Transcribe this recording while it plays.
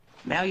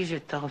May I use your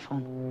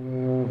telephone?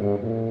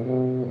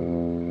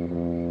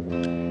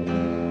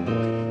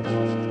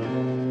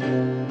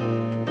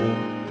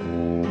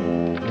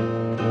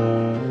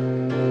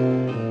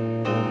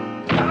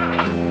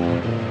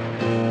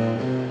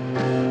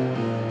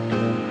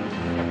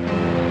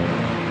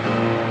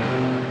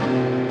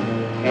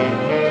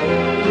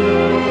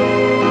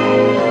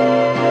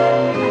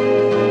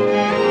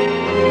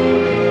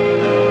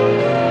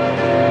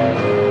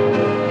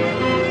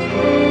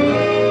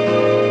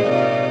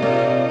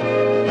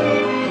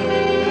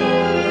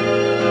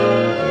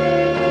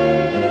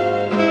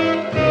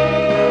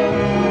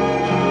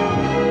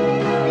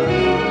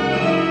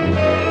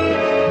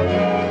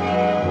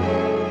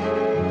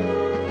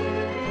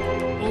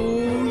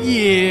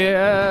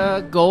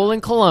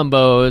 Golden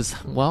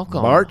Columbos,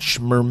 welcome. March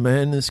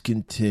Mermadness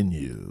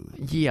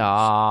continues.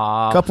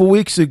 Yeah. A couple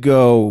weeks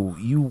ago,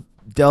 you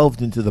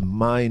delved into the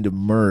mind of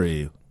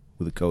Murray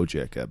with a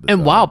Kojak episode.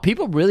 And wow,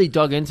 people really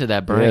dug into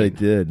that brain. Yeah, they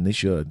did, and they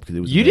should. Because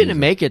it was you amazing. didn't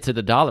make it to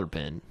the dollar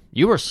pin.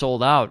 You were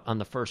sold out on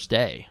the first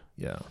day.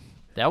 Yeah.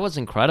 That was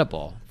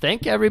incredible.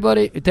 Thank you,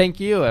 everybody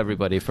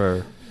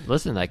for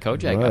listening to that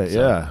Kojak episode.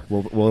 Yeah.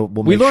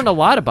 We learned a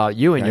lot about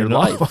you and your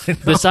life.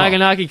 The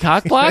Saganaki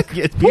Cockblock?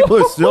 Yeah, people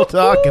are still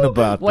talking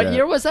about that. What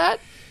year was that?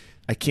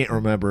 I can't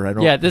remember. I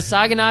don't. Yeah, the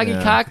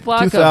Saganaki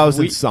Cockblock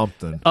 2000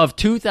 something of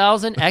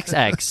 2000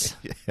 XX.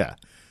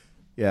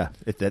 Yeah.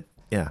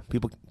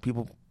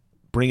 People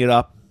bring it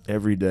up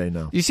every day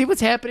now. You see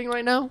what's happening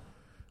right now?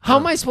 How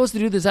am I supposed to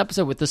do this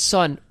episode with the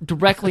sun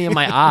directly in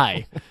my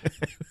eye?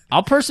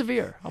 I'll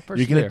persevere.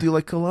 You're gonna do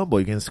like Columbo.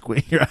 You're gonna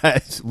squint your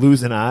eyes,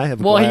 lose an eye, have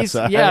a glass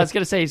eye. I was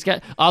gonna say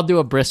I'll do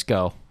a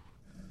Briscoe.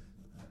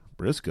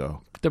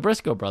 Briscoe. The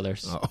Briscoe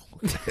brothers. Oh,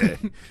 okay.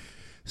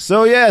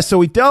 So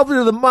we delved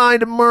into the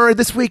mind of Murray.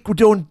 This week we're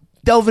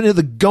delving into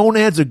the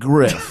gonads of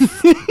Griff.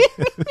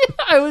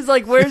 I was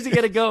like, where's he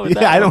gonna go with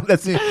that? I don't.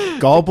 That's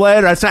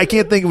gallbladder. I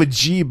can't think of a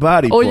G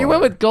body. Oh, you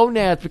went with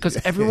gonads because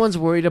everyone's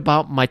worried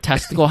about my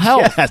testicle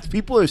health. Yes,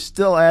 people are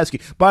still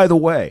asking. By the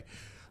way,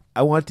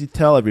 I want to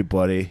tell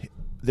everybody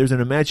there's an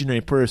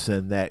imaginary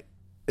person that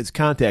has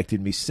contacted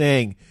me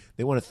saying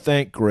they want to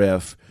thank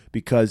Griff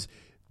because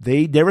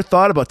they never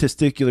thought about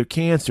testicular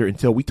cancer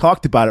until we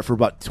talked about it for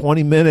about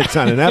 20 minutes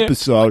on an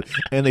episode,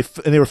 and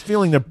they were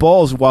feeling their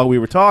balls while we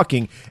were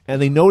talking, and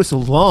they noticed a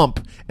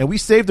lump, and we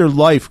saved their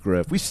life,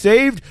 Griff. We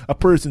saved a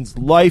person's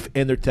life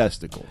and their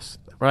testicles.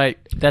 Right.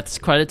 That's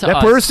credit to us.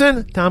 That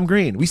person, Tom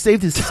Green. We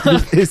saved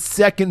his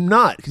second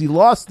nut because he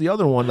lost the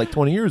other one like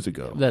 20 years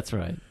ago. That's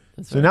right.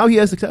 So now he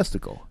has a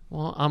testicle.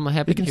 Well, I'm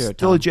happy He can to hear it,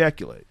 still Tom.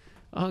 ejaculate.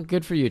 Oh,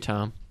 good for you,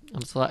 Tom.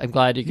 I'm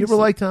glad you can. You ever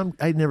like Tom?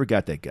 I never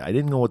got that guy. I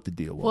didn't know what the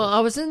deal was. Well, I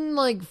was in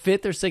like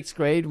 5th or 6th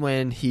grade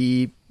when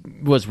he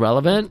was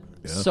relevant.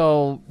 Yeah.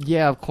 So,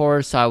 yeah, of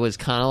course, I was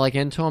kind of like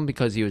into him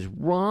because he was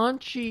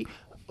raunchy.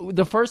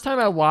 The first time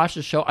I watched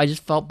the show, I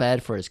just felt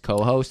bad for his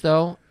co-host,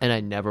 though, and I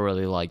never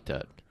really liked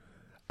it.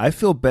 I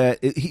feel bad.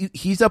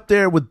 He's up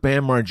there with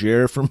Bam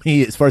Margera for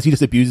me as far as he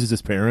just abuses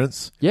his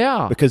parents.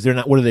 Yeah. Because they're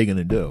not, what are they going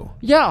to do?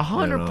 Yeah,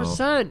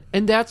 100%.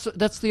 And that's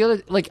the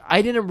other, like,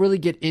 I didn't really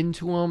get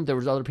into him. There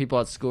was other people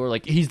at school,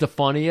 like, he's the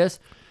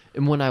funniest.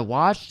 And when I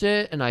watched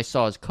it and I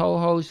saw his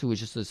co-host, who was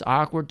just this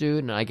awkward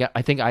dude, and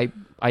I think I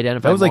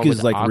identified that was like more his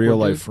with like real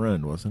life dude.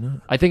 friend, wasn't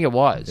it? I think it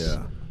was.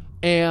 Yeah.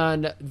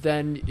 And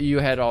then you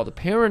had all the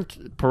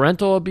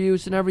parental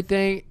abuse and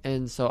everything,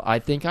 and so I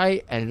think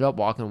I ended up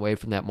walking away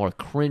from that more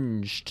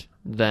cringed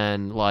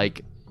than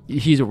like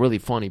he's a really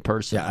funny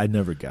person. Yeah, I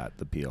never got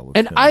the appeal.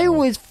 And I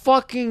was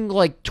fucking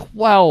like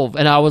 12,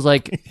 and I was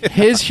like,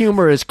 his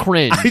humor is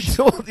cringe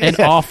and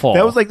awful.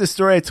 That was like the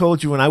story I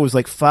told you when I was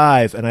like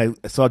 5, and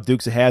I saw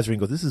Dukes of Hazzard and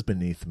go, "This is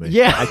beneath me.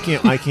 Yeah,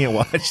 I can't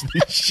watch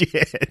this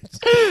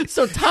shit."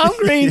 So Tom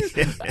Green's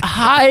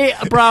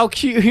highbrow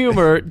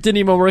humor didn't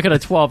even work on a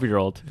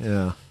 12-year-old.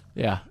 Yeah.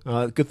 Yeah.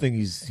 Good thing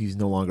he's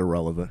no longer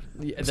relevant.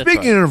 Yeah,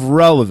 Speaking of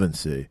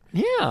relevancy,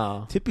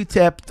 yeah, Tippy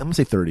Tap. I'm gonna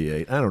say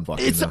 38. I don't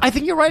fucking know. I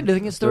think you're right. I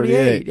think it's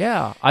 38.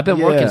 Yeah, I've been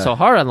working so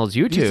hard on those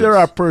YouTubes. These are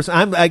our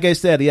person. Like I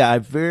said, yeah, I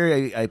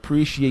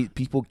appreciate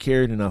people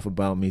cared enough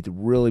about me to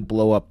really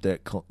blow up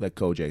that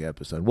Kojak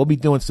episode. We'll be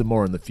doing some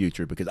more in the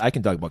future because I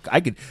can talk about.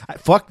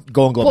 Fuck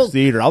Golden Globes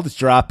Theater. I'll just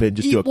drop in,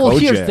 just do a Kojak. Well,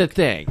 here's the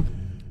thing.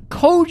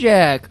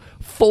 Kojak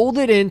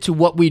folded into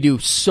what we do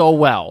so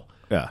well.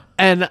 Yeah,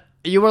 and.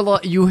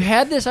 You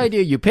had this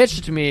idea, you pitched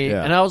it to me,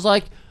 and I was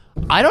like,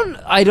 I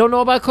don't know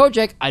about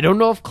Kojak. I don't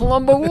know if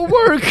Columbo will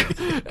work.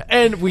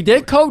 And we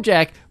did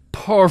Kojak.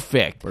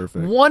 Perfect.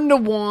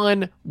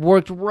 1-to-1,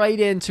 worked right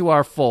into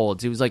our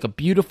folds. It was like a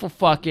beautiful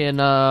fucking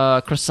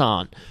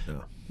croissant. Yeah.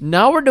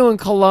 Now we're doing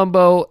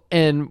Columbo,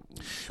 and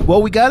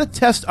well, we got to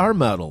test our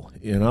mettle.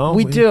 You know,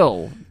 we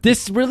do.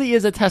 This really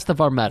is a test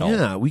of our mettle.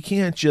 Yeah, we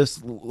can't just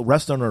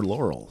rest on our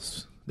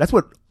laurels. That's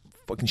what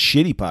fucking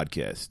shitty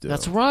podcasts do.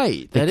 That's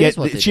right. That is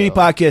what they shitty do.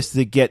 podcasts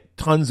that get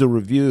tons of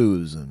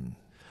reviews and.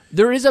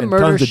 There is a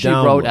Murder She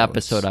Wrote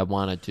episode I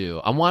want to do.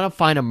 I want to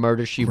find a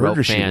Murder She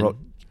Wrote fan.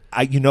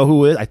 You know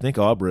who is? I think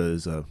Abra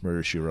is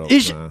Murder, She Wrote.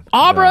 Is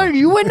Abra, are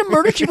you into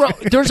Murder, She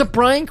Wrote? There's a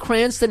Bryan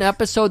Cranston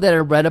episode that I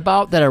read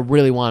about that I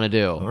really want to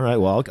do. All right,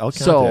 well, I'll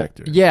contact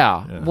her.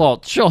 Yeah,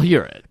 well, she'll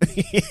hear it.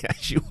 Yeah,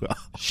 she will.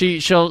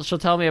 She'll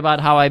tell me about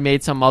how I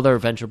made some other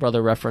Venture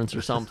Brother reference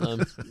or something.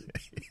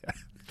 Yeah.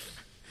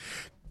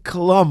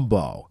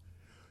 Columbo.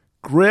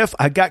 Griff,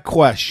 I got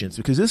questions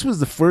because this was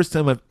the first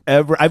time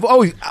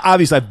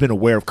I've been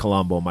aware of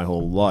Columbo my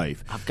whole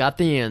life. I've got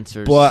the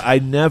answers. But I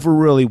never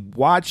really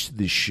watched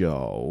the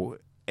show.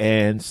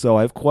 And so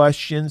I have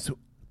questions.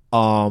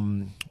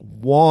 One,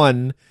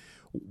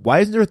 why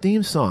isn't there a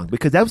theme song?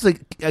 Because that was like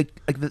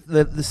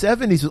the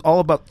 70s was all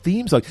about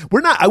theme songs.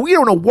 We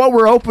don't know what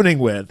we're opening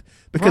with.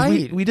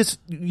 Because we just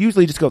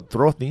usually just go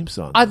throw a theme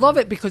song. I love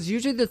it because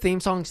usually the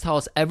theme songs tell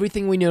us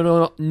everything we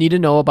need to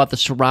know about the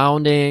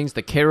surroundings,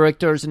 the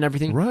characters, and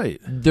everything. Right.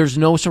 There's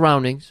no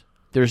surroundings.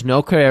 There's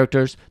no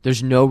characters.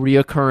 There's no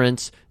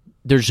reoccurrence.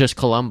 There's just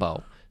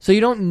Columbo. So you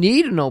don't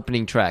need an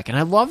opening track, and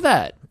I love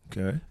that.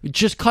 Okay.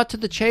 Just cut to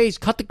the chase.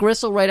 Cut the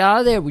gristle right out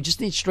of there. We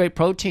just need straight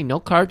protein. No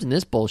carbs in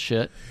this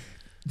bullshit.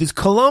 Does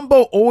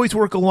Columbo always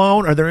work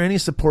alone? Are there any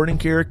supporting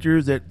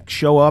characters that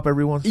show up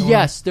every once in a while?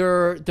 Yes,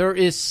 there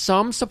is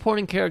some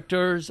supporting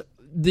characters.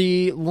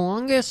 The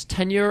longest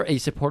tenure a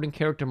supporting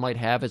character might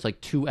have is like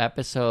 2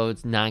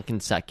 episodes,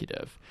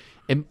 non-consecutive.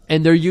 And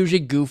they're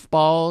usually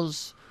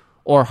goofballs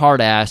or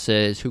hard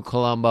asses who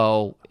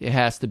Columbo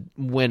has to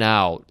win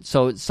out.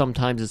 So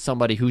sometimes it's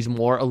somebody who's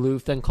more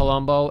aloof than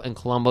Columbo, and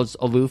Columbo's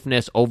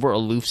aloofness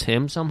over-aloofs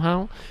him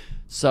somehow.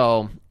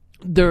 So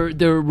there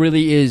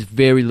really is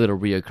very little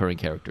reoccurring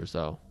characters,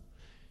 though.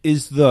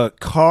 Is the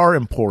car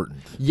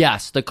important?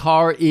 Yes, the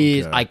car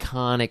is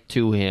iconic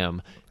to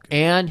him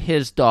and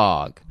his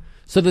dog.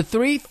 So the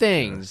 3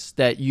 things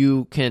that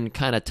you can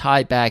kind of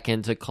tie back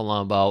into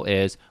Columbo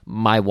is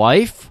my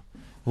wife,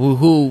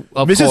 who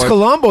of Mrs. course,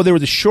 Columbo. There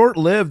was a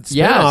short-lived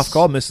spinoff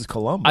called Mrs.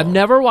 Columbo. I've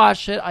never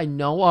watched it. I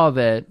know of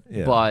it,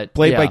 but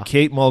played by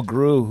Kate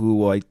Mulgrew,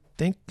 who I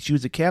think she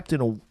was a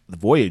captain of the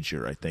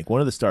Voyager. I think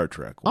one of the Star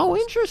Trek ones. Oh,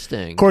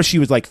 interesting. Of course, she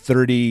was like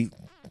 30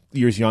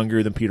 years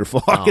younger than Peter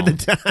Falk at the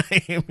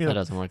time. That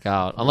doesn't work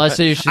out unless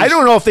I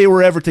don't know if they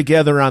were ever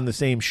together on the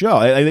same show.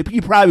 He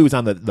probably was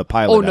on the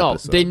pilot. Oh no,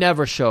 episode. they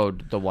never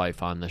showed the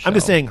wife on the show. I'm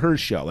just saying her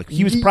show. Like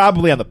he was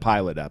probably on the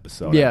pilot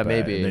episode. Yeah,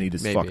 maybe. And then he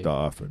just fucked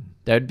off.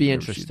 That'd be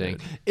interesting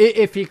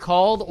if he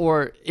called,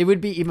 or it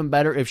would be even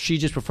better if she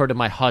just referred to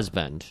my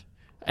husband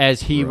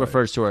as he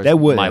refers to her as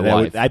my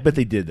wife. I bet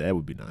they did that. That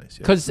would be nice.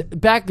 Because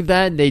back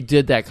then they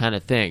did that kind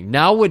of thing.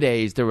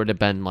 Nowadays there would have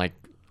been like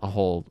a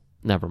whole.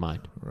 Never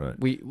mind. Right.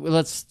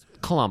 Let's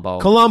Columbo.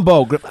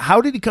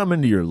 How did he come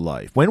into your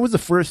life? When was the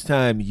first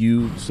time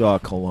you saw a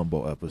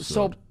Columbo episode?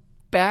 So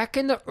back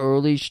in the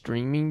early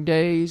streaming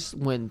days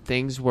when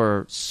things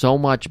were so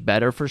much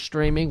better for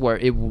streaming, where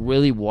it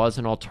really was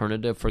an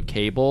alternative for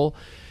cable,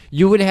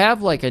 you would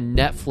have like a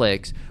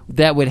Netflix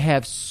that would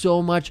have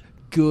so much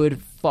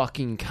good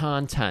fucking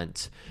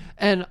content.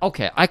 And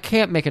okay, I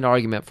can't make an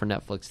argument for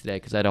Netflix today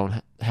because I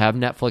don't have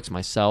Netflix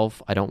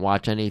myself. I don't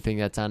watch anything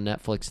that's on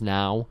Netflix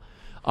now.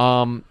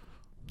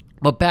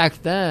 But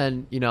back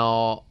then, there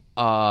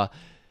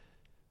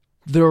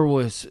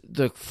was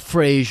the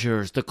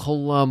Frasers, the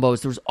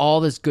Columbos, there was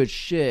all this good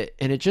shit.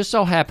 And it just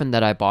so happened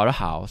that I bought a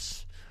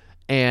house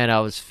and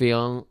I was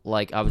feeling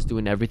like I was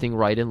doing everything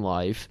right in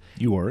life.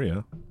 You were,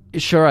 yeah.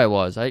 Sure I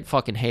was. I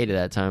fucking hated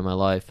that time in my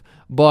life.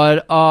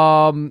 But,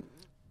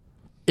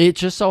 it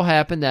just so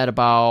happened that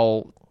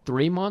about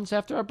 3 months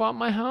after I bought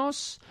my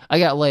house, I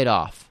got laid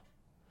off.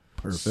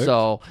 Perfect.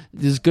 So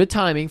this is good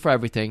timing for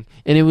everything.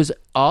 And it was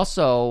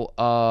also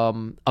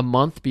a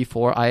month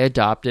before I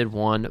adopted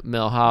one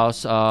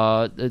Millhouse,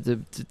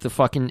 the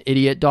fucking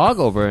idiot dog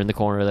over in the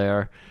corner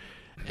there.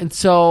 And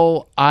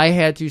so I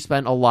had to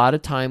spend a lot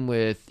of time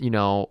with,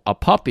 a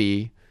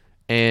puppy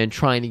and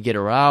trying to get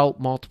her out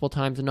multiple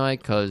times a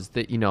night because,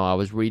 I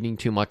was reading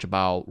too much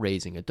about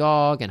raising a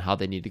dog and how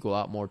they need to go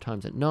out more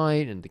times at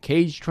night and the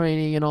cage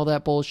training and all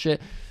that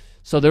bullshit.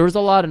 So there was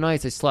a lot of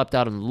nights I slept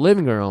out in the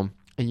living room.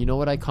 And you know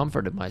what I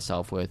comforted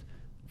myself with?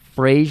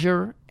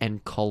 Frasier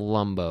and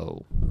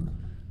Columbo.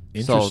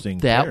 Interesting.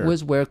 So that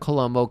was where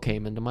Columbo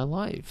came into my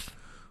life.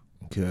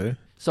 Okay.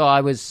 So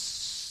I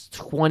was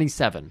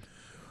 27.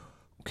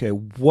 Okay,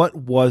 what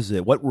was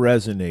it? What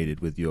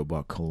resonated with you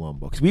about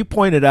Columbo? Because we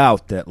pointed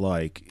out that,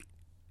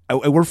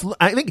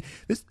 I think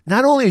this,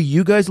 not only are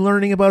you guys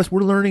learning about us,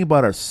 we're learning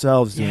about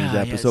ourselves in these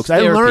episodes.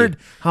 I learned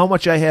how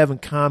much I have in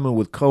common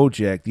with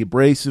Kojak, the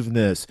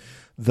abrasiveness,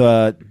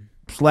 the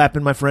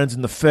slapping my friends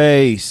in the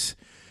face,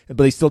 but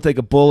they still take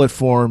a bullet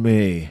for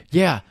me.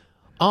 Yeah.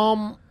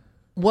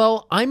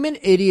 Well, I'm an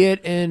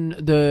idiot in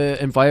the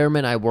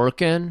environment I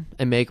work in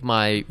and make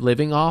my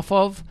living off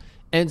of.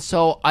 And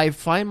so I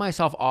find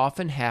myself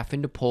often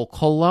having to pull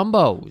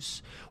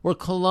Columbos, where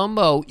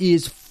Columbo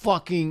is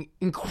fucking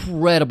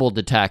incredible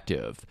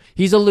detective.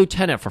 He's a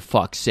lieutenant, for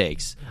fuck's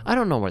sakes. I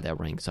don't know where that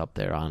ranks up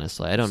there,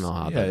 honestly. I don't know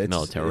how the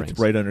military ranks. It's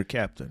right under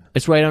captain.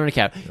 It's right under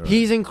captain. Right.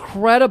 He's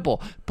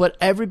incredible, but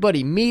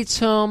everybody meets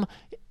him.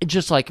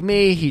 just like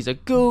me, he's a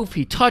goof.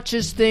 He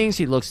touches things.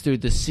 He looks through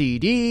the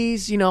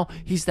CDs. You know,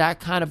 he's that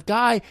kind of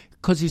guy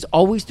because he's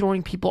always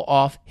throwing people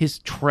off his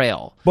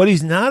trail. But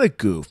he's not a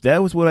goof.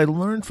 That was what I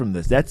learned from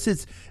this.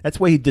 That's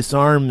why he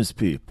disarms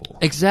people.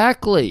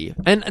 Exactly.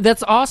 And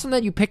that's awesome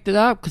that you picked it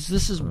up because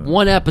this is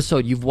one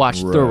episode you've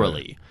watched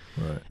thoroughly.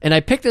 Right. And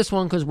I picked this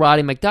one because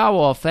Roddy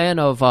McDowell, a fan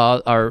of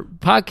our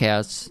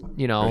podcasts,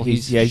 you know,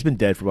 he's been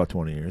dead for about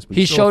 20 years. But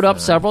he showed up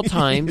several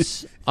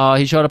times.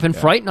 He showed up in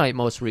Fright Night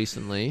most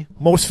recently.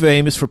 Most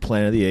famous for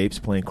Planet of the Apes,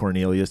 playing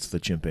Cornelius the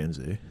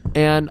chimpanzee.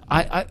 And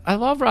I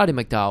love Roddy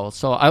McDowell.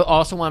 So I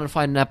also wanted to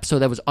find an episode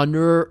that was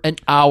under an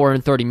hour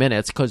and 30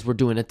 minutes because we're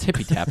doing a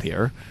tippy tap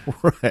here.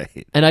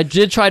 Right. And I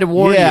did try to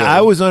warn you. Yeah,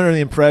 I was under the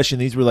impression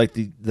these were like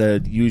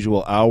the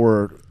usual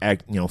hour,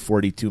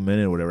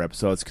 42-minute or whatever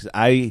episodes because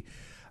I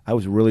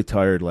was really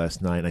tired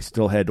last night, and I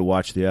still had to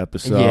watch the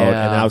episode,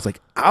 and I was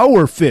like,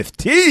 hour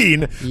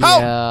 15?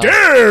 How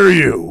dare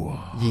you?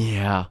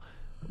 Yeah.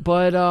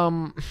 But,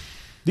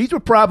 these were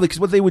probably, because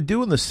what they would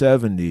do in the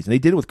 70s, and they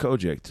did it with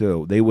Kojak,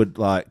 too, they would,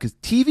 because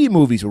TV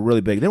movies were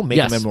really big. They don't make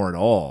them anymore at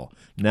all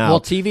now.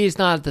 Well, TV is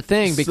not the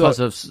thing because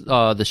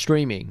of the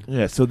streaming.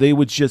 Yeah, so they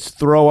would just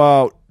throw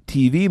out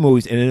TV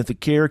movies, and then if the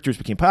characters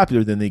became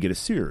popular, then they get a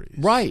series.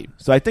 Right.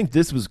 So I think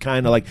this was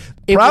kind of like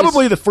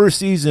probably the first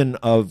season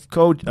of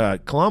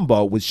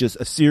Columbo was just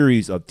a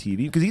series of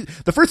TV because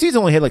the first season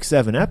only had like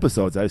 7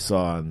 episodes. I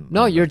saw.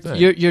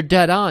 You're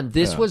dead on.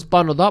 This was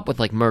bundled up with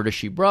like Murder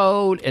She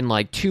Wrote and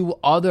like 2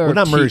 other. Well,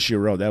 not Murder She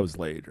Wrote. That was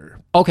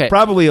later. Okay.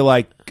 Probably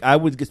like I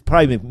would guess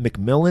probably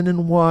McMillan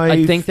and Wife.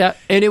 I think that,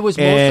 and it was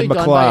mostly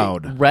done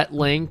McLeod. by Rhett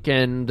Link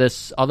and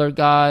this other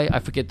guy. I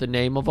forget the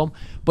name of them,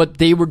 but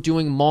they were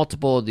doing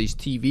multiple of these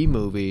TV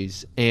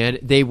movies, and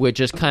they would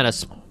just kind of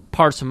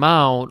parse them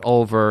out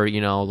over,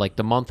 like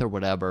the month or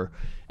whatever.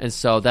 And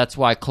so that's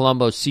why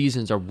Columbo's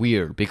seasons are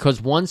weird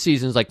because one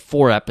season's like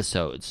 4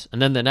 episodes,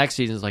 and then the next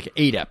season's like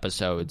 8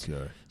 episodes.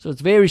 Okay. So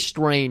it's very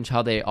strange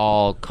how they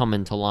all come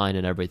into line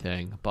and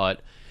everything.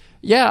 But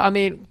yeah, I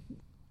mean,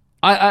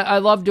 I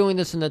love doing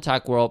this in the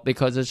tech world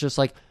because it's just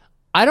like,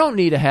 I don't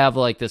need to have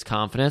like this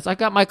confidence. I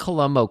got my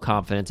Columbo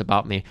confidence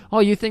about me.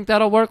 Oh, you think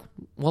that'll work?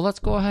 Well, let's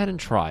go ahead and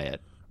try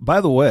it.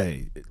 By the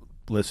way,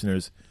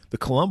 listeners, the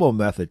Columbo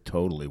method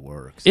totally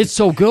works. It's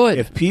so good.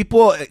 If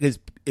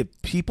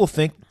people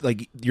think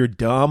like you're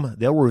dumb,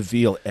 they'll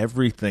reveal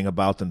everything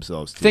about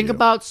themselves to Think you.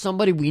 about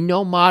somebody we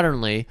know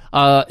modernly,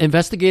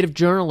 investigative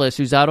journalist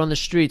who's out on the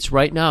streets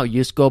right now.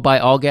 You just go by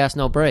all gas,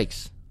 no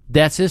brakes.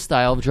 That's his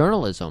style of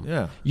journalism.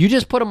 Yeah. You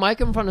just put a mic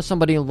in front of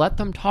somebody and let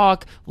them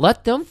talk.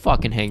 Let them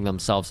fucking hang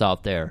themselves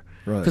out there.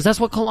 Right. Because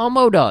that's what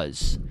Columbo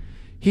does.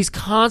 He's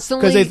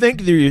constantly... Because they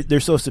think they're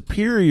so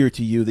superior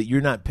to you that you're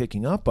not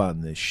picking up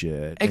on this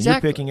shit. Exactly. And you're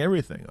picking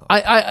everything up.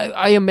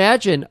 I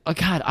imagine... Oh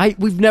God,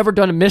 we've never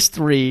done a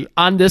mystery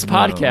on this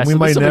podcast. We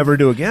might never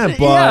do again,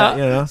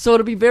 but... So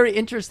it'll be very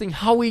interesting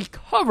how we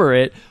cover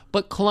it.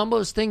 But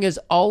Columbo's thing is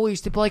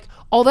always to be like,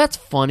 oh, that's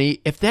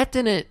funny. If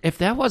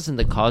that wasn't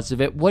the cause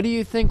of it, what do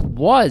you think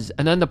was?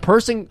 And then the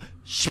person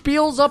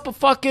spiels up a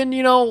fucking,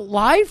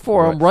 lie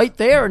for him right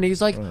there. And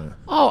he's like,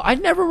 oh, I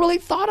never really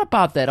thought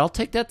about that. I'll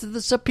take that to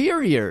the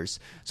superiors.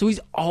 So he's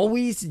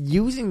always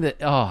using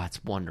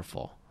it's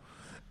wonderful.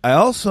 I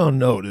also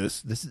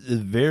noticed, this is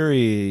a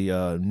very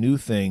new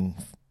thing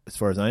as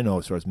far as I know,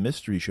 as far as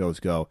mystery shows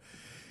go.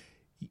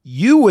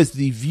 You as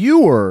the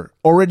viewer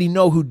already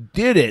know who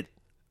did it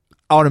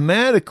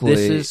automatically.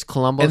 This is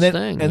Columbo's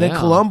thing. And then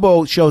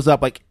Columbo shows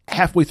up like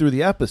halfway through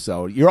the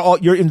episode.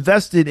 You're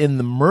invested in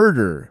the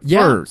murder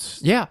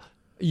first. Yeah.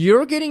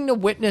 You're getting to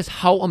witness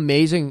how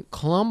amazing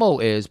Columbo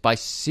is by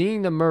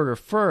seeing the murder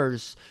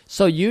first.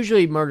 So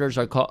usually mysteries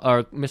are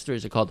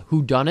called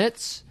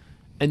whodunits,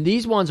 and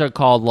these ones are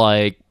called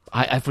like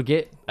I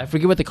forget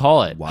what they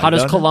call it. How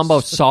does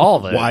Columbo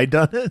solve it? Why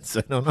done-its?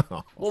 I don't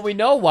know. Well, we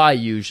know why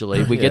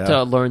usually. We get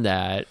to learn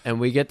that, and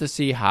we get to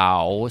see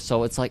how.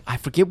 So it's like, I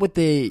forget what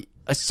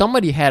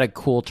somebody had a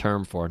cool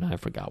term for it, and I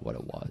forgot what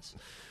it was.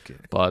 Okay.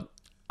 But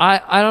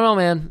I don't know,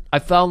 man. I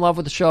fell in love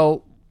with the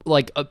show.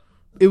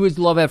 It was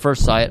love at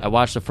first sight. I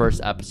watched the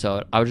first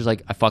episode. I was just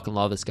like, I fucking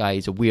love this guy.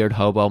 He's a weird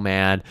hobo,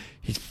 man.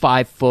 He's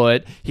 5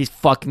 foot. He's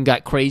fucking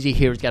got crazy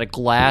hair. He's got a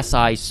glass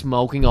eye,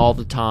 smoking all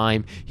the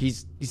time.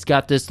 He's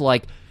got this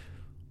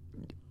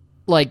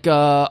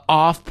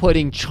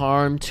off-putting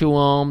charm to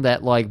him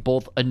that like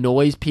both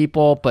annoys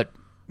people, but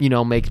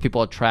makes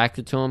people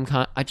attracted to him.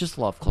 I just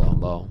love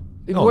Columbo.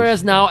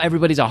 Whereas now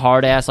everybody's a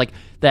hard ass, like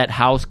that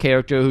House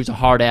character who's a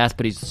hard ass,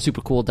 but he's a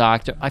super cool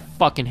doctor. I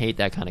fucking hate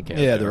that kind of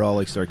character. Yeah, they're all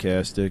like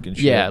sarcastic and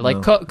shit. Yeah, like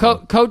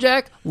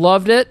Kojak,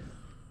 loved it.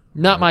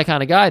 Not my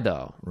kind of guy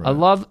though.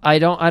 Right. I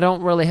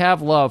don't really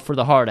have love for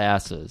the hard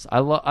asses. I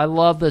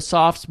love the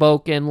soft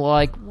spoken.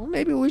 Like, well,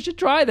 maybe we should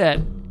try that.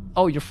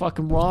 Oh, you're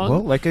fucking wrong.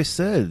 Well, like I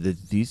said,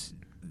 these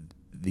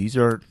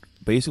are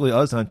basically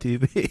us on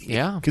TV.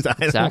 Yeah, because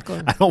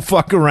I don't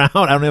fuck around.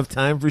 I don't have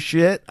time for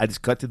shit. I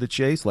just cut to the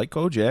chase, like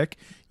Kojak.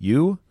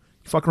 You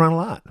fuck around a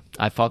lot.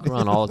 I fuck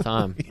around all the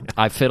time.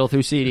 I fiddle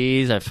through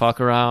CDs. I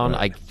fuck around.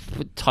 Right.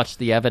 I touch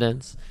the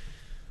evidence.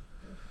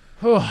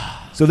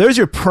 So there's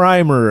your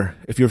primer.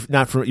 If you're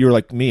you're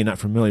like me, not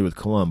familiar with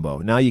Columbo.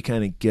 Now you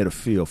kind of get a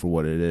feel for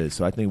what it is.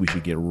 So I think we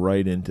should get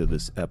right into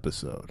this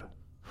episode.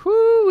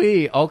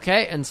 Whoo-wee.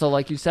 Okay, and so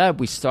like you said,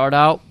 we start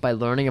out by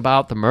learning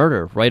about the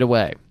murder right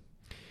away.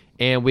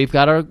 And we've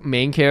got our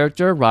main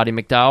character, Roddy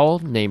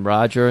McDowall, named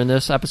Roger in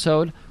this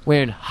episode,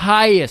 wearing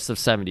highest of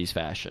 70s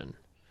fashion.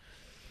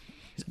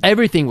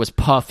 Everything was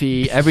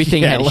puffy.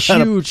 Everything had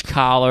huge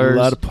collars. A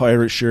lot of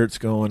pirate shirts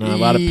going on. A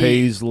lot of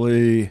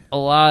paisley. A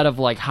lot of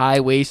like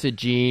high-waisted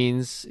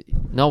jeans.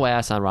 No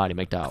ass on Roddy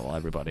McDowall,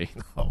 everybody.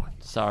 Oh.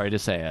 Sorry to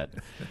say it.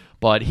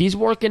 But he's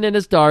working in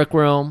his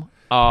darkroom.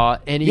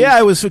 And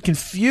I was so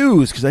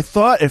confused because I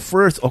thought at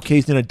first, okay,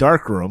 he's in a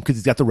dark room because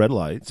he's got the red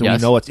light, so we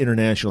know it's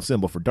international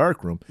symbol for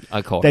dark room.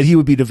 Of course. That he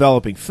would be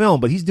developing film,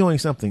 but he's doing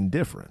something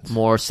different,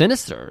 more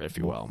sinister, if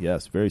you will.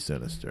 Yes, very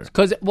sinister.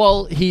 Because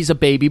he's a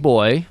baby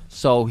boy,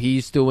 so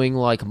he's doing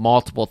like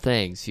multiple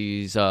things.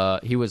 He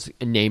was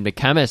named a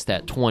chemist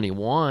at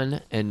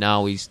 21, and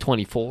now he's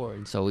 24,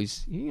 and so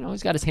he's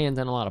got his hands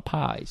on a lot of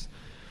pies.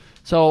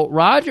 So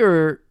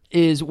Roger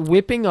is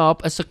whipping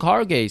up a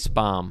cigar case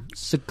bomb.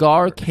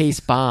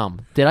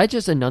 Did I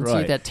just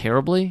enunciate that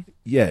terribly?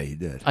 Yeah, you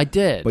did. I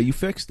did. But you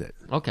fixed it.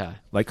 Okay.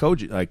 Like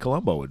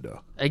Columbo would do.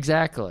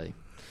 Exactly.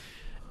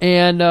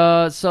 And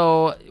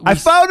so... I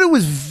found it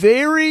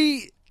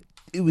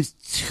was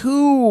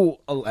too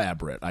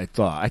elaborate, I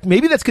thought.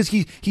 Maybe that's because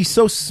he's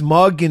so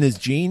smug in his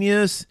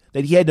genius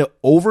that he had to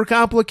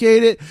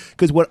overcomplicate it.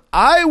 Because what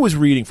I was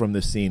reading from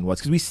this scene was,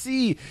 because we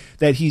see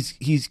that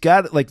he's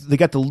got, like, they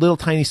got the little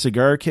tiny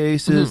cigar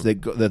cases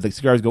that the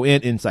cigars go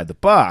inside the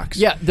box.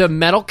 Yeah, the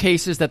metal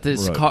cases that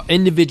the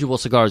individual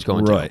cigars go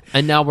into. Right.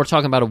 And now we're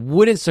talking about a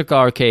wooden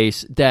cigar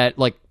case that,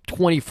 like,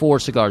 24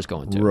 cigars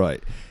go into.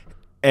 Right.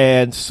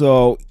 And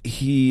so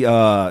he's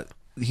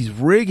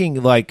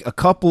rigging like a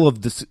couple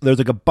of there's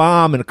like a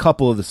bomb in a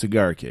couple of the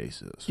cigar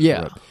cases.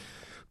 Yeah. Right?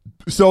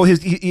 So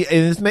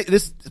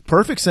this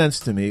perfect sense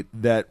to me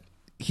that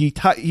he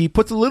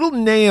puts a little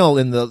nail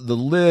in the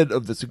lid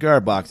of the cigar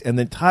box and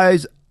then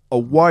ties a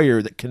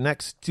wire that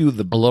connects to a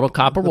little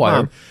copper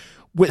wire.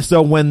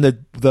 So when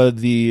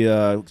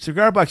the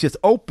cigar box gets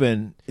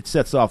open, it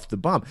sets off the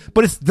bomb,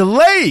 but it's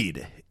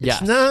delayed.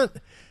 It's not.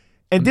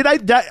 And did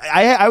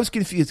I was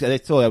confused. I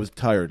told you I was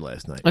tired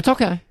last night. It's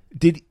okay.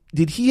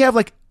 Did he have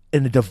like a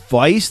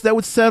device that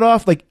would set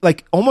off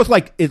like almost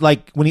like it,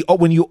 like when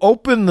you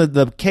open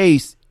the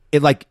case,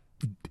 it I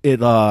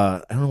don't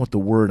know what the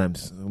word I'm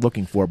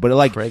looking for, but it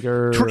like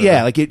trigger.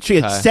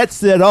 It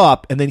sets it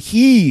up and then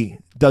he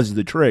does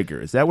the trigger.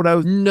 Is that what I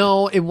was?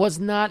 No, it was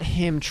not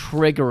him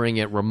triggering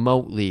it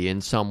remotely in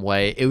some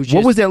way. It was just,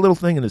 what was that little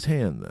thing in his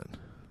hand then?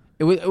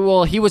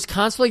 He was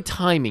constantly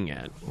timing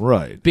it.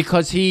 Right.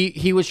 Because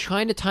he was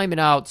trying to time it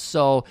out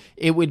so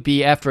it would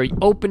be after he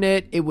opened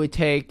it, it would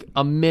take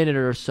a minute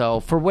or so.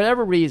 For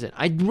whatever reason.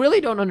 I really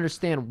don't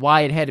understand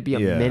why it had to be a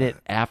minute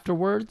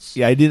afterwards.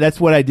 Yeah, I did.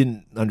 That's what I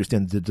didn't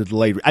understand, the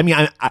delay. I mean,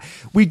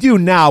 we do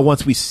now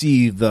once we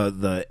see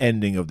the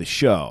ending of the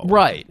show.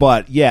 Right.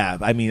 But, yeah,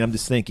 I mean, I'm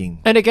just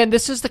thinking. And again,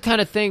 this is the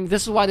kind of thing,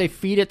 this is why they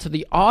feed it to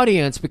the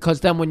audience,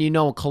 because then when you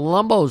know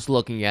Columbo's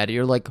looking at it,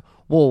 you're like,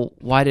 well,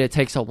 why did it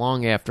take so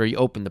long after you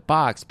opened the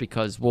box?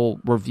 Because we'll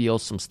reveal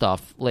some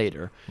stuff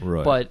later.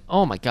 Right. But,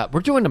 oh my God, we're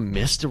doing a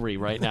mystery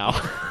right now.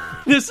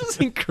 This is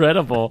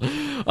incredible.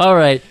 All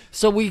right.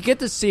 So we get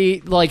to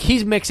see, like,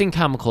 he's mixing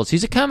chemicals.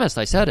 He's a chemist.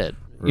 I said it.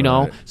 You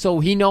know? So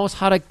he knows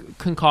how to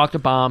concoct a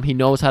bomb. He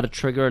knows how to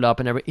trigger it up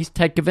and everything. He's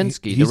Ted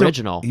Kaczynski, the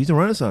original. He's a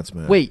Renaissance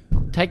man. Wait,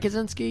 Ted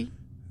Kaczynski?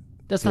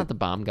 That's not the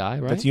bomb guy,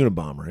 right? That's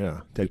Unabomber,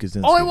 yeah. Ted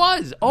Kaczynski. Oh, it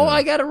was. Oh, yeah.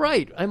 I got it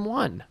right. I'm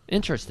one.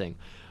 Interesting.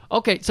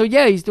 Okay, so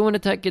yeah, he's doing a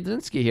Ted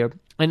Kaczynski here.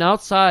 And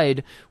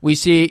outside, we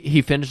see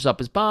he finishes up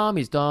his bomb.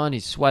 He's done.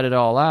 He's sweated it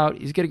all out.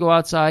 He's going to go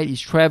outside.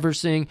 He's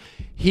traversing.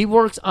 He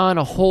works on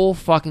a whole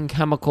fucking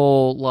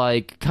chemical,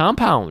 like,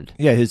 compound.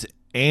 Yeah, his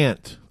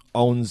aunt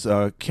owns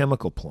a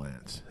chemical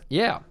plant.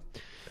 Yeah.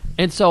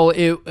 And so,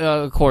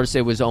 of course,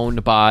 it was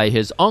owned by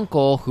his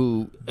uncle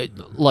who,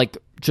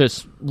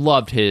 just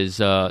loved his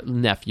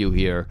nephew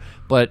here,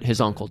 but his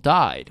uncle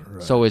died.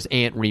 Right. So his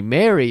aunt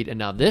remarried, and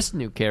now this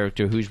new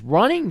character who's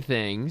running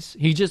things,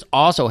 he just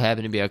also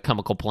happened to be a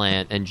chemical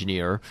plant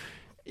engineer.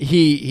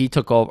 He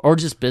took over, or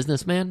just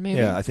businessman, maybe?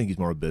 Yeah, I think he's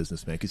more a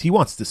businessman, because he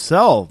wants to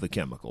sell the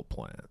chemical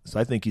plant. So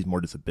I think he's more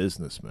just a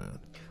businessman.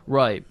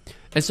 Right.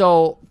 And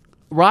so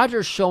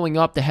Roger's showing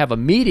up to have a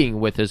meeting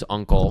with his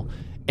uncle.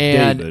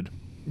 And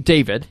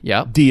David,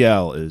 yeah.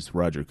 DL is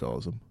Roger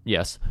calls him.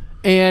 Yes.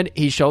 And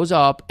he shows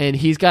up, and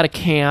he's got a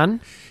can.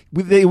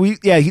 They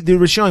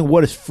were showing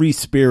what a free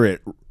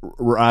spirit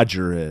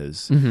Roger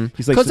is. Mm-hmm.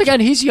 He's like, because again,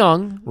 he's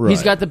young. Right.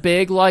 He's got the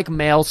big like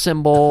male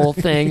symbol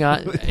thing.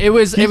 It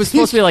was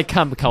supposed to be like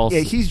chemicals.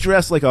 Yeah, he's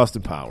dressed like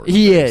Austin Powers.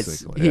 He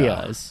is. He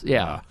is.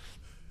 Yeah.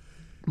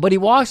 But he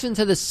walks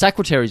into the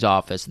secretary's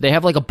office. They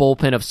have like a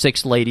bullpen of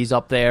 6 ladies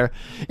up there.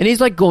 And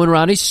he's like going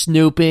around. He's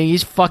snooping.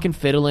 He's fucking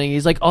fiddling.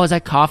 He's like, oh, is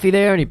that coffee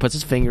there? And he puts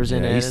his fingers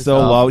in it. He's so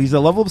low. He's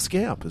a lovable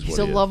scamp. He's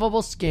a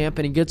lovable scamp.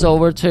 And he gets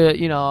over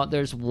to,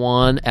 there's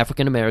one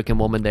African-American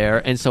woman there.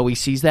 And so he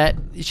sees that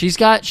she's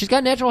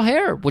got natural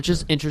hair, which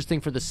is interesting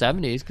for the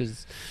 70s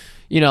because,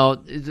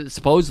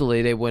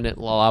 supposedly they wouldn't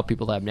allow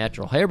people to have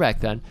natural hair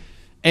back then.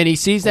 And he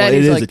sees that. Well,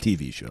 it is like, a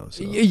TV show.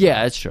 So.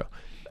 Yeah, it's true.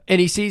 And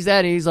he sees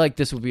that, and he's like,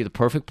 this would be the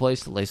perfect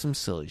place to lay some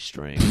silly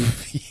string.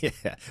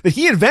 Yeah. But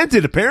he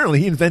invented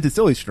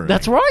silly string.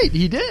 That's right,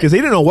 he did. Because they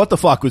didn't know what the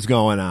fuck was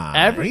going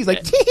on. He's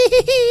like,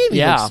 he's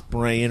like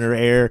spraying her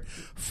hair,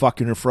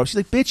 fucking her fro. She's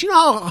like, bitch, you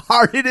know how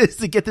hard it is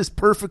to get this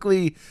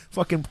perfectly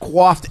fucking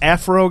coiffed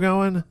afro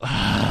going?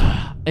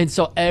 And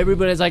so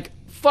everybody's like,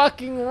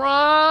 fucking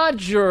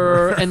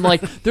Roger. And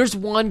like there's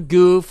one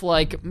goof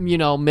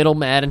middle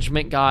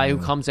management guy who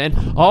comes in,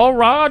 oh,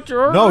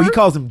 Roger. No, he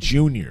calls him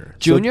Junior.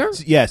 So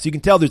you can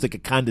tell there's like a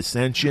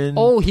condescension.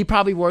 Oh, he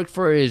probably worked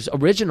for his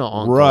original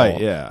uncle. Right,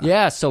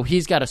 yeah, so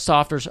he's got a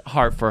softer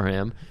heart for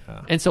him.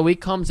 And so he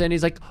comes in,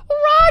 he's like,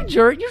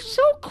 Roger, you're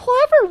so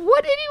clever,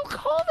 what did you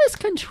call this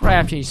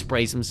contraption? He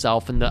sprays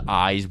himself in the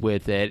eyes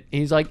with it.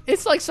 He's like,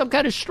 it's like some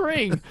kind of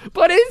string,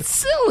 but it's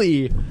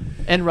silly.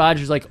 And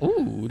Roger's like,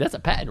 ooh, that's a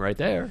patent right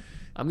there.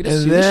 I'm going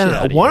to sue the shit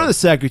out of you. One of the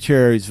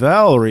secretaries,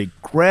 Valerie,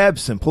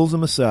 grabs him, pulls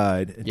him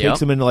aside, and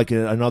takes him into like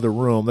another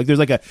room. Like there's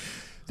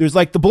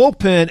like the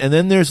bullpen, and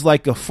then there's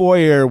like a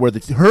foyer where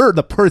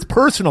the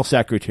personal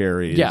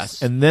secretary is.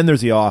 Yes. And then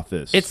there's the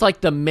office. It's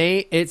like the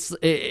main. It's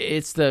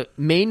the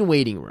main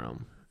waiting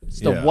room. It's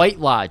the White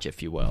Lodge,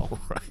 if you will,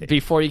 right.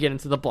 Before you get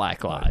into the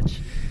Black Lodge.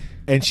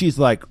 And she's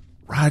like,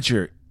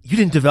 Roger, you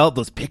didn't develop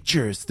those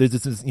pictures. There's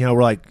this,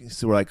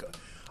 we're like,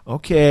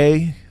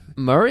 okay.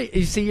 Murray,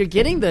 you see, you're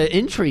getting the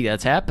intrigue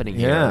that's happening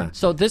here. Yeah.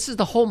 So this is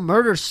the whole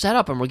murder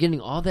setup, and we're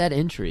getting all that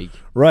intrigue.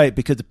 Right,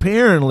 because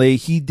apparently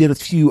he did a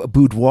few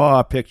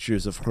boudoir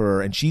pictures of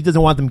her, and she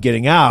doesn't want them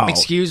getting out.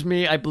 Excuse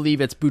me, I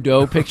believe it's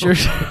Bordeaux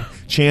pictures.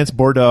 Chance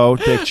Bordeaux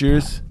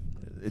pictures.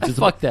 I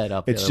fucked that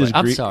up. It's just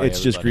I'm sorry. It's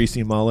just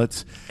greasy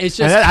mullets. It's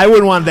just. I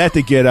wouldn't want that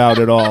to get out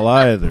at all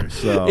either.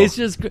 So it's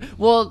just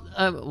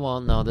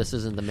no, this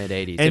isn't the mid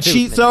 '80s. And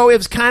it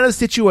was kind of a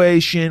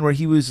situation where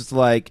he was just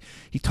like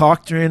he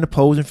talked her into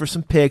posing for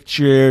some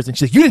pictures, and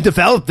she's like, "You didn't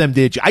develop them,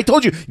 did you? I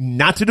told you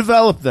not to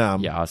develop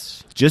them.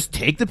 Yes, just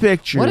take the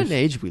pictures." What an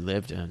age we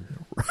lived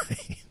in.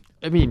 Right.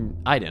 I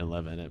mean, I didn't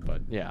live in it,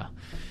 but yeah.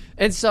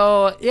 And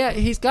so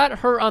he's got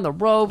her on the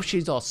rope.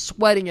 She's all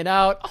sweating it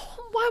out. Oh,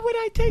 why would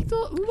I take the?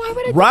 Why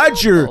would I?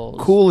 Roger,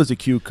 cool as a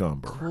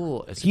cucumber.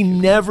 Cool as he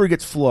never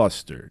gets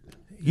flustered.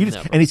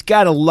 And he's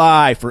got a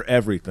lie for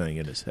everything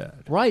in his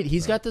head. Right.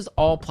 He's got this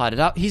all plotted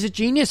out. He's a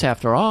genius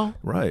after all.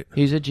 Right.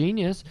 He's a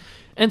genius.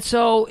 And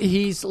so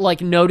he's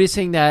like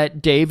noticing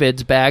that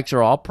David's bags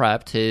are all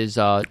prepped, his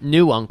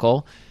new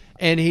uncle,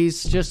 and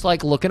he's just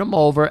like looking him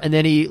over, and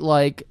then he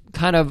like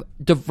kind of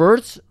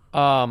diverts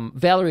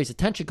Valerie's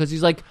attention because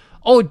he's like,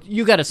 oh,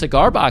 you got a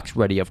cigar box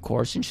ready, of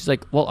course. And she's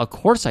like, well, of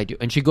course I do.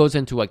 And she goes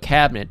into a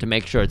cabinet to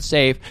make sure it's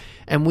safe.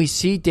 And we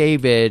see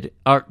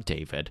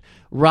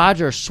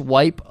Roger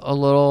swipe a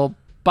little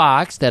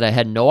box that I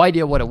had no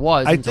idea what it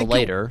was until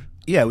later.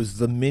 It was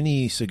the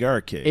mini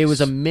cigar case. It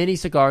was a mini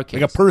cigar case.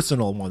 Like a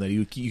personal one that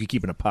you could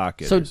keep in a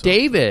pocket. So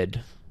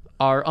David,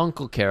 our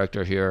uncle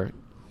character here,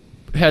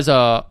 has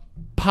a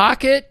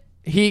pocket.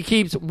 He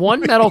keeps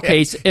one metal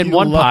case in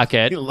one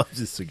pocket. He loves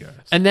his cigars.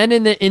 And then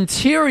in the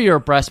interior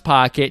breast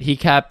pocket, he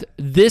kept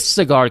this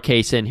cigar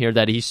case in here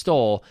that he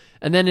stole.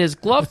 And then in his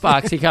glove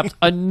box, he kept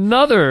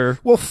another.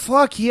 Well,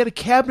 fuck, he had a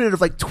cabinet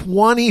of like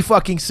 20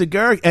 fucking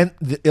cigars. And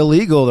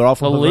illegal, they're all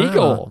from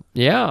illegal,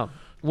 yeah.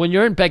 When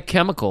you're in Bed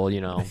Chemical,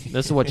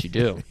 this is what you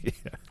do. Yeah.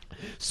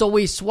 So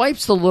he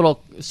swipes the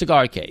little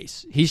cigar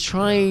case. He's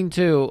trying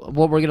to,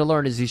 what we're going to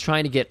learn is he's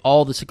trying to get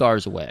all the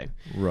cigars away.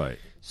 Right.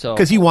 So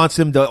because he wants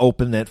him to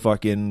open that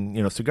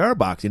fucking cigar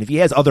box, and if he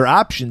has other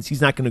options,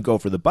 he's not going to go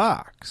for the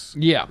box.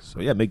 Yeah.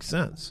 So yeah, it makes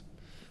sense.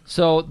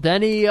 So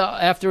then he,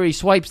 after he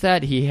swipes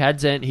that, he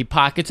heads in, he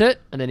pockets it,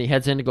 and then he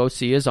heads in to go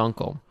see his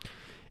uncle.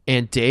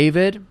 And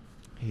David,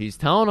 he's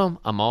telling him,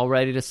 "I'm all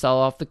ready to sell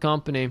off the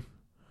company.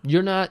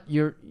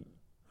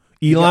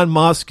 Elon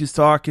Musk is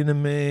talking to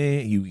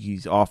me.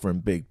 He's offering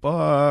big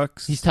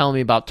bucks. He's telling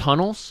me about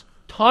tunnels.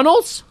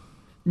 Tunnels."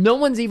 No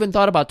one's even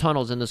thought about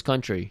tunnels in this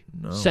country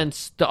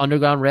since the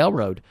Underground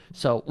Railroad.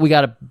 So we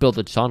got to build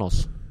the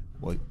tunnels.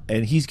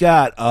 And he's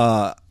got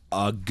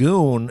a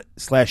goon /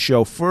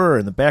 chauffeur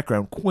in the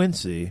background,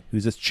 Quincy,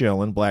 who's just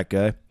chilling, black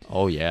guy.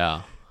 Oh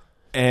yeah.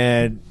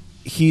 And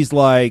he's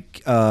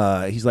like,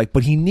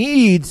 but he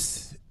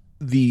needs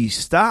the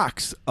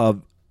stocks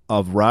of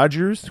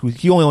Rogers.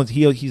 He owns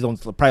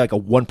probably like a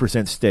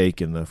 1%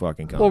 stake in the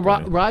fucking company.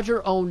 Well,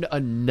 Roger owned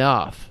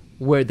enough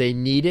where they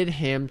needed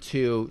him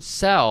to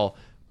sell.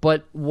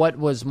 But what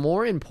was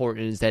more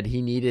important is that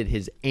he needed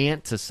his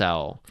aunt to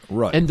sell.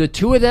 Right. And the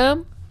two of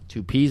them,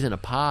 two peas in a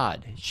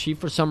pod. She,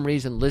 for some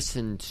reason,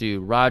 listened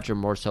to Roger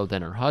more so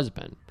than her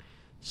husband.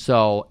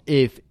 So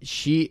if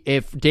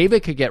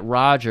David could get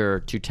Roger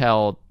to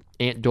tell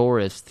Aunt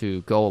Doris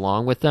to go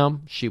along with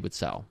them, she would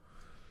sell.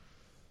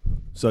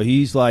 So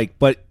he's like,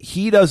 but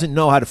he doesn't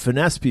know how to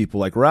finesse people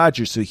like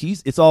Roger. So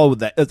it's all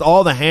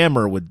the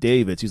hammer with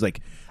David. So he's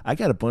like, I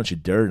got a bunch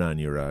of dirt on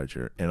you,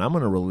 Roger, and I'm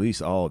going to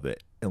release all of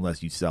it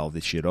unless you sell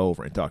this shit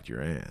over and talk to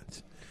your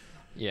aunt.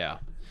 Yeah.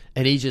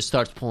 And he just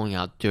starts pulling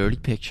out dirty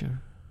picture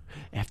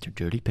after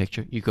dirty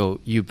picture.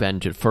 You've been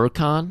to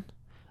FurCon.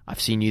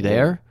 I've seen you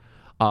there.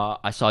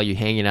 I saw you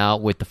hanging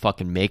out with the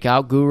fucking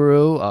makeout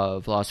guru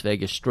of Las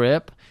Vegas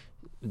Strip.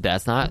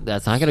 That's not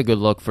going to good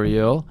look for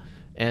you.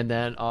 And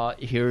then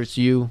here's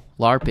you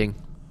LARPing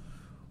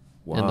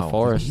in the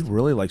forest. He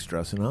really likes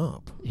dressing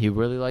up.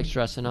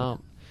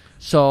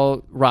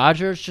 So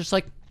Roger's just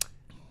like,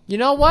 you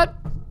know what?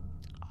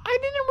 I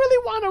didn't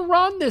really want to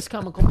run this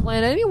chemical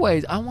plant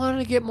anyways. I wanted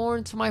to get more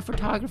into my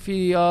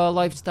photography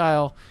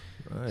lifestyle.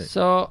 Right.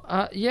 So,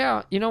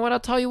 yeah, you know what? I'll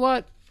tell you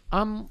what.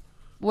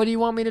 What do you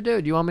want me to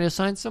do? Do you want me to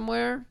sign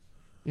somewhere?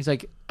 He's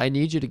like, I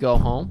need you to go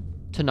home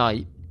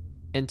tonight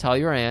and tell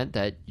your aunt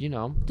that,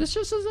 this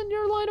just isn't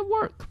your line of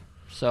work.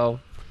 So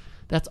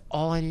that's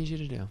all I need you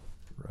to do.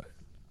 Right.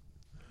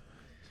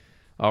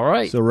 All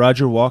right. So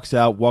Roger walks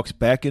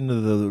back into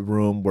the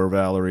room where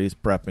Valerie's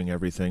prepping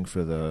everything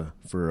for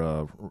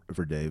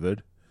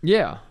David.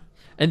 Yeah.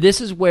 And this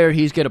is where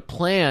he's going to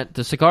plant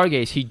the cigar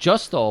case he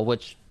just stole,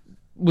 which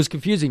was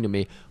confusing to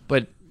me.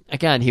 But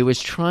again, he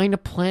was trying to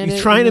plant it.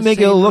 He's trying to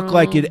make it look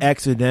like it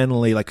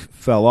accidentally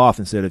fell off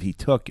instead of he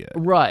took it.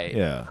 Right.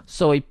 Yeah.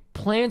 So he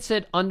plants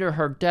it under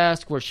her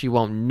desk where she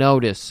won't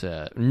notice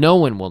it. No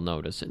one will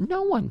notice it.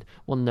 No one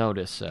will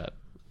notice it.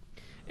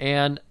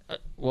 And,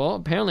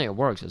 apparently it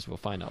works, as we'll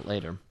find out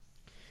later.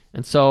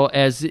 And so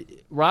as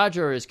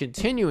Roger is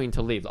continuing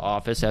to leave the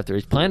office after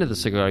he's planted the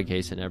cigar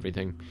case and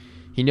everything,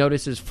 he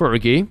notices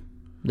Fergie,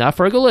 not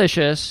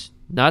Fergalicious,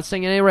 not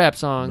singing any rap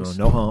songs.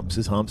 No humps.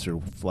 His humps are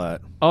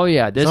flat. Oh,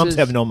 yeah. His humps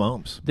have no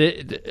mumps.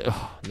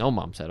 No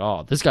mumps at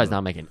all. This guy's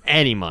not making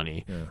any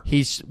money. Yeah.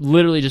 He's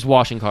literally just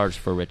washing cars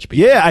for rich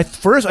people. Yeah, I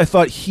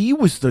thought he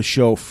was the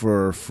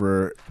chauffeur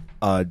for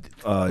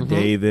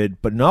David,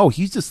 but no,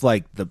 he's just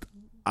like the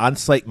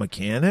on-site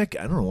mechanic.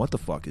 I don't know what the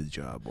fuck his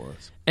job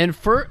was. And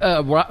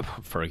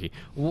Fergie,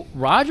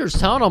 Roger's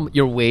telling him,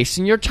 you're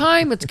wasting your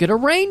time. It's going to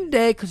rain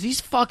today because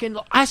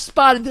I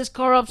spotted this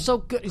car up so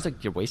good. He's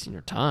like, you're wasting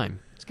your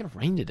time. It's going to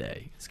rain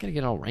today. It's going to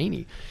get all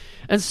rainy.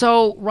 And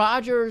so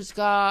Roger's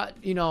got,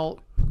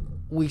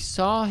 we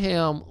saw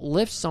him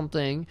lift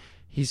something.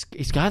 He's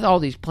got all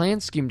these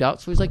plans schemed out.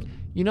 So he's like,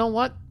 you know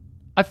what?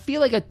 I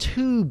feel like a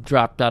tube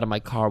dropped out of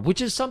my car,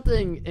 which is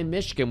something in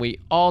Michigan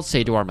we all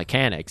say to our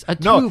mechanics.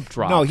 Tube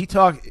dropped.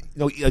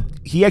 No,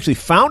 he actually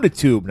found a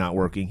tube not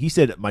working. He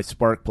said my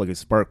spark plug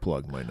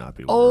might not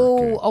be working.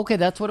 Oh, okay,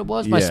 that's what it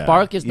was. My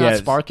spark is not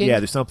sparking. Yeah,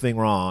 there's something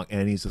wrong,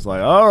 and he's just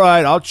like, all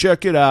right, I'll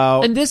check it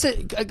out. And this,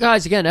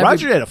 guys, again,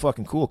 Roger had a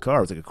fucking cool car.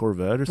 It was like a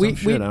Corvette or some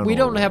shit. We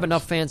don't have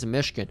enough fans in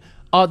Michigan.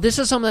 This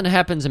is something that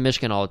happens in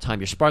Michigan all the time.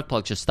 Your spark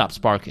plug just stops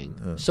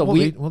sparking. So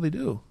they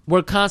do.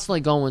 We're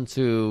constantly going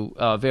to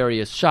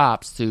various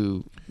shops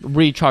to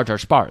recharge our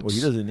sparks. Well,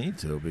 he doesn't need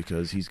to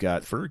because he's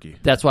got Fergie.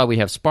 That's why we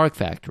have spark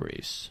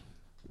factories.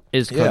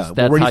 Where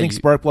do you think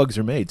spark plugs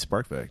are made?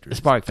 Spark factories.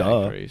 Spark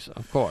factories,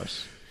 of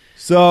course.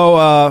 So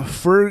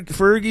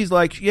Fergie's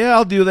like, yeah,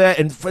 I'll do that.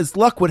 And as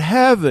luck would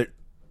have it,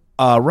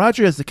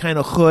 Roger has the kind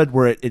of hood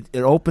where it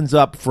opens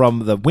up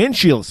from the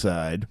windshield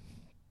side.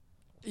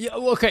 Yeah.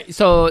 Okay.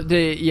 So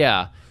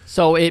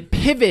it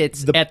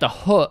pivots at the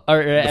hood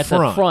or at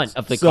the front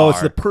of the car. So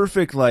it's the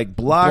perfect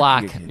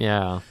block.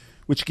 Yeah.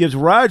 Which gives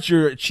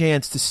Roger a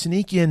chance to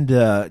sneak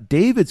into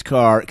David's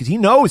car because he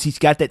knows he's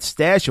got that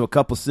stash of a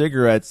couple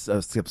cigars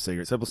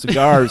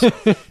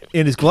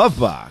in his glove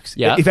box.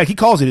 Yeah. In fact, he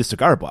calls it his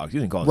cigar box. He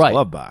doesn't call it his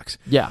glove box.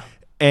 Yeah.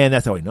 And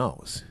that's how he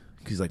knows.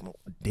 Because he's like,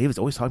 David's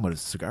always talking about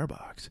his cigar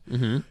box.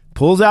 Mm-hmm.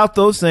 Pulls out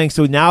those things.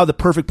 So now the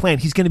perfect plan.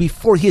 He's going to be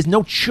he has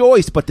no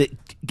choice but to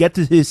get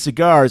to his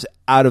cigars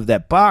out of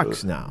that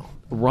box now.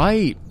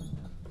 Right.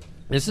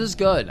 This is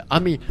good. I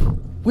mean,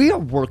 we are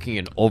working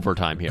in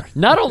overtime here.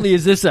 Not only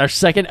is this our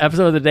second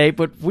episode of the day,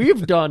 but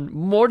we've done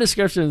more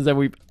descriptions than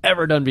we've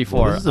ever done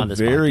before. This is on this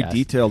a very podcast.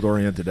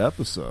 Detailed-oriented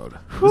episode.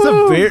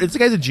 This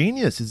guy's a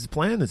genius. His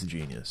plan is a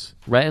genius.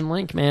 Rhett and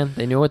Link, man,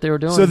 they knew what they were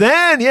doing. So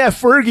then,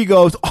 Fergie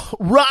goes,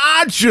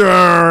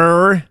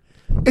 Roger,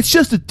 it's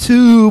just a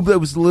tube that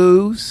was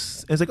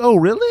loose. And it's like, oh,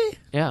 really?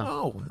 Yeah.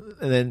 Oh,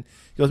 and then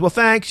he goes, well,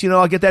 thanks.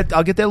 I'll get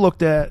that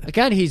looked at.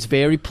 Again, he's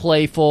very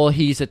playful.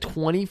 He's a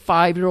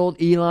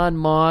 25-year-old Elon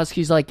Musk.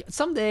 He's like,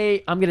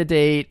 someday I'm gonna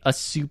date a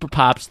super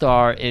pop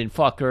star and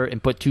fuck her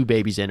and put 2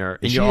 babies in her.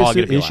 And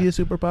is she a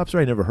super pop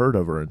star? I never heard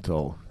of her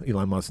until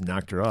Elon Musk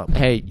knocked her up.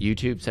 Hey,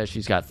 YouTube says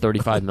she's got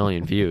 35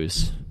 million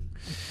views.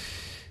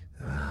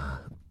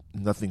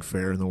 Nothing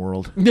fair in the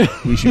world.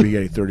 We should be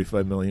getting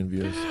 35 million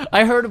views.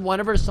 I heard one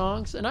of her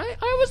songs, and I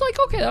was like,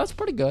 okay, that was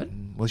pretty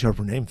good. Well, her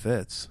name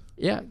fits.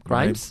 Yeah,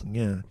 Grimes?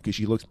 Yeah, because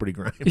she looks pretty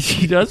grimy.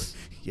 She does?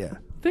 Yeah.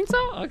 Think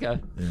so? Okay.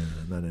 Yeah,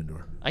 not into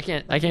her. I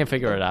can't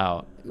figure it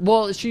out.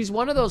 Well, she's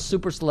one of those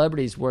super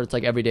celebrities where it's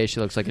like every day she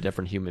looks like a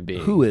different human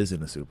being. Who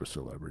isn't a super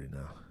celebrity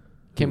now?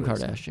 Kim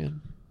Kardashian.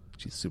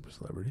 She's a super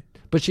celebrity.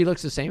 But she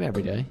looks the same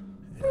every day.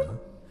 Yeah.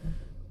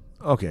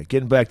 Okay,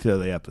 getting back to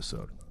the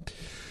episode.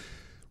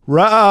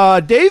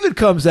 David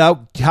comes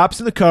out, hops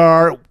in the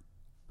car.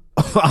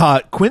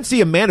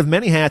 Quincy, a man of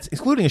many hats,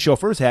 including a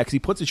chauffeur's hat, because he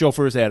puts a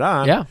chauffeur's hat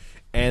on. Yeah.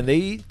 And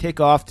they take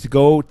off to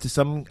go to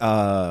some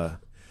cabin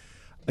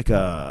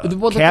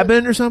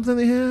or something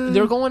they had.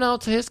 They're going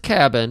out to his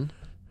cabin,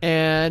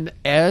 and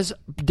as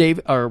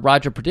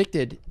Roger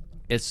predicted,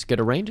 it's going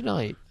to rain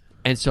tonight.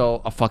 And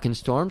so a fucking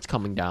storm's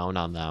coming down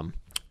on them.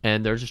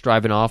 And they're just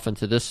driving off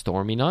into this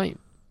stormy night.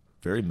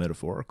 Very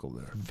metaphorical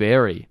there.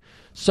 Very.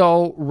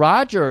 So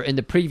Roger, in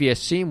the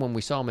previous scene when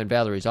we saw him in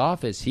Valerie's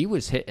office, he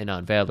was hitting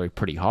on Valerie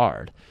pretty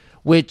hard.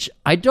 Which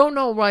I don't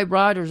know why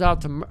Roger's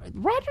out to...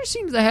 Roger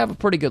seems to have a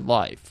pretty good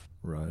life.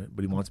 Right,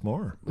 but he wants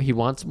more. He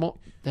wants more.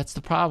 That's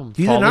the problem.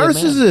 He's a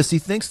narcissist. He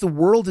thinks the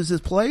world is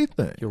his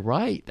plaything. You're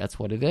right. That's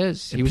what it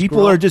is.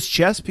 People are just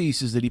chess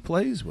pieces that he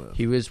plays with.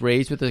 He was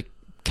raised with a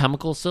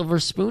chemical silver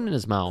spoon in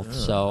his mouth.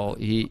 So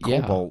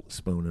Cobalt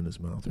spoon in his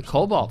mouth.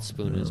 Cobalt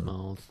spoon in his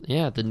mouth.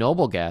 Yeah, the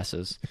noble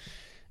gases.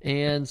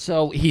 And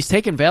so he's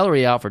taking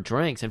Valerie out for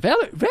drinks. And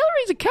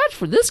Valerie's a catch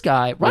for this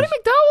guy. Roddy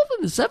McDowell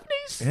in the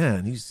 70s? Yeah,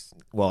 and he's...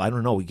 Well, I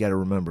don't know. We got to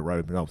remember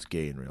Roddy McDowell's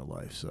gay in real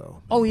life.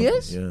 So. Oh, he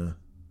is? Yeah.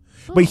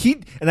 Oh. But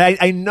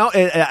I know,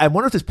 I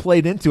wonder if this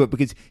played into it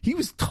because he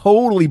was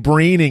totally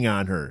braining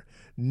on her.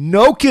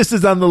 No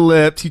kisses on the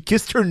lips. He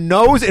kissed her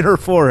nose and her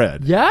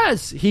forehead.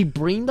 Yes, he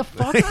breened the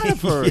fuck out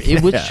of her. Yeah.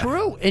 It was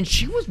true, and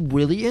she was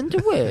really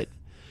into it.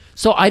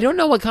 So I don't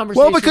know what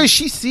conversation. Well, because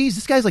she sees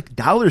this guy's like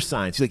dollar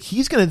signs.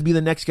 He's going to be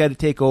the next guy to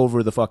take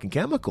over the fucking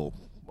chemical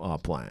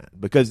plant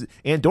because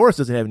Aunt Doris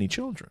doesn't have any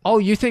children. Oh,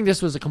 you think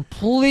this was a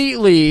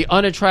completely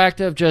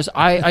unattractive,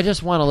 I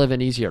just want to live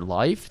an easier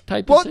life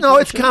type of situation? Well, no,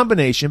 it's a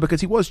combination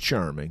because he was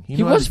charming.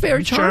 He was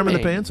very charming. Charming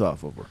the pants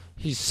off of her.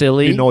 He's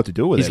silly. He didn't know what to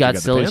do with it. He's got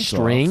silly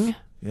string. Off.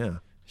 Yeah.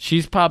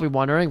 She's probably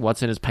wondering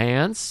what's in his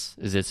pants.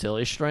 Is it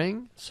silly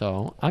string?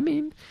 So, I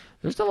mean,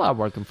 there's a lot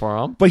working for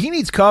him. But he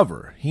needs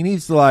cover. He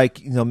needs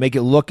to make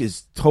it look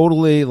as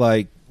totally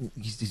like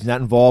he's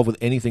not involved with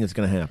anything that's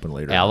going to happen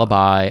later.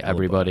 Alibi,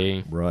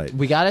 everybody. Right.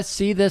 We got to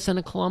see this in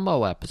a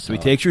Columbo episode. So he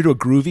takes her to a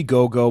groovy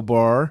go-go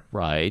bar.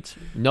 Right.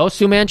 No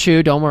Fu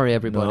Manchu. Don't worry,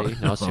 everybody.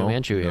 No Fu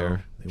Manchu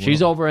here.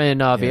 She's over in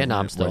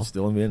Vietnam still. We're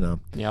still in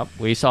Vietnam. Yep.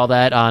 We saw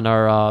that on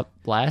our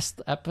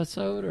last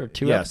episode or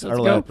two episodes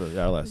ago.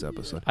 Our last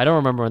episode. I don't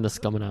remember when this is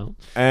coming out.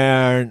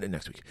 And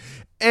next week.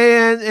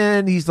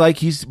 And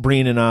he's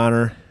braining on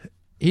her.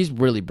 He's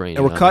really brainy.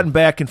 And we're cutting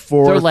back and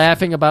forth. They're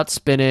laughing about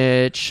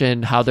spinach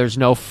and how there's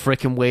no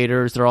frickin'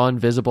 waiters. They're all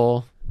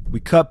invisible. We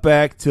cut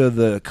back to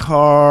the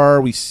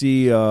car. We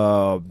see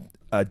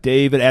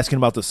David asking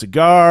about the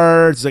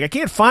cigars. He's like, I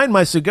can't find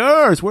my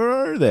cigars. Where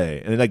are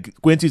they? And then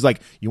Quincy's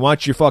like, you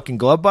want your fucking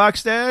glove box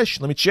stash?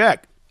 Let me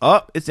check.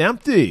 Oh, it's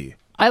empty.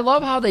 I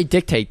love how they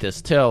dictate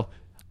this, too.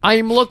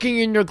 I'm looking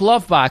in your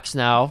glove box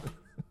now.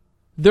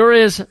 There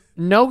is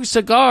no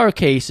cigar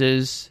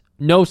cases.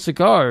 No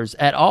cigars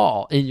at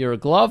all in your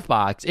glove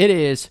box. It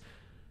is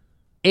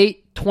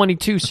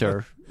 8:22,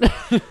 sir.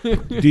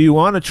 Do you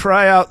want to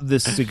try out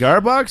this cigar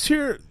box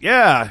here?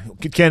 Yeah.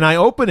 Can I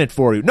open it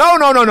for you?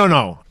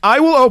 No. I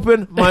will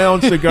open my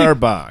own cigar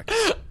box.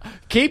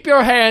 Keep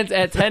your hands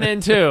at 10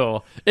 and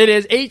 2. It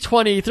is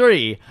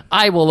 8:23.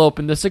 I will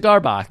open the cigar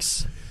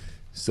box.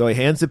 So he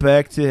hands it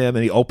back to him,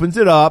 and he opens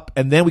it up,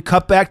 and then we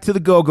cut back to the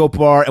go-go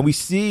bar, and we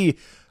see...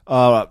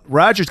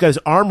 Roger's got his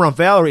arm around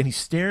Valerie and he's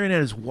staring at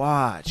his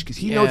watch because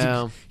he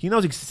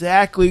knows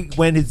exactly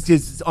when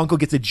his uncle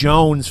gets a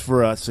Jones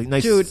for us. A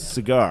nice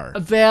cigar.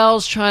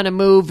 Val's trying to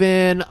move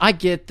in. I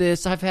get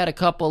this. I've had a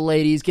couple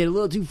ladies get a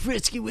little too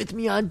frisky with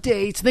me on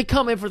dates. They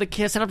come in for the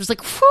kiss and I'm just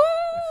like,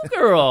 whoo,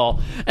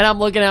 girl. And I'm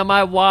looking at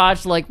my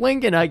watch like,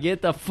 when can I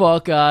get the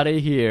fuck out of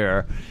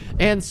here?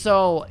 And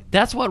so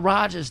that's what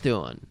Roger's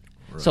doing.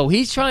 Right. So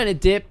he's trying to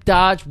dip,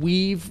 dodge,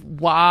 weave,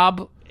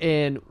 wob,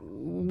 and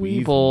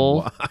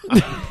Weevil.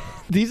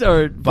 These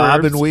are verbs.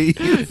 Bob and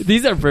weave.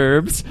 These are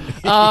verbs.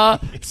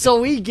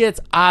 So he gets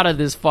out of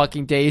this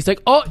fucking day. He's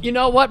like, oh, you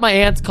know what? My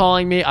aunt's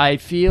calling me. I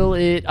feel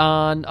it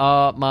on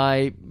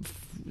my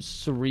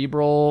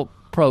cerebral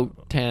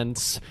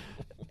protens.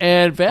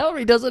 And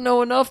Valerie doesn't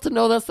know enough to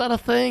know that's not a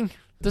thing.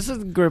 This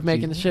isn't Griff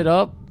making the shit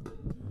up.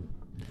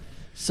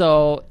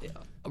 So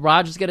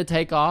Roger's going to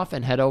take off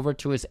and head over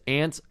to his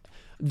aunt's.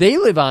 They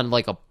live on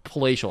like a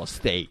palatial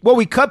estate. Well,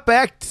 we cut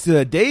back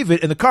to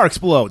David, and the car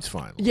explodes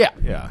finally. Yeah.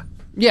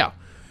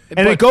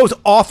 And it goes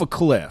off a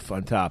cliff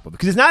on top of it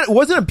because it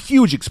wasn't a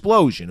huge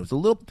explosion. It was a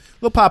little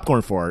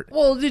popcorn fart.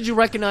 Well, did you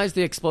recognize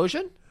the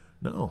explosion?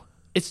 No.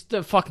 It's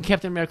the fucking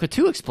Captain America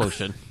 2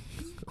 explosion.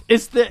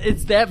 It's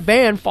that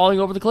van falling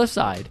over the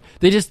cliffside.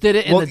 They just did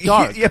it in the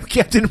dark. Yeah,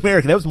 Captain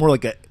America. That was more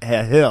like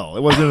a hill.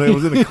 It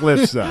wasn't a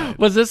cliffside.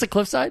 Was this a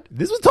cliffside?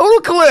 This was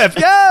total cliff.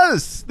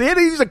 Yes, they had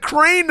to use a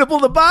crane to pull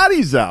the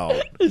bodies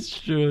out. It's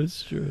true.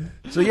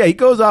 So yeah, he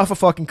goes off a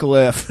fucking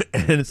cliff,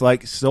 and it's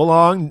like, so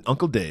long,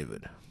 Uncle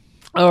David.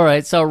 All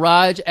right, so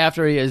Raj,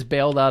 after he is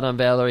bailed out on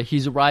Valerie,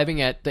 he's arriving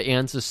at the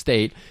aunt's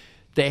estate.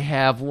 They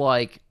have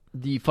like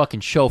the fucking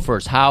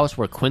chauffeur's house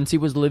where Quincy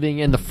was living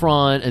in the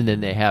front, and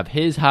then they have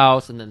his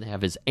house, and then they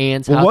have his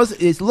aunt's house.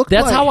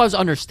 That's how I was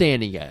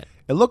understanding it.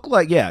 It looked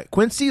like,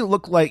 Quincy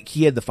looked like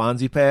he had the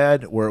Fonzie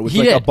pad where it was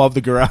above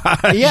the garage.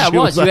 Yeah, it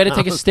was. You had to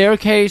take a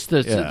staircase.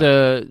 There's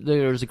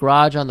a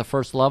garage on the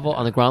first level,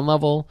 on the ground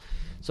level.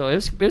 So it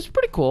was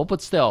pretty cool,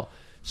 but still.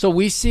 So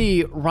we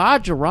see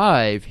Raj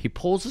arrive. He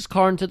pulls his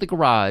car into the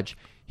garage.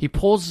 He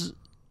pulls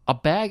a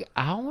bag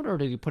out, or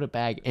did he put a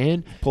bag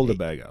in? Pulled a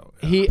bag out.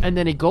 Yeah. And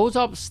then he goes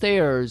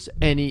upstairs,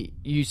 and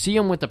you see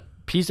him with a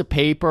piece of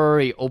paper.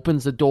 He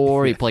opens the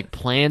door. He like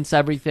plants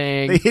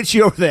everything. They hit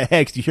you over the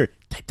head. You hear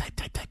type, type,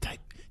 type, type, type,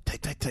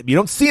 type, type, type. You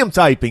don't see him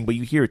typing, but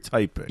you hear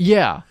typing.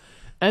 Yeah.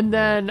 And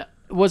then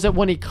was it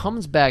when he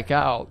comes back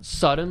out,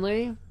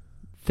 suddenly,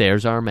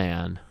 there's our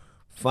man.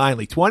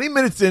 Finally, 20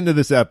 minutes into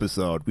this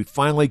episode, we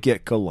finally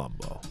get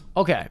Columbo.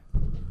 Okay.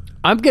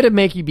 I'm going to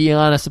make you be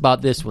honest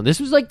about this one. This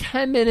was like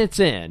 10 minutes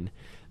in.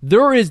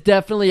 There is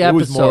definitely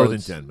episodes. It was more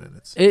than 10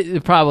 minutes.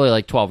 It probably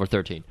like 12 or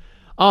 13.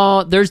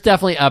 There's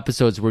definitely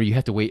episodes where you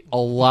have to wait a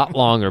lot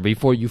longer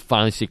before you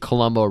finally see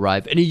Columbo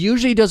arrive. And he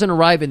usually doesn't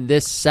arrive in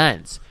this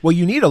sense. Well,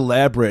 you need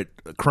elaborate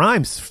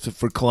crimes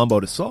for Columbo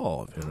to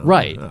solve. You know?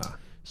 Right.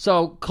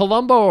 So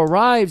Columbo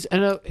arrives,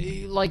 and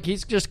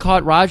he's just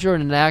caught Roger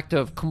in an act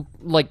of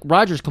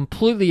Roger's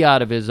completely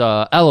out of his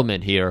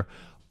element here,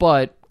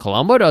 but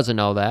Columbo doesn't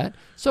know that.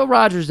 So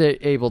Roger's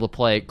able to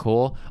play it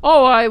cool.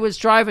 Oh, I was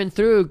driving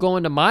through,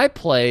 going to my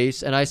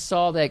place, and I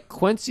saw that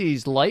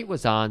Quincy's light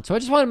was on, so I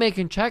just want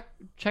to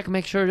check and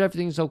make sure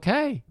everything's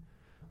okay.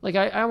 Like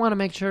I want to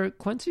make sure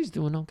Quincy's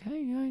doing okay.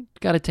 I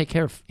got to take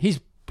care of. He's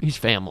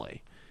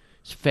family.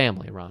 He's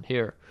family around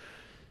here.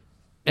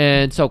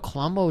 And so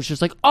Columbo was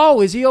just like, "Oh,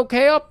 is he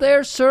okay up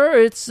there,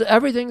 sir?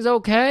 Everything's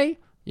okay."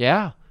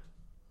 Yeah.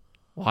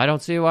 Well, I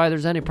don't see why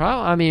there's any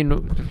problem. I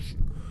mean,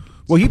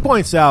 well, he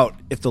points out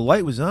if the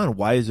light was on,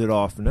 why is it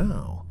off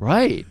now?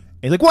 Right. And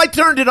he's like, "Well, I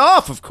turned it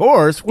off, of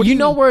course." You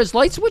know where his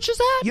light switch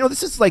is at?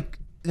 This is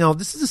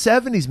this is the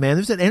 70s, man.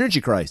 There's an energy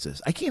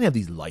crisis. I can't have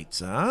these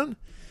lights on.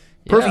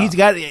 Perfect.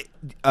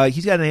 Yeah.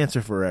 He's got an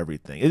answer for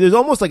everything. There's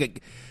almost like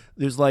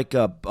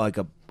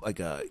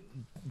a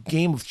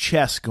game of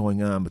chess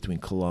going on between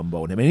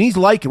Columbo and him,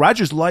 and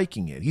Roger's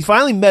liking it. He's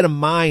finally met a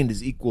mind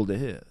as equal to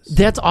his.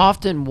 That's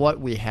often what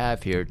we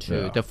have here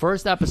too. Yeah. The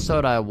first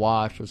episode I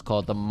watched was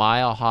called the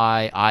Mile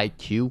High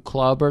IQ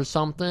Club or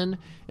something,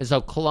 and so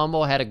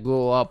Columbo had to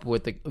go up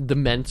with the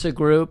Mensa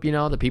group,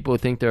 the people who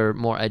think they're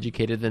more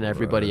educated than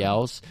everybody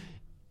else.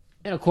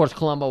 And of course,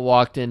 Columbo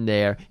walked in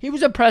there. He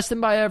was impressed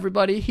by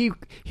everybody. He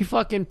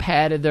fucking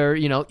patted their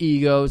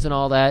egos and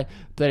all that.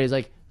 But he's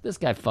like, this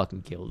guy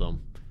fucking killed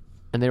him.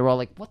 And they were all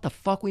like, what the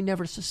fuck? We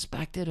never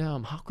suspected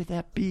him. How could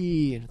that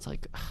be? And it's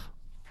like,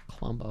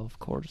 Columbo, of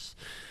course.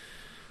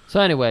 So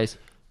anyways,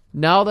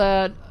 now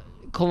that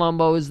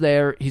Columbo is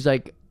there, he's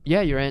like, yeah,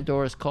 your Aunt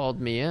Doris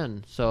called me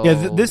in. So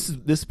yeah,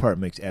 this part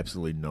makes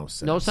absolutely no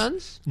sense. No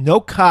sense?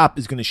 No cop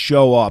is going to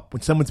show up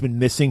when someone's been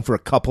missing for a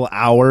couple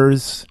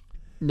hours.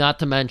 Not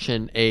to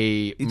mention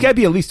it's got to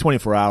be at least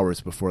 24 hours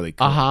before they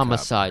come. A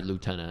homicide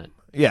lieutenant.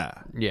 Yeah.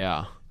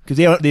 Yeah. Because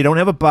they don't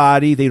have a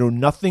body. They know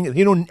nothing.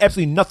 They know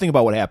absolutely nothing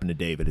about what happened to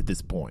David at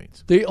this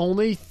point. The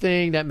only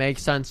thing that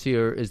makes sense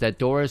here is that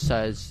Doris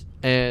says,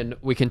 and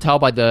we can tell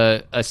by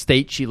the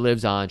estate she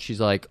lives on, she's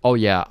like, oh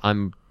yeah,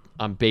 I'm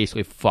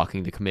basically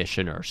fucking the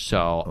commissioner.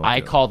 So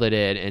I called it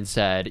in and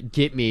said,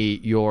 get me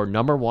your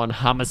number one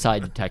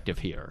homicide detective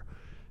here.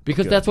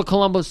 Because that's what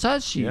Columbo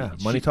says.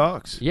 Money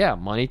talks. Yeah,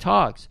 money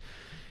talks.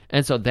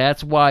 And so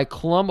that's why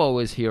Columbo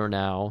is here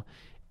now.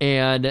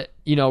 And,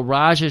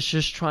 Raj is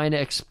just trying to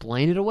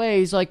explain it away.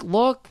 He's like,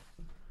 look,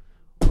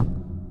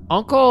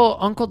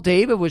 Uncle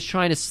David was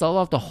trying to sell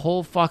off the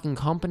whole fucking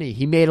company.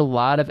 He made a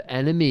lot of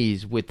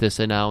enemies with this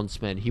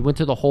announcement. He went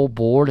to the whole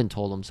board and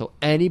told them. So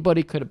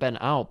anybody could have been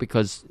out,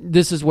 because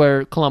this is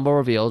where Columbo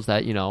reveals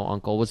that,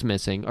 Uncle was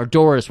missing. Or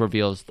Doris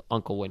reveals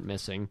Uncle went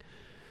missing.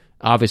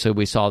 Obviously,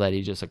 we saw that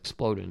he just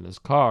exploded in his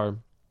car.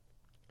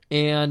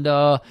 And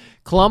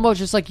Columbo's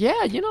just like,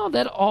 yeah,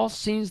 that all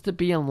seems to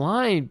be in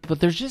line, but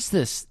there's just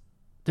this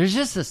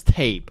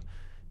tape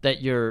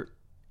that your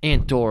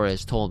Aunt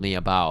Doris told me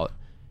about.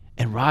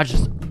 And Raj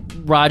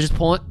is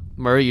pulling,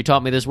 Murray, you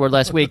taught me this word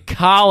last week,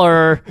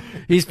 collar.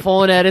 He's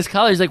pulling at his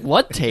collar. He's like,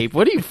 what tape?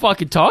 What are you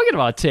fucking talking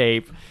about,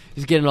 tape?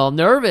 He's getting all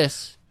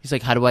nervous. He's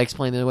like, how do I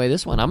explain away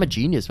this one? I'm a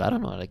genius, but I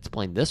don't know how to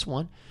explain this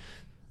one.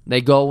 They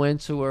go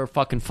into her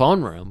fucking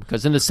phone room,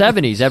 because in the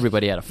 70s,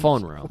 everybody had a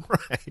phone room.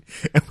 Right.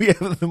 And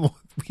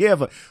we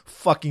have a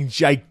fucking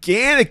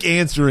gigantic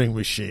answering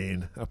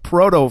machine, a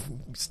proto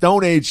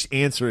Stone Age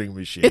answering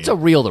machine. It's a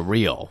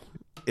reel-to-reel.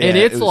 and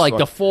it's it like fun.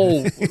 The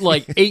full,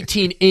 like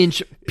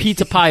 18-inch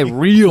pizza pie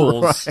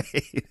reels.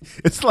 Right.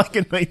 It's like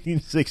a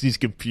 1960s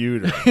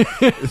computer.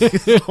 It's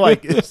just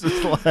like.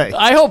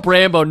 I hope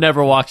Rambo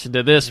never walks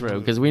into this room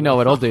because we know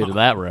what he'll do to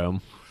that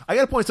room. I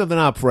got to point something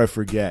out before I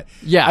forget.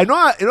 Yeah. I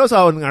know. You notice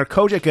how in our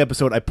Kojak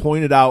episode, I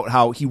pointed out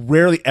how he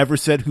rarely ever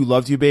said "Who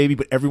loves you, baby,"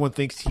 but everyone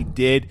thinks he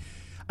did.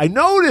 I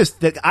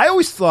noticed that I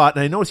always thought,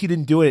 and I noticed he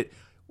didn't do it.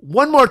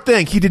 One more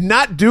thing, he did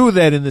not do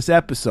that in this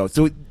episode.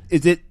 So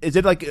is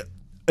it like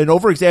an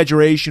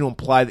over-exaggeration to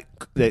imply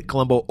that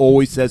Columbo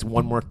always says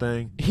one more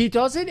thing? He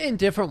does it in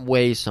different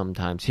ways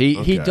sometimes.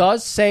 He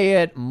does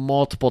say it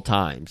multiple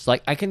times.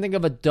 Like, I can think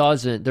of a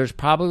dozen. There's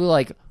probably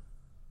like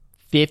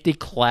 50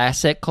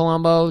 classic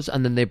Columbos,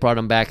 and then they brought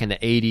them back in the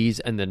 80s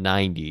and the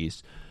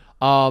 90s.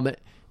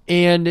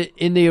 And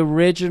in the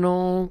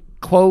original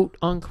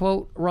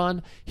quote-unquote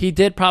run, he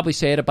did probably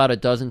say it about a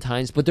dozen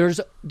times, but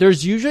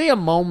there's usually a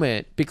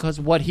moment, because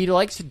what he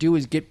likes to do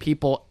is get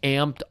people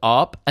amped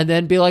up and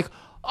then be like,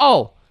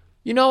 oh,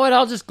 you know what,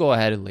 I'll just go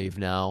ahead and leave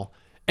now.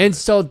 And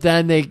so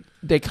then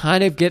they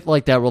kind of get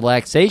like that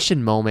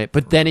relaxation moment,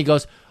 but then he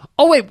goes,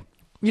 oh, wait,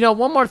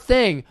 one more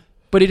thing.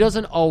 But he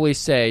doesn't always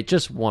say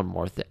just one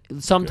more thing.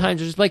 Sometimes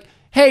it's just like,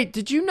 hey,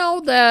 did you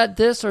know that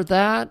this or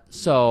that?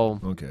 So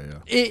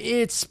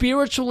it's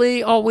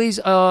spiritually always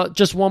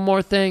just one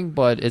more thing,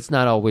 but it's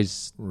not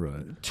always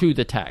to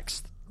the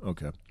text.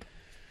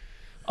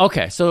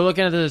 Okay, so we're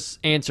looking at this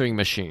answering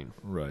machine.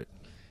 Right.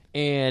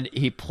 And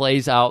he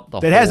plays out the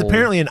That has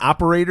apparently an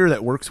operator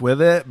that works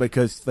with it,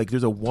 because like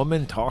there's a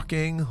woman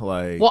talking.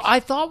 Well, I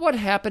thought what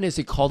happened is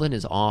he called in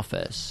his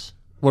office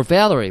where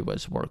Valerie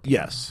was working.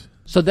 Yes.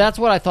 So that's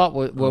what I thought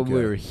what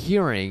we were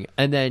hearing.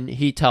 And then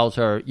he tells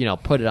her,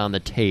 put it on the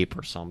tape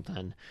or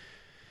something.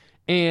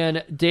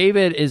 And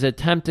David is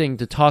attempting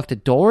to talk to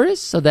Doris.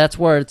 So that's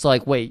where it's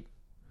like, wait,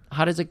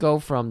 how does it go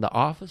from the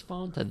office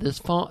phone to this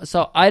phone?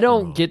 So I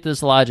don't get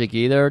this logic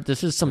either.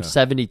 This is some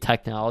 70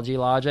 technology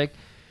logic.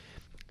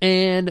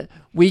 And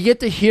we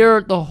get to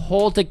hear the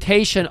whole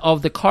dictation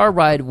of the car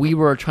ride we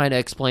were trying to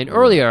explain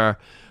earlier.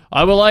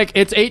 I would like,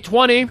 it's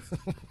 8:20.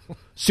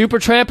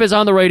 Supertramp is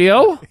on the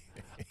radio.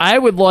 I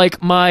would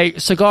like my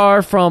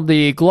cigar from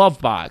the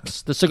glove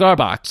box, the cigar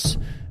box,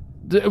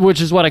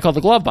 which is what I call the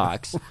glove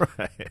box.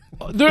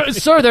 Right.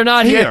 Sir, they're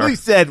not here. He actually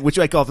said, which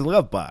I call the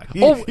glove box.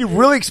 He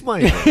really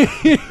explained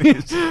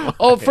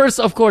it. First,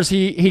 of course,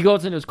 he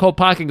goes into his coat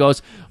pocket and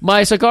goes,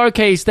 my cigar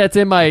case that's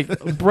in my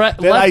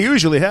I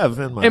usually have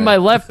in my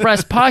left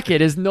breast pocket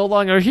is no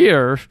longer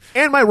here.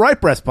 And my right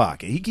breast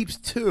pocket. He keeps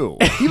two.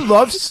 He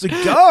loves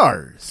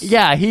cigars.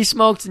 Yeah, he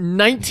smokes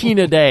 19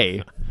 a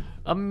day.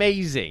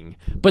 Amazing.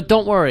 But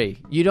don't worry,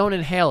 you don't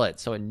inhale it,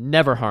 so it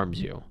never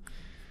harms you.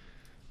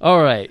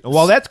 All right. And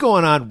while that's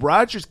going on,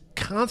 Roger's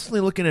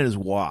constantly looking at his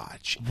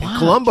watch. And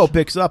Columbo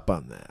picks up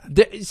on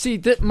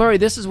that. Murray,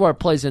 this is where it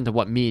plays into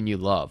what me and you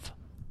love.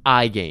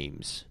 Eye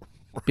games.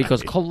 Right.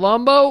 Because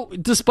Columbo,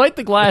 despite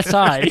the glass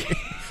eye...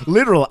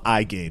 Literal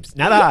eye games.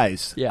 Not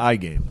eyes. Yeah. Eye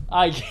game.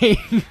 Eye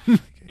game.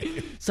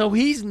 So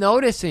he's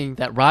noticing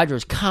that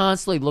Roger's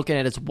constantly looking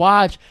at his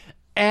watch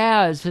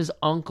as his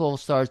uncle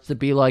starts to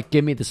be like,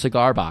 give me the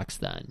cigar box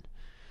then.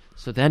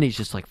 So then he's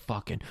just like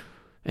fucking,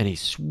 and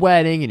he's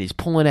sweating and he's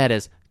pulling at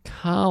his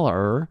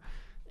collar.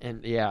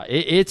 And yeah,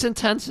 it's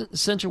intense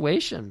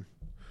situation.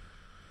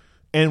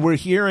 And we're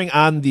hearing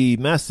on the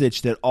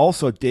message that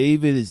also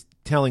David is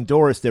telling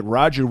Doris that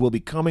Roger will be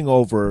coming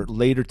over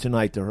later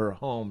tonight to her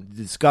home to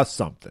discuss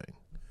something.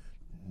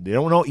 They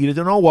don't know. He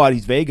doesn't know what.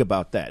 He's vague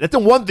about that. That's the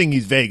one thing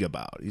he's vague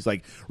about. He's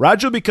like,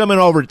 Roger will be coming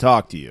over to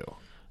talk to you.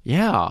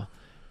 Yeah.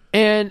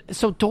 And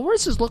so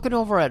Doris is looking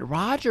over at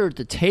Roger,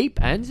 the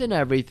tape ends and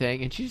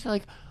everything, and she's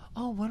like,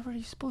 oh, what are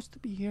you supposed to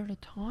be here to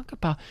talk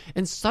about?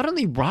 And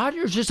suddenly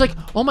Roger's just like,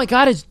 oh my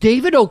God, is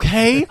David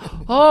okay?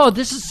 Oh,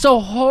 this is so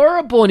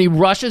horrible. And he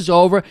rushes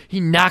over. He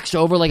knocks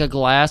over like a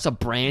glass of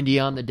brandy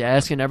on the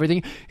desk and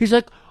everything. He's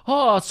like,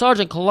 oh,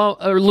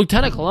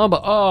 Lieutenant Columbo,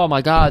 oh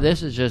my God,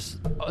 this is just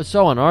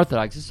so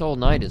unorthodox. This whole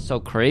night is so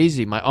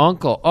crazy. My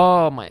uncle,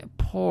 oh, my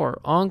poor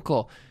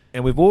uncle.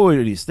 And we've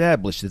already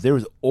established that there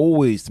was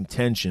always some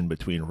tension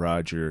between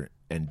Roger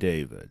and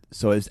David.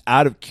 So it's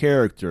out of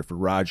character for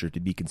Roger to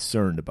be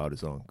concerned about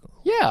his uncle.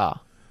 Yeah.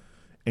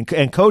 And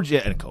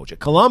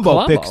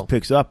Columbo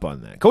picks up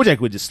on that.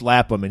 Kojak would just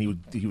slap him and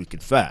he would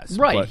confess.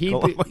 Right.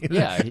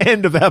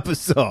 End of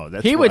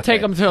episode. He would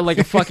take him to like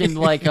a fucking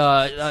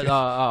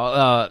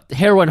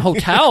heroin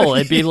hotel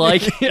and be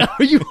like,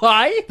 are you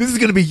high? This is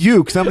going to be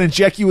you because I'm going to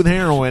inject you with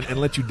heroin and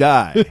let you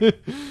die.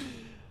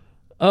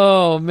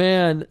 Oh,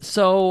 man.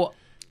 So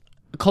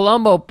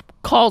Columbo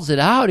calls it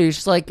out. He's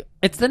just like,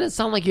 it didn't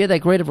sound like you had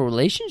that great of a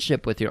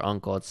relationship with your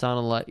uncle. It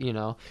sounded like,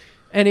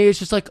 and he was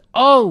just like,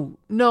 oh,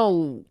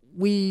 no,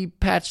 we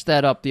patched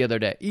that up the other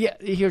day. Yeah,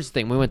 here's the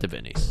thing. We went to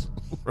Vinny's.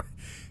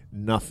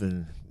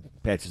 Nothing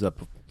patches up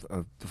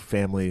a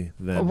family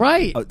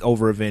right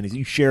over a Vinny's.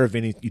 You share a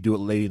Vinny's, you do it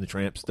Lady and the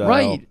Tramp style.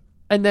 Right.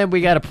 And then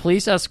we got a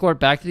police escort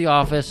back to the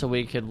office so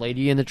we could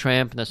Lady in the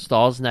Tramp in the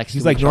stalls next to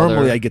each other. He's like,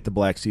 normally I get the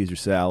black Caesar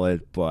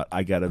salad, but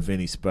I got a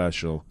Vinny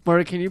special.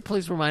 Murray, can you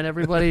please remind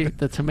everybody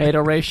the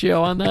tomato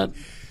ratio on that?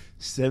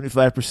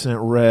 75%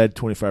 red,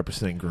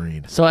 25%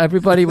 green. So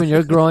everybody, when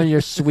you're growing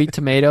your sweet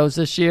tomatoes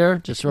this year,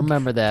 just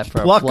remember that.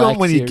 For Pluck them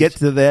when Caesars. you get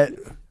to that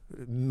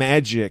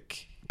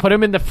magic. Put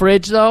them in the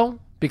fridge, though,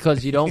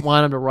 because you don't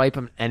want them to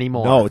ripen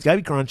anymore. No, it's got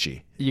to be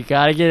crunchy. You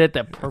got to get it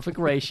the perfect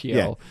ratio.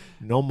 Yeah,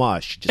 no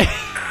mush. Just,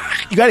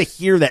 you got to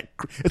hear that.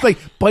 It's like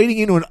biting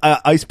into an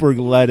iceberg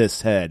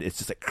lettuce head. It's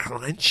just a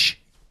crunch.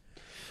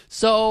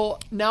 So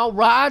now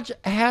Raj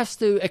has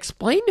to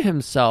explain to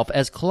himself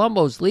as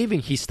Columbo's leaving.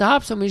 He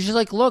stops him. He's just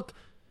like, look,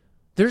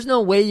 there's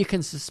no way you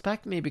can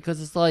suspect me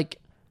because it's like,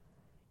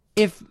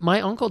 if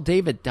my Uncle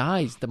David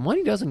dies, the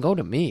money doesn't go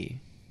to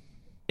me.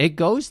 It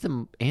goes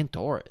to Aunt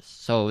Doris.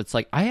 So it's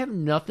like, I have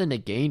nothing to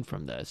gain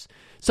from this.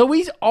 So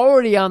he's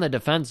already on the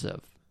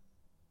defensive.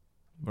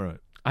 Right.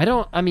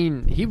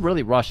 He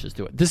really rushes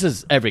to it. This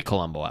is every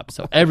Columbo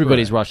episode.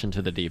 Everybody's rushing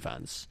to the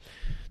defense.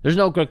 There's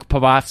no Greg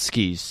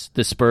Popovskis,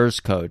 the Spurs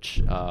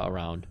coach,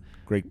 around.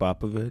 Greg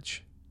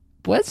Popovich?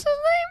 What's his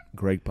name?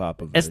 Greg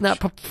Popovich. It's not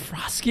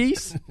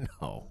Popovskis?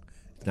 No.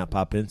 It's not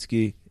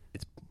Popinski.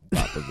 It's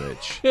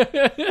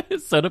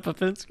Popovich. Soda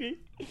Popinski?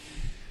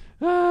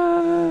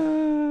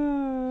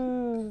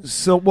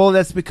 So, well,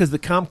 that's because the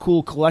calm,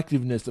 cool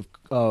collectiveness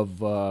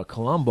of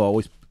Columbo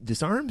always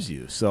disarms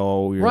you.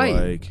 So you're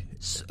like...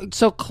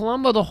 So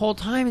Columbo the whole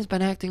time has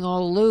been acting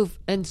all aloof,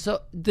 and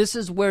so this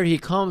is where he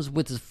comes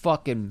with his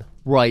fucking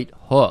right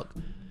hook.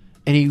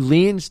 And he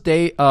leans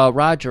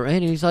Roger in,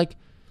 and he's like,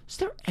 is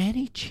there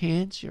any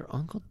chance your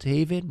Uncle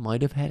David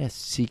might have had a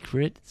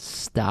secret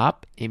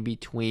stop in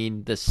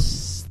between the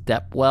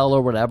Stepwell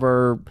or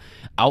whatever,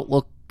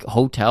 Outlook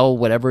Hotel,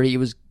 whatever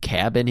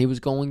cabin he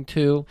was going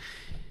to?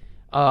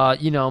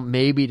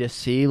 Maybe to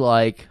see,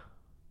 like,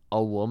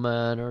 a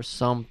woman or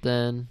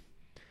something.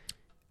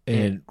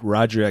 And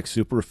Roger acts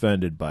super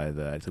offended by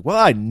that. He's like,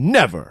 well,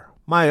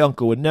 my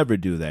uncle would never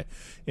do that.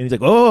 And he's like,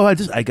 oh,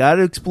 I got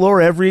to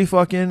explore every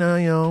fucking,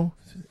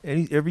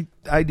 every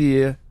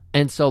idea.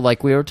 And so,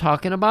 like we were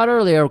talking about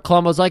earlier,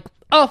 Columbo's like,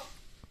 oh,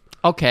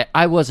 okay,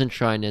 I wasn't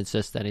trying to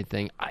insist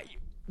anything.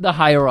 The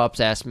higher-ups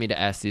asked me to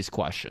ask these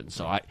questions,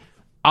 so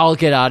I'll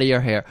get out of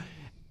your hair.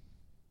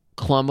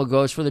 Columbo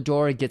goes for the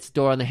door. He gets the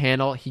door on the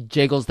handle. He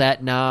jiggles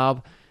that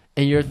knob.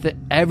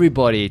 And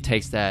everybody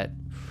takes that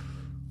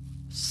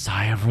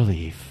sigh of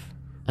relief.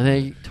 And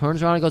then he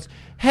turns around and goes,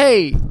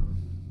 hey,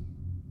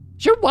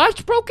 is your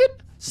watch broken?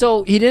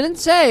 So he didn't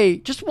say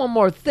just one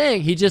more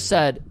thing. He just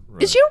said,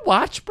 is your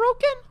watch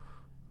broken?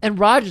 And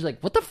Roger's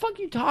like, what the fuck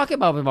are you talking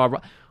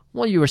about?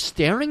 Well, you were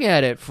staring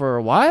at it for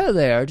a while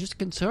there, just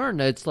concerned.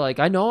 It's like,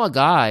 I know a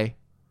guy.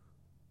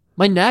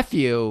 My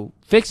nephew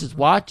fixes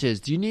watches.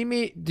 Do you need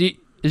me?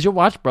 Is your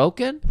watch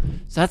broken?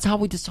 So that's how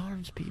he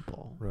disarms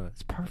people. Right.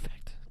 It's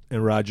perfect.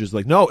 And Roger's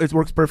like, no, it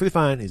works perfectly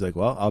fine. He's like,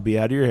 well, I'll be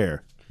out of your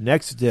hair.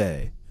 Next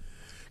day,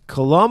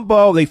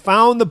 Columbo, they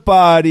found the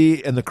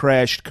body in the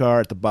crashed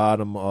car at the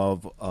bottom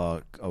of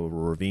a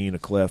ravine, a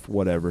cliff,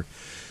 whatever.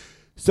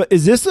 So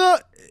is this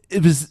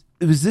was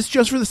this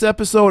just for this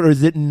episode, or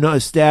is it not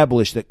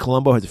established that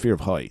Columbo has a fear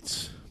of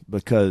heights?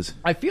 Because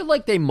I feel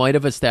like they might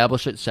have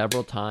established it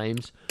several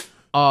times.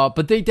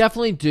 But they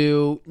definitely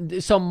do.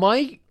 So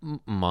Monk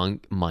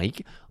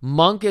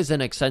is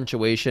an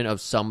accentuation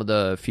of some of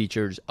the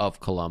features of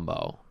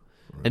Columbo.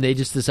 And they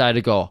just decided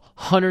to go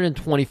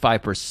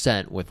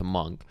 125% with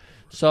Monk.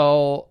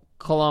 So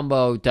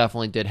Columbo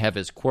definitely did have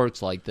his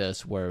quirks like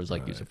this, where it was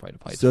like he's afraid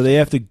of heights. So they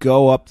have to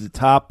go up to the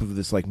top of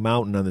this like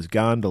mountain on this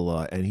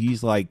gondola, and you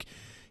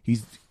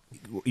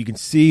can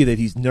see that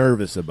he's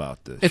nervous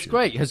about this. It's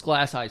great. His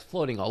glass eye's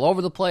floating all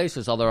over the place.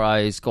 His other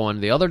eye's going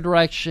the other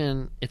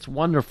direction. It's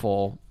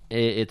wonderful.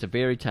 It's a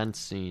very tense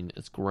scene.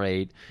 It's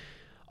great.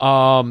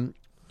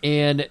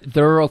 And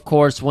they're, of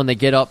course, when they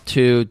get up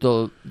to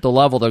the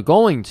level they're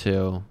going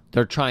to,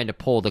 they're trying to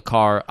pull the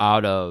car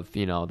out of,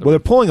 they're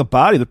pulling a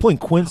body. They're pulling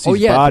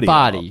Quincy's body. The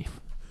body. Up.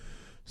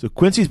 So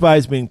Quincy's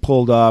body's being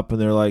pulled up, and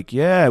they're like,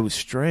 yeah, it was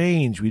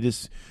strange. We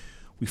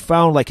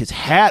found like his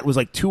hat was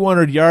like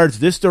 200 yards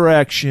this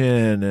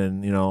direction,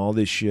 and all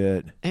this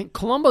shit. And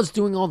Columbo's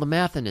doing all the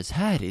math in his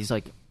head. He's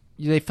like,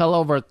 they fell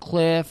over a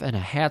cliff, and a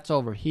hat's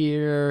over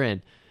here,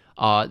 and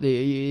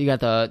you got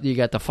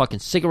the fucking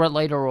cigarette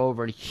lighter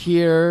over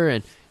here,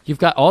 and you've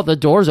got all the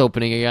doors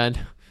opening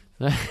again.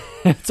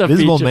 That's a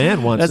Visible feature.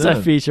 Man wants That's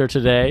a feature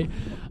today.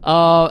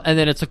 And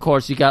then it's, of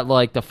course, you got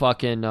like the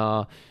fucking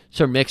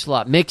Sir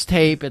Mix-a-Lot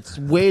mixtape. It's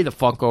way the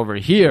fuck over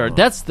here.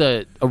 That's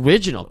the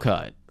original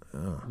cut.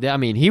 I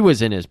mean, he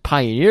was in his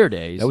pioneer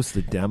days. That was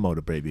the demo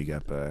to Baby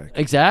Got Back.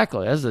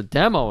 Exactly. That's a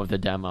demo of the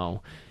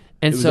demo.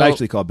 And it was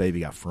actually called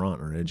Baby Got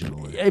Front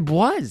originally. It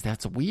was.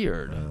 That's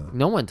weird.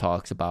 No one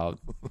talks about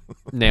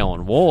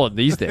nailing wool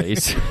these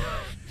days.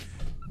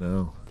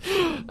 No.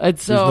 And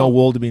so, there's no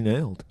wool to be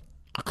nailed.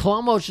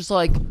 Columbo's just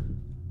like,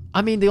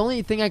 I mean, the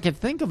only thing I can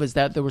think of is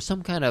that there was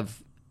some kind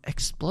of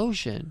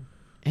explosion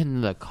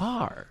in the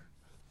car.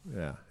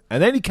 Yeah.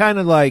 And then he kind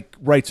of like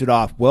writes it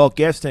off. Well,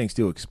 gas tanks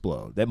do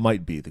explode. That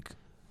might be the...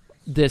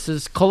 This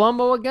is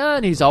Columbo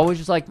again. He's always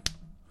just like,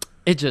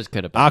 it just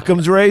could have been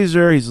Occam's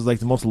razor. He's like,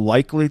 the most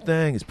likely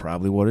thing is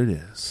probably what it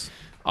is.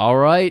 All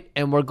right,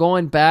 and we're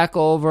going back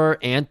over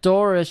Aunt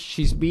Doris.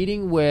 She's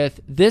meeting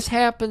with, this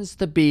happens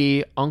to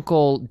be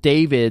Uncle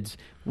David's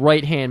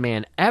right-hand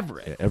man,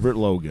 Everett. Yeah, Everett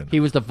Logan. He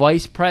was the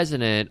vice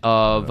president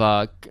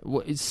of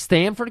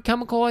Stanford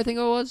Chemical, I think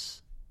it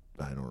was.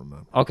 I don't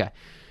remember. Okay.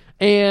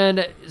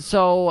 And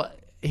so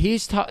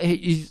he's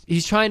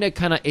trying to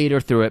kind of aid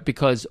her through it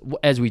because,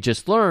 as we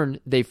just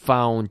learned, they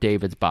found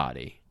David's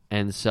body.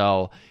 And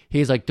so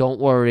he's like, don't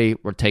worry,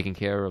 we're taking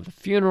care of the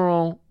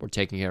funeral. We're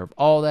taking care of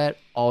all that.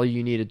 All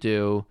you need to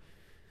do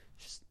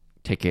is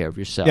take care of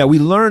yourself. Yeah, we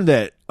learned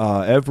that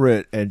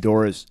Everett and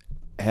Doris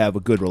have a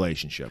good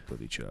relationship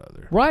with each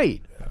other.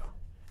 Right. Yeah.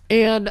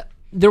 And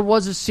there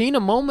was a scene a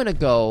moment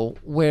ago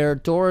where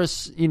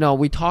Doris,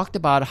 we talked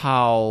about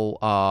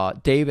how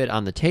David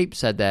on the tape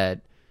said that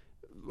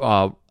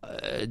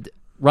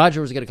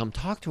Roger was going to come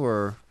talk to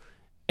her.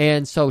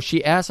 And so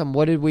she asked him,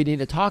 what did we need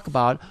to talk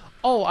about?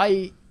 Oh,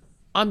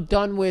 I'm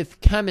done with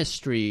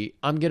chemistry.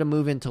 I'm going to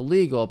move into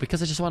legal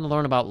because I just want to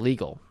learn about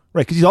legal.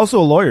 Right, because he's also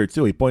a lawyer,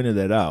 too. He pointed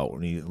that out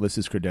when he lists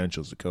his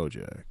credentials to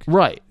Kojak.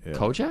 Right. Yeah.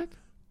 Kojak?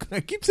 I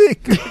keep saying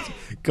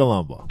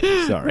Columbo.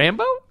 Sorry.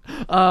 Rambo?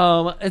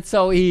 And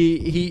so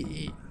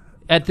he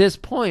at this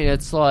point,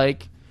 it's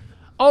like,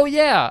 oh,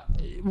 yeah,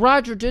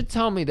 Roger did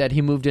tell me that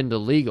he moved into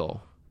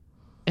legal.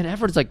 And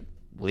Everett's like,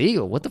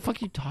 legal? What the fuck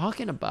are you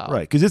talking about?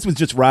 Right, because this was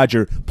just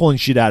Roger pulling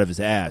shit out of his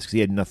ass because he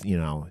had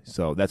nothing,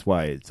 so that's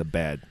why it's a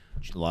bad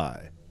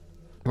lie.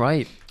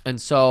 Right.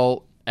 And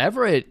so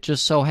Everett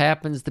just so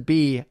happens to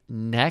be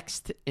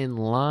next in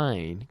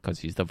line, because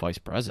he's the vice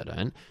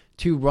president,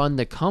 to run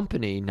the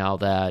company now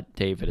that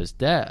David is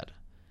dead.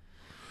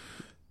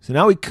 So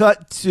now we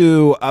cut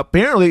to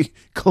apparently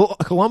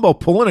Columbo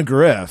pulling a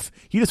griff.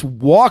 He just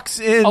walks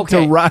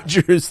into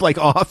Roger's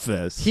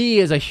office. He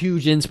is a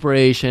huge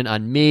inspiration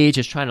on me,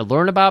 just trying to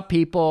learn about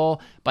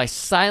people by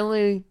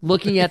silently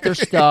looking at their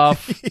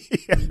stuff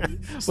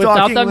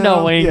without them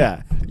knowing.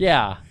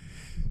 Yeah.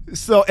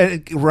 So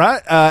and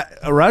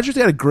Roger's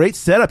got a great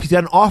setup. He's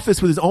got an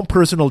office with his own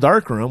personal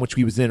darkroom, which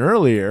we was in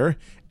earlier,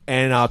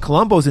 and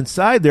Columbo's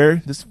inside there,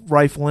 just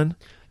rifling.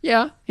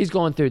 Yeah, he's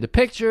going through the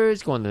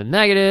pictures, going through the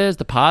negatives,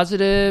 the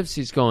positives.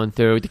 He's going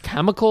through the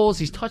chemicals.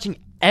 He's touching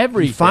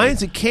everything. He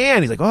finds a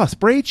can. He's like, oh,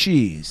 spray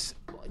cheese.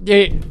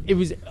 It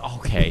was,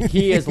 okay,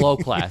 he is low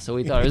class, so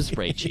he thought it was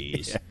spray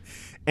cheese. Yeah.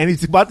 And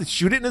he's about to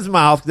shoot it in his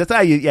mouth. That's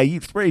how you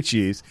eat spray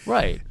cheese.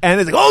 Right.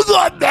 And it's like, oh,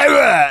 God,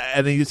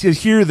 and then you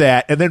just hear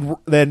that. And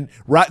then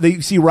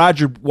you see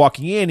Roger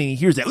walking in, and he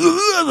hears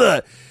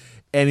that.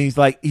 And he's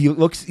like, he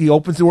opens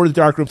the door to the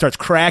dark room, starts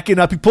cracking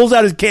up. He pulls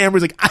out his camera.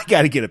 He's like, I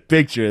got to get a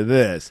picture of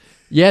this.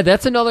 Yeah,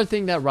 that's another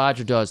thing that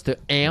Roger does to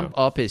amp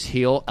up his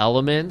heel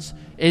elements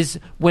is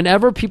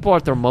whenever people are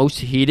at their most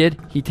heated,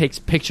 he takes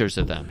pictures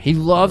of them. He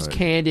loves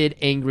candid,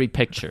 angry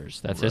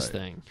pictures. That's his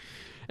thing.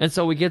 And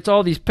so we get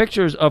all these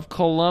pictures of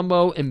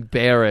Columbo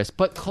embarrassed.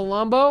 But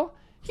Columbo,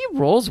 he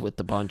rolls with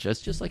the bunches,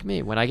 just like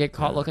me. When I get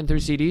caught looking through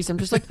CDs, I'm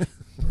just like,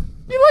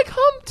 you like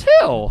hum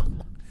too,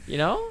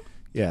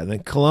 Yeah, and then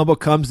Columbo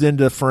comes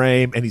into the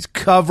frame, and he's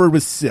covered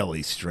with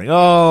silly string.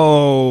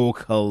 Oh,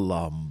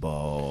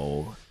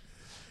 Columbo.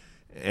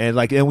 And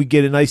then we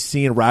get a nice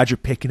scene, Roger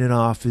picking it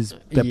off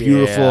that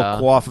beautiful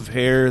coif of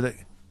hair.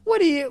 What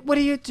are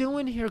you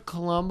doing here,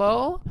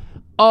 Columbo?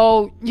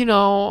 Oh,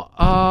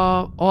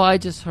 I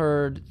just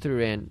heard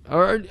through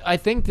I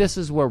think this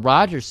is where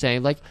Roger's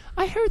saying,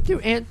 I heard through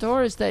Aunt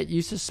Doris that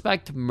you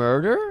suspect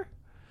murder.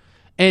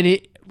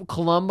 And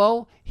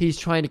Columbo, he's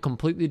trying to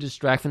completely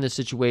distract from the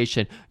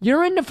situation.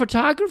 You're into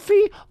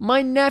photography?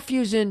 My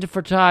nephew's into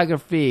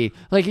photography.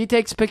 He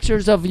takes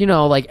pictures of,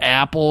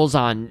 apples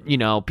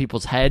on,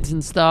 people's heads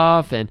and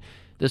stuff. And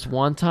this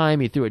one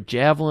time he threw a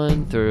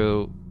javelin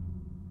through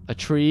a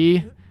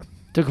tree,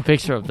 took a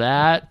picture of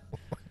that.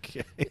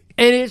 Okay.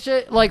 And it's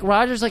just,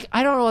 Roger's like,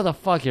 I don't know what the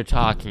fuck you're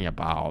talking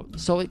about.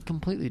 So it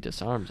completely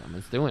disarms him.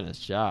 It's doing its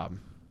job.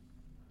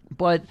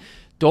 But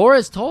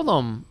Doris told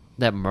him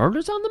that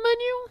murder's on the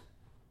menu?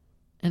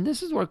 And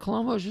this is where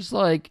Columbo's just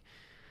like,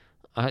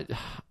 I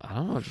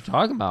don't know what you're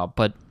talking about,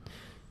 but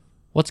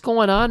what's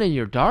going on in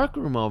your dark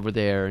room over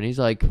there? And he's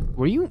like,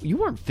 you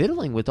weren't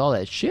fiddling with all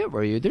that shit,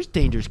 were you? There's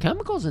dangerous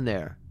chemicals in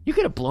there. You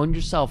could have blown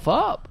yourself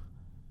up.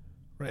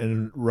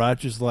 And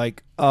Roger's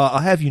like, I'll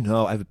have you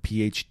know, I have a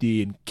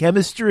PhD in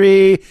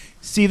chemistry.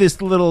 See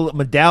this little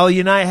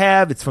medallion I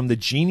have? It's from the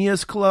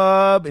Genius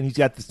Club. And he's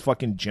got this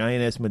fucking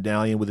giant-ass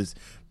medallion with his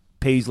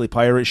Paisley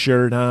pirate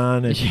shirt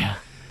on. And, yeah.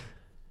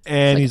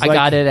 And he's I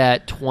got it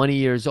at 20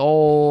 years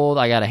old.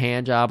 I got a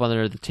hand job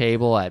under the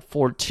table at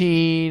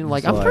 14.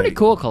 I'm pretty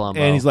cool,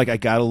 Columbo. And he's like, I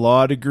got a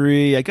law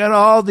degree. I got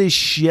all this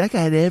shit. I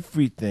got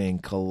everything,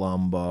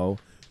 Columbo.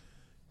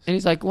 And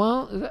he's like,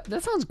 well,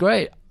 that sounds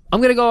great. I'm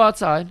going to go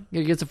outside. I'm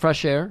going to get some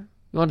fresh air.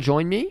 You want to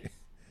join me?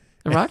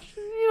 And Roger,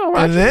 know,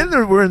 Roger. And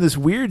then we're in this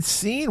weird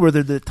scene where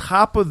they're at the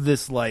top of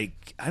this,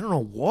 like, I don't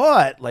know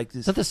what, like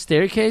this. Is that the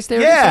staircase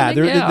there? Yeah,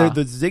 they're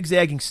the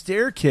zigzagging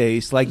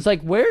staircase. Like, it's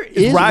like, where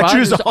is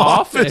Roger's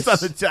office on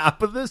the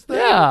top of this thing?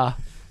 Yeah.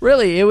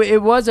 Really,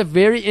 it was a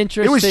very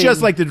interesting... It was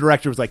just like the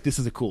director was like, this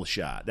is a cool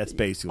shot. That's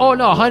basically... Oh,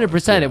 no,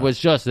 100%. It was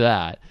just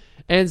that.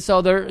 And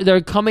so they're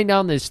coming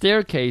down the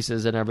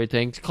staircases and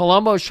everything.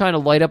 Columbo's trying to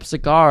light up a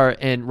cigar,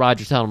 and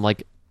Roger's telling him,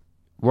 like,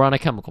 we're on a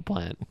chemical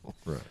plant.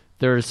 Right.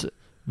 There's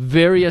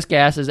various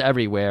gases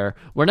everywhere.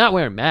 We're not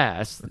wearing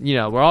masks. You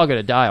know, we're all going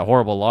to die a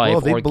horrible life.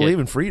 Well, they believe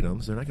in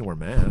freedom, so they're not going to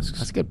wear masks.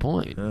 That's a good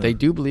point. Yeah. They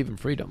do believe in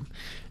freedom.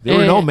 There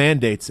were no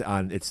mandates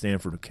at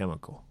Stanford of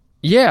chemical.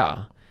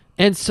 Yeah.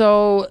 And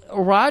so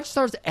Raj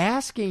starts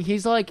asking,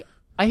 he's like,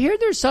 I hear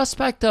there's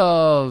suspect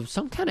of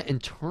some kind of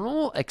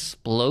internal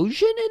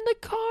explosion in the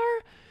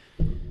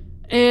car.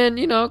 And,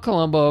 you know,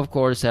 Columbo, of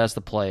course, has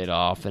to play it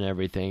off and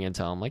everything and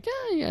tell him, like,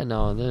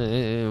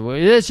 no,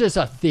 it's just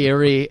a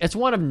theory. It's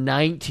one of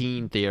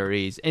 19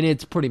 theories, and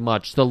it's pretty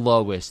much the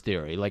lowest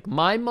theory. Like,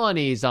 my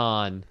money's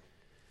on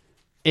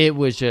it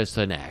was just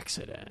an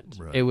accident.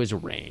 Right. It was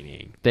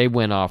raining. They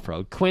went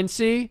off-road.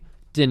 Quincy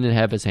didn't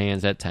have his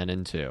hands at 10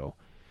 and 2.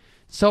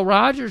 So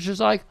Roger's just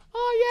like,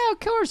 oh, yeah,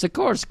 of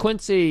course.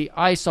 Quincy,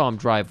 I saw him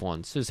drive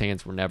once. His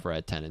hands were never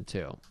at 10 and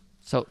 2.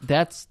 So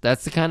that's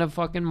the kind of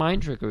fucking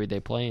mind trickery they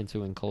play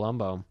into in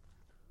Columbo.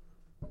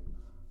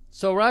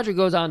 So Roger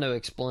goes on to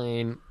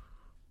explain,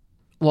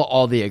 well,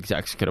 all the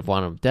execs could have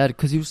wanted him dead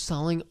because he was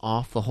selling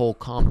off the whole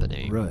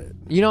company. Right.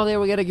 You know, they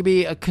were going to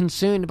be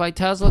consumed by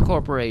Tesla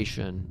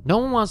Corporation. No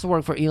one wants to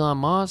work for Elon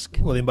Musk.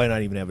 Well, they might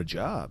not even have a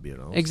job, you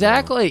know.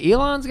 Exactly. So.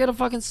 Elon's going to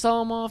fucking sell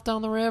them off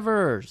down the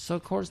river. So,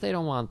 of course, they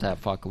don't want that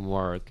fucking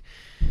work.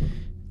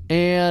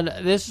 And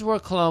this is where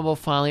Columbo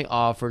finally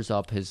offers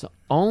up his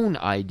own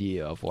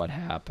idea of what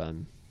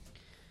happened.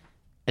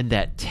 And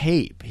that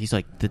tape. He's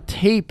like, the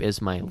tape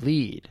is my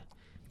lead.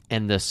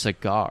 And the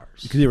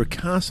cigars. Because they were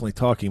constantly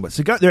talking about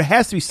cigars. There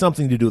has to be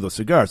something to do with those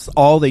cigars.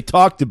 All they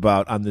talked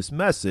about on this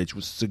message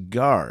was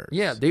cigars.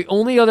 Yeah, the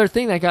only other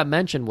thing that got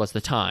mentioned was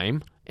the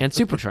time and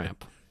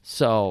Supertramp.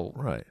 So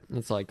right,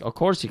 it's like, of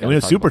course you got. I mean,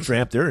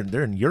 Supertramp,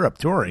 they're in Europe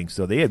touring,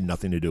 so they have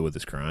nothing to do with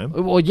this crime.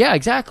 Well, yeah,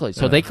 exactly.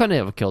 So they couldn't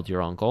have killed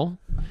your uncle.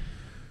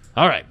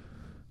 All right.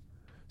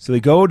 So they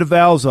go to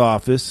Val's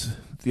office.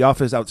 The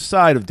office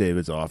outside of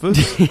David's office.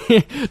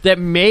 That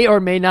may or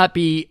may not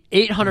be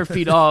 800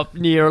 feet up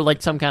near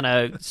like some kind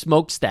of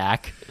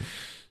smokestack.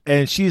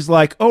 And she's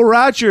like, oh,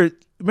 Roger,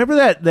 remember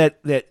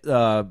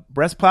that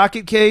breast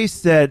pocket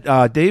case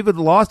that David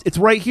lost? It's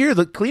right here.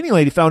 The cleaning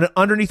lady found it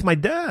underneath my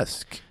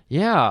desk.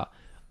 Yeah.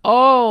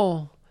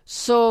 Oh,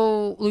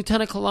 so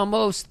Lieutenant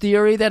Columbo's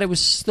theory that it was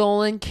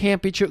stolen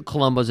can't be true.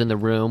 Columbo's in the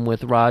room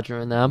with Roger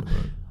and them.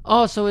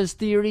 Oh, so his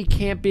theory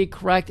can't be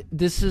correct.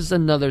 This is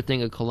another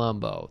thing of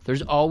Columbo.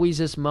 There's always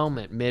this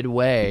moment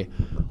midway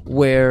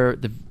where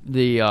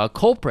the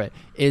culprit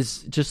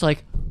is just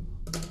like,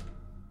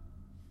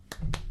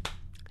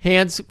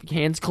 hands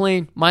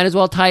clean. Might as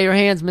well tie your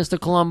hands,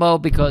 Mr. Columbo,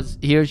 because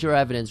here's your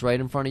evidence right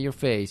in front of your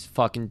face.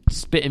 Fucking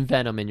spitting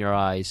venom in your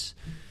eyes.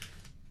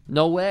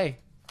 No way.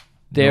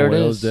 There it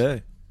is.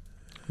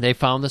 They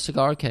found the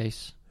cigar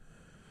case.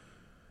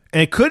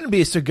 And it couldn't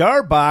be a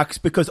cigar box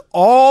because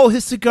all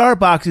his cigar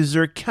boxes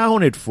are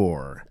accounted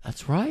for.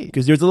 That's right.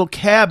 Because there's a little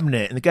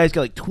cabinet, and the guy's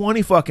got like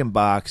 20 fucking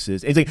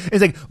boxes. And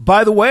he's like,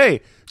 by the way,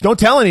 don't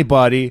tell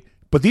anybody,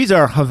 but these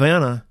are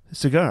Havana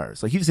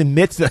cigars. Like, he just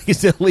admits that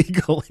it's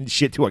illegal and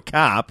shit to a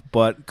cop,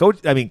 but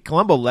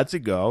Columbo lets it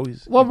go.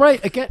 Well,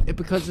 right, again,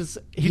 because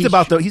he's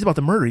about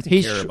the murder.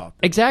 He doesn't care about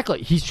that.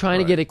 Exactly. He's trying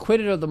to get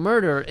acquitted of the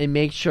murder and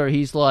make sure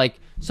he's like,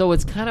 so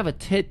it's kind of a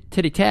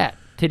titty-tat.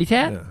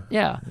 Titty-tat?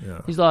 Yeah.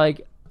 He's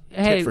like,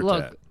 hey,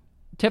 look,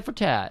 tit for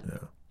tat. Yeah.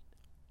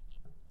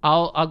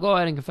 I'll go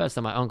ahead and confess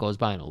that my uncle is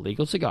buying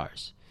illegal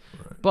cigars,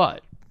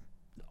 but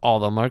all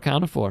of them are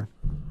accounted for.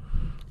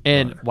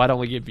 And why don't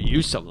we give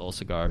you some of those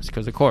cigars?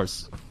 Because of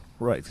course,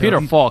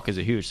 Peter Falk is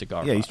a huge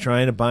cigar. Yeah, he's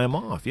trying to buy them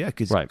off. Yeah,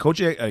 because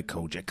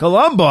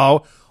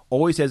Columbo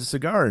always has a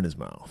cigar in his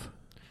mouth.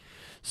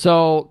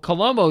 So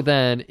Columbo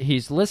then,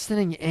 he's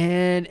listening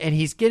in, and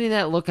he's getting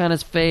that look on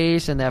his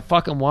face, and that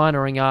fucking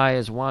wandering eye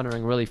is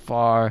wandering really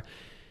far.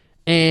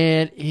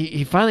 And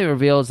he finally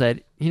reveals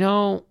that,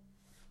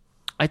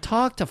 I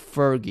talked to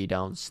Fergie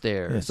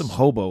downstairs. Yeah, some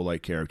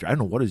hobo-like character. I don't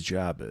know what his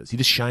job is. He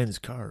just shines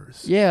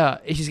cars. Yeah,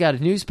 he's got a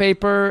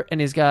newspaper, and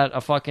he's got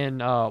a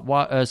fucking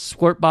a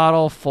squirt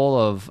bottle full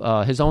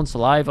of his own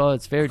saliva.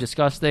 It's very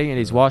disgusting, and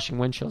he's washing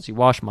windshields. He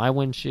washed my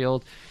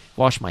windshield,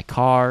 washed my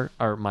car,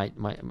 or my.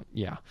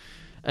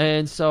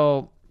 And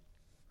so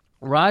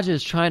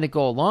Roger's trying to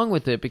go along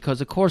with it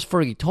because, of course,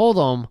 Fergie told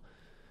him,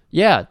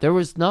 yeah, there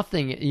was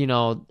nothing,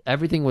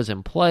 everything was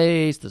in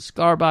place. The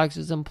cigar box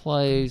is in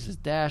place. His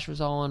dash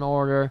was all in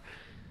order.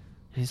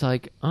 He's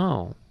like,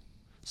 oh.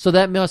 So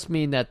that must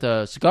mean that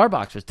the cigar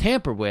box was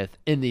tampered with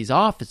in these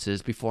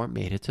offices before it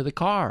made it to the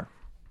car.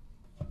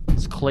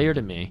 It's clear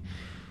to me.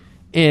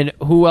 And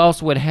who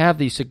else would have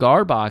these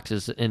cigar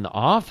boxes in the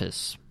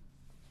office?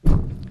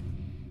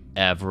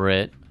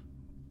 Everett.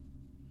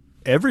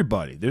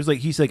 Everybody.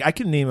 He's like, I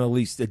can name at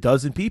least a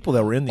dozen people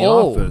that were in the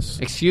office.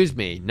 Excuse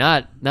me,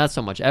 not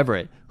so much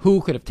Everett.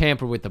 Who could have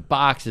tampered with the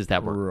boxes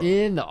that were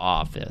in the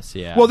office?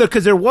 Yeah. Well,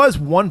 because there was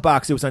one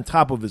box that was on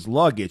top of his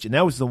luggage, and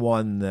that was the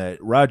one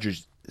that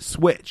Rogers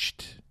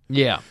switched.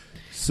 Yeah.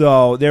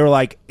 So they were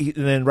like, and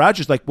then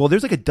Roger's like, well,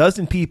 there's like a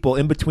dozen people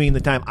in between the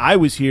time I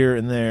was here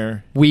and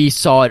there. We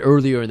saw it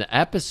earlier in the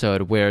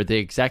episode where the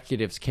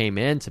executives came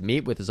in to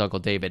meet with his Uncle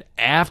David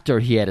after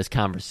he had his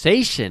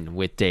conversation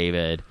with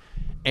David,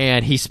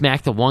 and he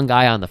smacked the one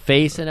guy on the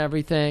face and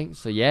everything.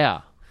 So,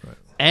 yeah,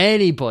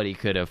 anybody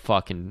could have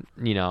fucking,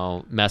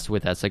 messed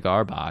with that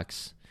cigar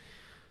box.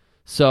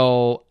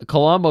 So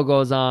Columbo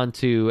goes on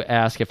to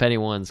ask if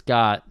anyone's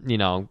got,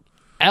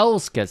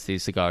 else gets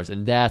these cigars,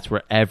 and that's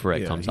where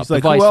Everett comes up. He's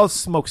like, who else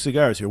smokes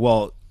cigars here?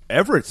 Well,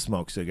 Everett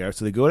smokes cigars,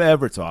 so they go to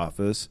Everett's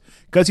office.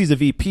 Because he's a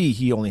VP,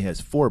 he only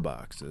has 4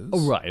 boxes.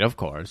 Oh, right, of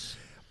course.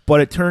 But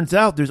it turns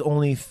out there's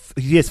only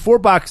he has 4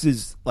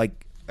 boxes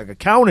like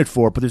accounted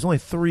for, but there's only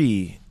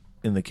 3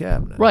 in the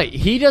cabinet. Right,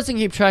 he doesn't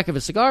keep track of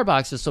his cigar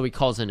boxes, so he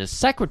calls in his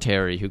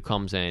secretary, who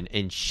comes in,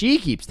 and she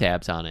keeps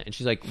tabs on it, and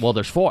she's like, well,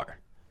 there's 4.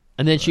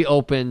 And then she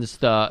opens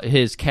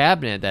his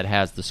cabinet that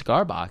has the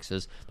cigar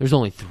boxes. There's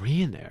only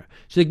 3 in there.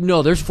 She's like,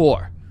 no, there's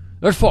 4.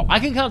 There's 4. I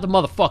can count the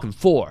motherfucking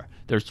 4.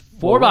 There's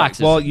 4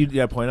 boxes. Well, you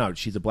got to point out,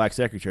 she's a black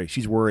secretary.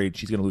 She's worried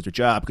she's going to lose her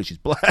job because she's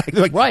black.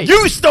 They're like, right.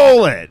 You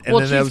stole it! And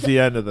then that was the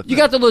end of the thing. You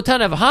got the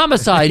lieutenant of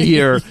homicide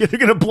here. You're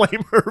going to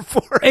blame her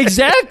for it.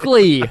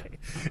 Exactly.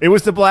 It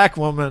was the black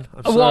woman.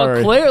 I'm sorry.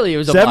 Well, clearly it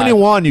was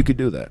 71, you could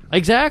do that.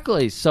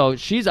 Exactly. So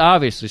she's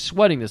obviously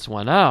sweating this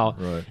one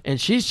out. Right. And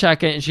she's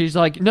checking, and she's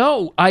like,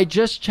 no, I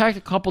just checked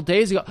a couple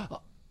days ago.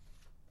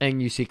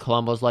 And you see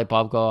Columbo's light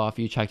bulb go off.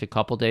 You checked a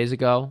couple days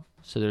ago.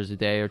 So there's a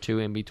day or 2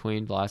 in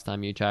between the last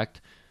time you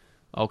checked.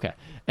 Okay.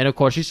 And of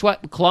course,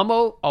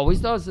 Columbo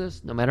always does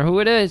this. No matter who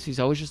it is, he's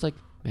always just like,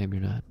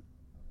 ma'am,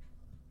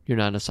 you're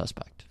not a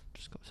suspect.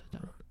 Just go sit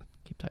down.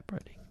 Keep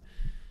typewriting.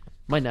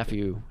 My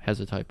nephew has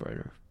a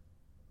typewriter.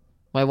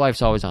 My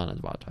wife's always on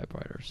about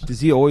typewriters.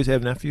 Does he always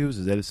have nephews?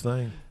 Is that his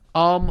thing?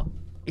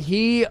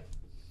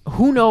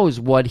 Who knows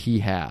what he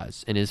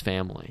has in his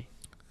family?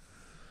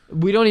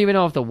 We don't even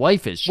know if the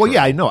wife is true. Well,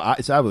 yeah, I know.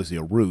 It's obviously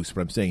a ruse, but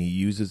I'm saying he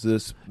uses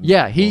this.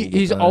 Yeah,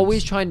 he's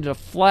always trying to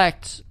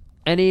deflect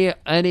any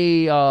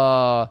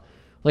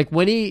like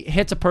when he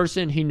hits a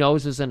person he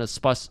knows isn't a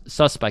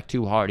suspect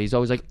too hard. He's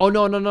always like, oh,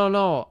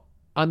 no.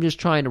 I'm just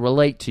trying to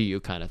relate to you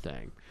kind of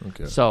thing.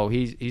 Okay. So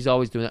he's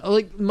always doing that.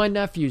 Like, my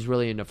nephew's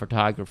really into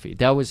photography.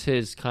 That was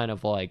his kind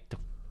of like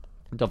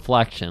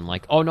deflection.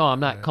 Like, oh, no, I'm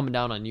not coming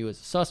down on you as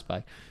a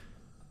suspect.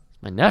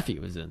 My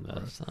nephew was in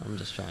this. So I'm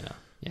just trying to,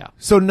 yeah.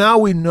 So now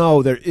we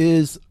know there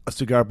is a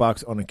cigar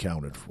box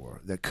unaccounted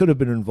for that could have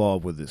been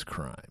involved with this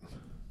crime.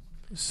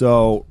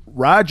 So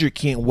Roger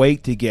can't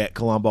wait to get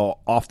Columbo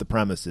off the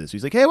premises.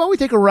 He's like, hey, why don't we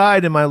take a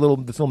ride in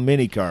this little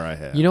mini car I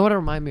have? You know what it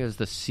reminded me of?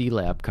 The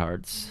C-Lab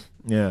cards.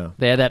 Yeah.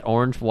 They had that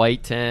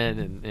orange-white tint,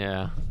 and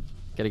yeah,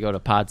 got to go to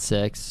Pod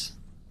 6.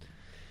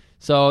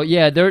 So,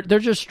 yeah, they're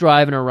just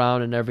driving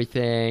around and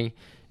everything.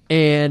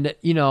 And,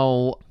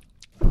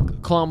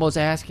 Columbo's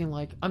asking,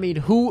 like, I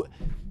mean,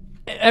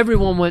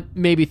 everyone went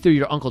maybe through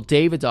your Uncle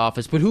David's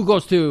office, but who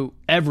goes to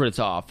Everett's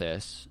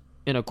office?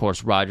 And, of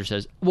course, Roger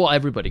says, well,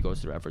 everybody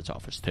goes through Everett's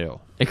office,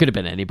 too. It could have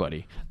been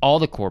anybody. All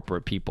the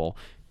corporate people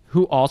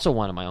who also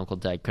wanted my Uncle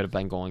Dad could have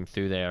been going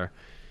through there.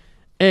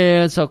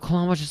 And so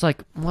Columbo's just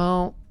like,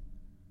 well,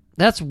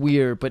 that's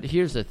weird, but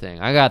here's the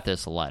thing. I got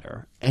this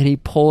letter. And he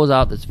pulls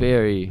out this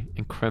very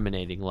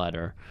incriminating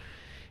letter.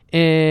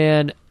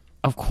 And,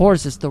 of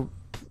course, it's the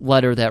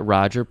letter that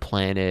Roger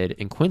planted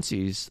in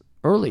Quincy's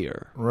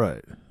earlier.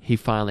 Right. He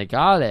finally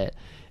got it.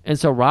 And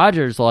so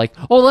Roger's like,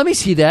 oh, let me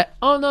see that.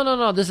 Oh,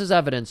 no. This is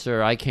evidence,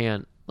 sir. I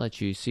can't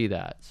let you see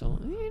that. So,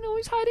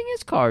 he's hiding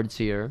his cards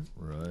here.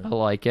 Right. I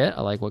like it.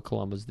 I like what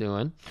Columbo's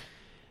doing.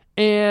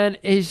 And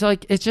he's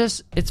like,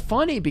 it's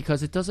funny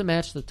because it doesn't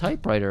match the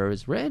typewriter it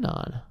was written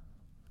on.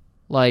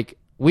 Like,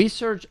 we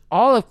search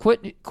all of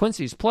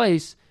Quincy's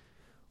place.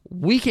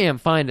 We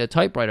can't find a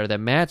typewriter that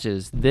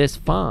matches this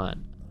font.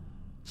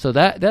 So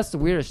that's the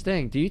weirdest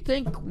thing. Do you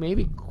think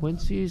maybe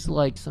Quincy's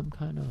like some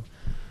kind of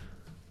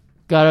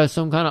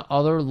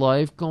other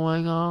life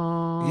going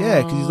on?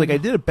 Yeah, because he's like, I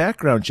did a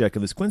background check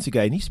of this Quincy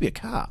guy. He used to be a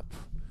cop.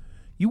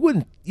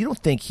 You don't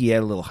think he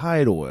had a little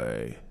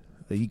hideaway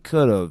that he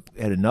could have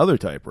had another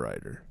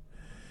typewriter?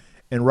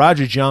 And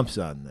Roger jumps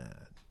on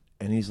that,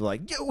 and he's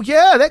like,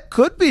 yeah, that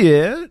could be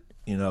it.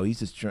 He's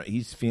just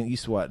he's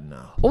sweating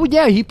now. Oh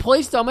yeah, he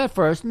placed them at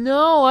first.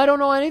 No, I don't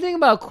know anything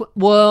about.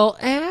 Well,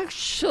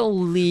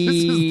 actually,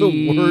 this is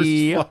the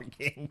worst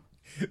fucking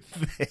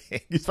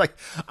thing. It's like,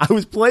 I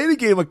was playing a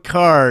game of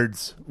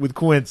cards with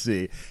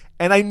Quincy,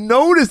 and I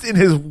noticed in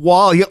his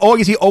wallet, he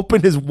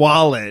opened his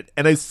wallet,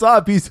 and I saw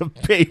a piece of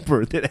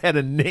paper that had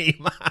a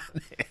name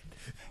on it.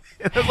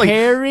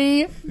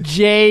 Harry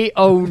J.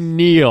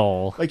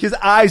 O'Neill. Like, his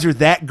eyes are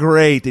that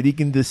great that he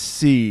can just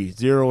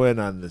zero in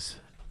on this.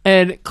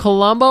 And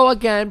Columbo,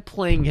 again,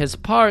 playing his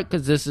part,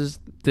 because this is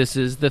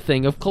the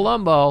thing of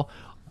Columbo,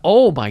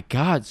 oh my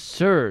God,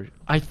 sir,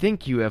 I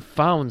think you have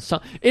found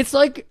some. It's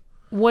like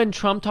when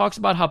Trump talks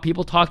about how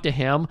people talk to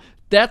him,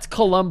 that's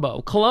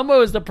Columbo.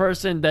 Columbo is the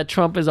person that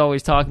Trump is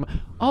always talking about.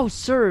 Oh,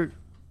 sir,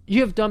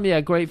 you have done me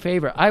a great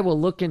favor. I will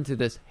look into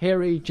this.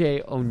 Harry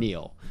J.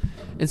 O'Neill.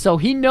 And so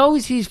he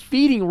knows he's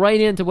feeding right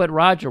into what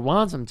Roger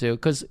wants him to,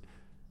 because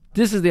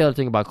this is the other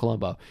thing about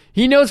Columbo.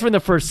 He knows from the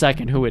first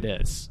second who it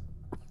is.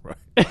 Right.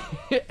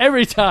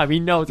 Every time he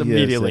knows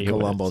immediately who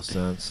Columbo it is.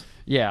 sense.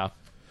 Yeah.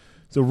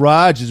 So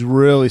Raj is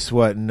really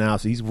sweating now.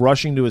 So he's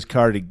rushing to his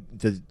car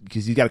because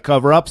he's got to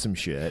cover up some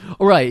shit.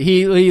 Right.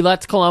 He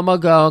lets Columbo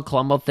go.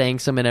 Columbo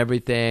thanks him and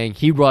everything.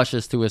 He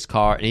rushes to his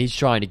car, and he's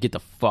trying to get the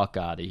fuck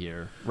out of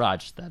here.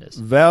 Raj, that is.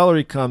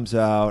 Valerie comes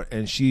out,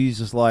 and she's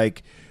just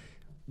like,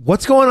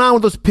 what's going on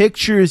with those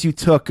pictures you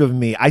took of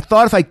me? I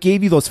thought if I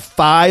gave you those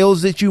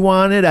files that you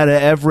wanted out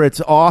of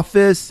Everett's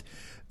office,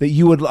 that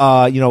you would,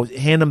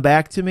 hand them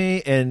back to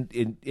me. And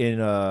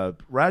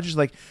Roger's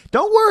like,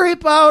 don't worry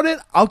about it.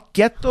 I'll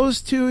get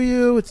those to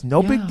you. It's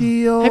no big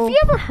deal. Have you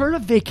ever heard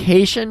of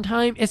vacation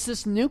time? It's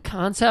this new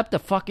concept the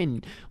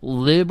fucking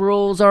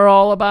liberals are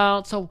all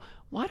about. So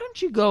why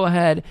don't you go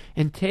ahead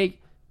and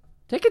take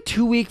a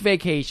 2-week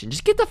vacation?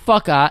 Just get the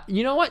fuck out.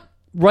 You know what?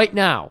 Right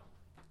now.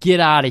 Get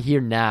out of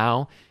here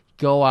now.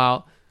 Go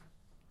out.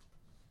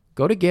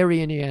 Go to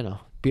Gary,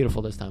 Indiana.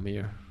 Beautiful this time of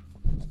year.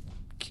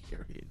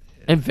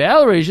 And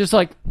Valerie's just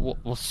like,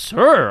 well,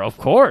 sir, of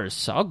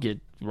course. I'll get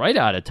right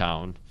out of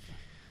town.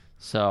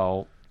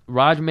 So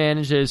Raj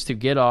manages to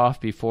get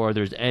off before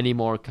there's any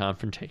more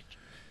confrontation.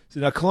 So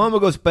now Columbo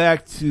goes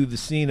back to the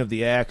scene of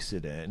the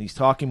accident, and he's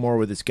talking more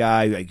with this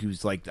guy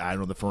who's like, I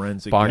don't know, the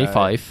forensic Barney guy.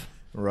 Fife.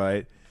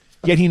 Right.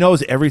 Yet he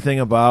knows everything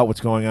about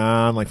what's going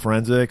on, like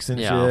forensics and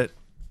shit.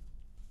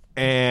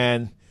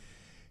 And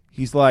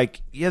he's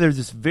like, yeah, there's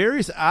this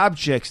various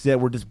objects that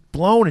were just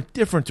blown in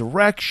different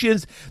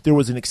directions. There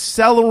was an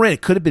accelerant.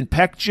 It could have been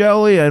peck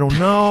jelly. I don't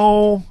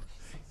know.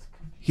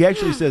 He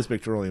actually says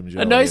petroleum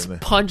jelly. A nice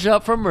punch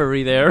up from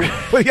Murray there.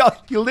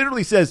 But he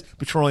literally says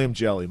petroleum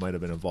jelly might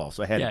have been involved,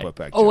 so I had to put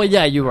peck jelly. Oh, well,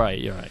 yeah, you're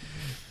right.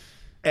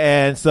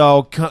 And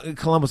so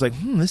Columbo's like,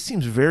 this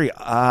seems very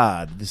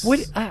odd.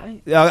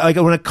 Like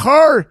when a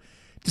car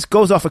just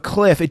goes off a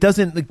cliff, it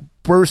doesn't like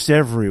burst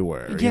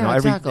everywhere. Yeah,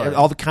 exactly.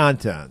 All the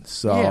contents.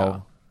 So. Yeah.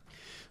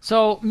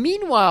 So,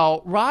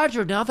 meanwhile,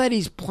 Roger, now that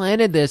he's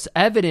planted this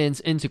evidence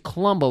into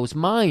Columbo's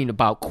mind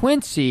about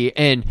Quincy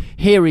and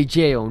Harry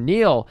J.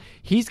 O'Neill,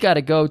 he's got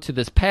to go to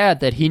this pad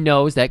that he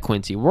knows that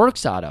Quincy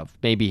works out of.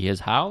 Maybe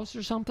his house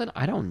or something?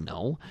 I don't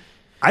know.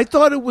 I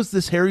thought it was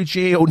this Harry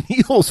J.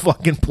 O'Neill's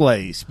fucking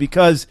place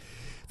because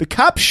the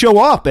cops show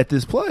up at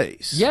this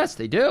place. Yes,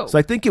 they do. So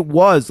I think it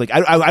was, like,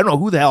 I don't know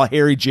who the hell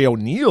Harry J.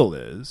 O'Neill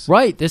is.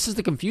 Right. This is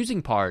the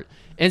confusing part.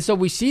 And so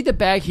we see the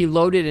bag he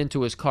loaded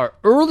into his car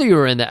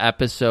earlier in the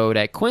episode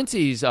at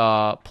Quincy's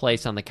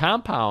place on the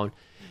compound,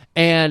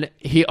 and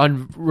he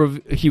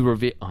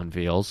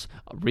reveals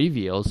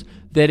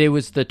that it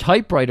was the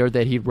typewriter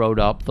that he wrote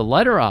up the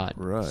letter on.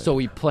 Right. So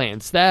he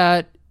plants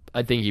that.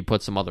 I think he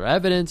put some other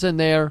evidence in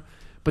there.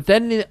 But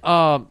then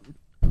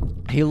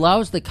he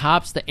allows the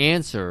cops to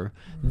answer.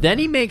 Then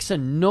he makes a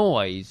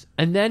noise,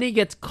 and then he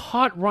gets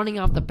caught running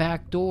out the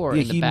back door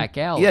in the back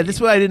alley. Yeah, this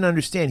is what I didn't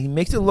understand. He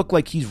makes it look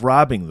like he's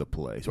robbing the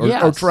place,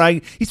 or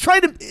trying. He's trying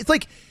to. It's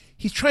like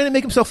he's trying to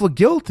make himself look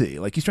guilty,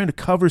 like he's trying to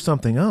cover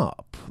something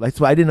up. That's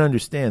why I didn't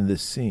understand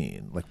this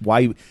scene, like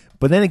why.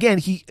 But then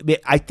again,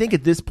 I think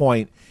at this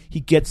point he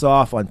gets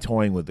off on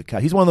toying with the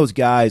cops. He's one of those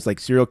guys, like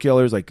serial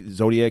killers, like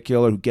Zodiac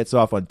Killer, who gets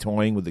off on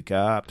toying with the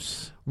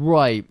cops.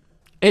 Right.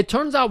 It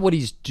turns out what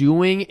he's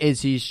doing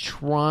is he's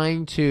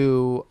trying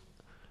to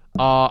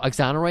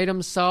exonerate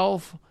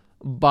himself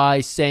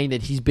by saying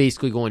that he's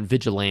basically going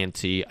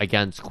vigilante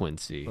against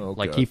Quincy. Okay.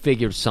 Like he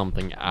figures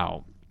something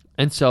out.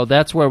 And so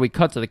that's where we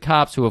cut to the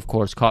cops, who of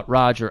course caught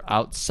Roger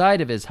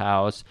outside of his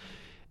house.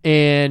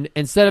 And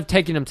instead of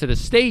taking him to the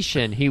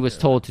station, he was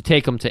told to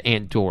take him to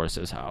Aunt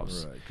Doris's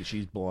house. Right, because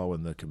she's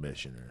blowing the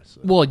commissioner.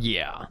 So. Well,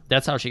 yeah.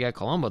 That's how she got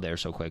Columbo there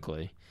so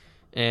quickly.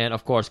 And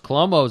of course,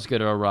 Columbo's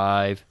going to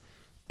arrive.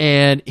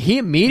 And he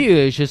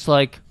immediately is just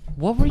like,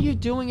 what were you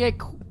doing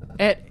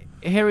at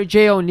Harry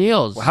J.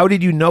 O'Neill's? How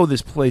did you know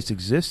this place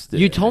existed?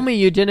 You told me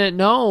you didn't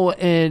know,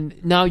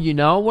 and now you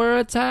know where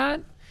it's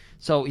at?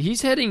 So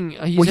he's heading...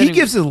 he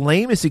gives the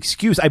lamest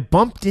excuse. I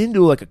bumped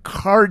into like a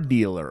car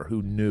dealer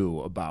who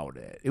knew about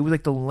it. It was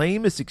like the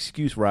lamest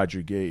excuse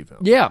Roger gave him.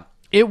 Yeah,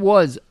 it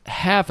was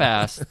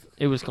half-assed.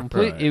 It was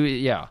complete... Right.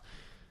 Yeah.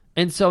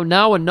 And so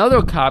now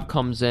another cop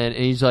comes in,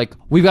 and he's like,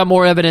 we've got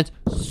more evidence,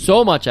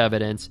 so much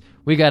evidence.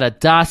 We got a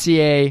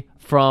dossier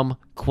from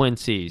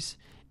Quincy's.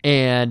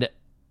 And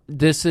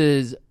this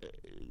is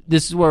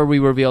where we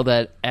reveal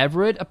that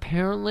Everett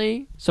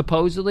apparently,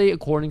 supposedly,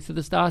 according to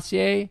this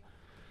dossier,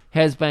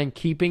 has been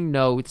keeping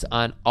notes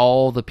on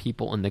all the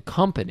people in the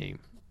company.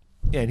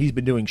 Yeah, and he's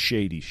been doing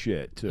shady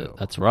shit, too.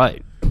 That's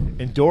right.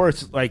 And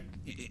Doris, like,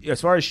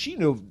 as far as she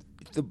knew,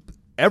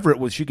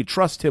 Everett she could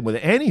trust him with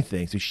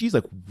anything. So she's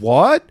like,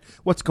 what?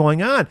 What's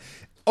going on?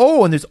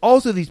 Oh, and there's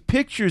also these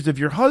pictures of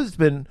your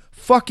husband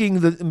fucking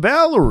the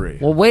Valerie.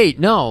 Well, wait,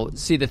 no.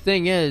 See, the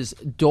thing is,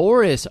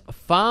 Doris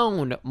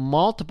found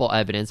multiple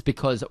evidence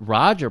because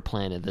Roger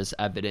planted this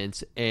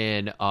evidence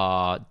in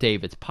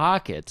David's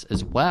pockets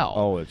as well.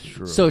 Oh, it's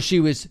true. So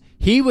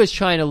he was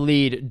trying to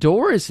lead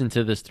Doris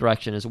into this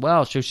direction as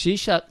well. So she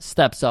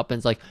steps up and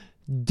is like,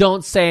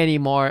 don't say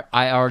anymore.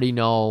 I already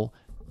know.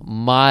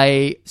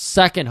 My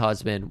second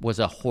husband was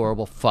a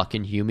horrible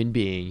fucking human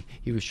being.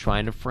 He was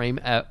trying to frame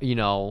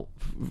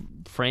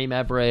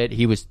Everett.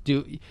 He was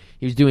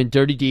doing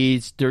dirty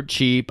deeds, dirt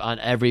cheap on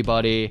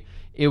everybody.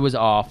 It was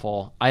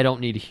awful. I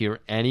don't need to hear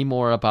any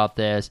more about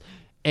this.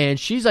 And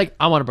she's like,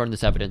 I want to burn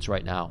this evidence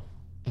right now.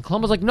 And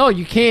Columbo's like, no,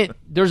 you can't.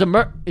 There's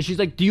a and she's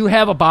like, do you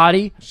have a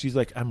body? She's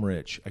like, I'm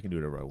rich. I can do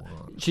whatever I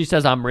want. She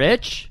says, I'm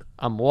rich.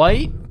 I'm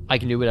white. I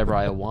can do whatever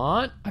I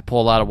want. I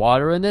pull a lot of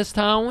water in this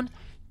town.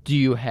 Do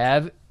you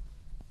have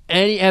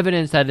any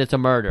evidence that it's a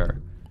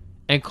murder?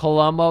 And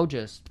Columbo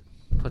just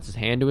puts his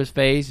hand to his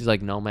face. He's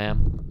like, no,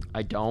 ma'am,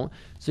 I don't.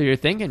 So you're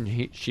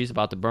thinking she's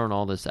about to burn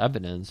all this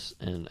evidence,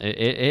 and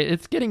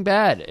it's getting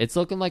bad. It's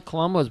looking like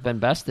Columbo's been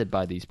bested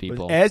by these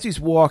people. But as he's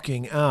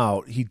walking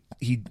out, he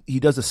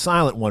does a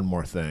silent one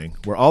more thing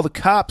where all the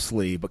cops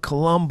leave, but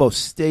Columbo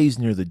stays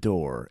near the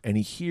door, and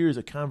he hears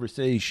a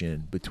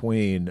conversation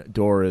between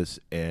Doris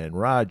and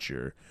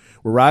Roger,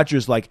 where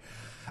Roger's like,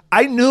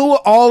 I knew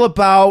all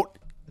about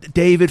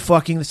David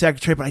fucking the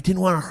secretary, but I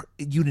didn't want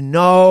you to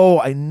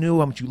know. I knew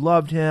how much you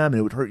loved him, and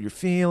it would hurt your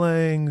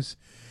feelings.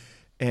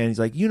 And he's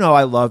like,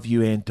 I love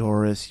you, Aunt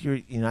Doris.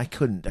 I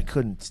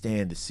couldn't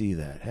stand to see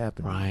that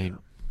happen. Right.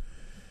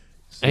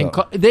 So. And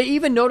they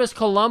even noticed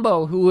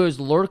Columbo, who was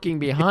lurking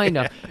behind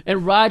him,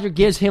 and Roger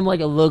gives him like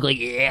a look like,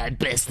 yeah, I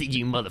bested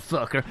you,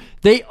 motherfucker.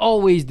 They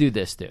always do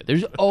this, dude.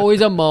 There's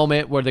always a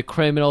moment where the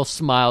criminal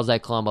smiles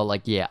at Columbo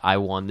like, yeah, I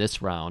won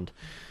this round.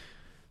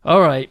 All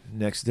right.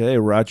 Next day,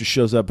 Roger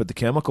shows up at the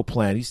chemical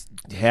plant. He's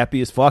happy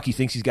as fuck. He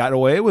thinks he's got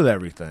away with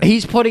everything.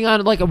 He's putting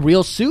on like a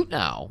real suit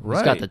now. Right.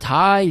 He's got the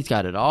tie. He's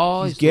got it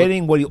all. He's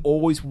getting what he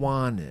always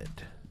wanted.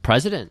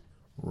 President.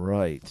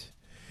 Right.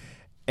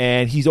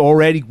 And he's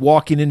already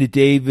walking into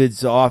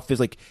David's office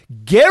like,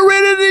 get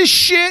rid of this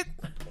shit.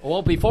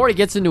 Well, before he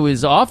gets into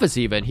his office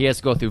even, he has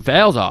to go through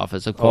Val's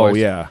office, of course. Oh,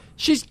 yeah.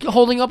 She's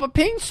holding up a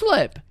pink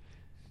slip.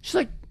 She's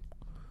like,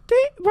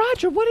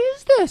 Roger, what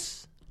is this?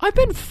 I've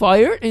been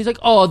fired. And he's like,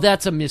 oh,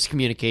 that's a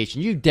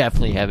miscommunication. You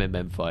definitely haven't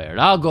been fired.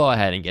 I'll go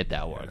ahead and get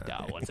that worked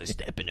out once I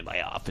step into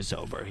my office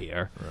over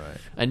here. Right.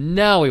 And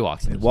now he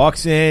walks in. He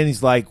walks in.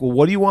 He's like, well,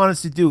 what do you want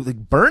us to do?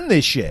 Like, burn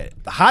this shit.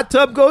 The hot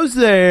tub goes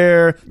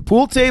there.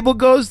 Pool table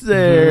goes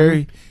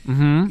there.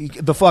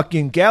 Mm-hmm. The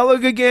fucking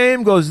Gallagher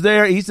game goes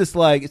there. He's just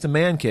like, it's a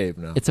man cave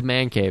now. It's a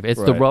man cave. It's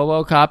the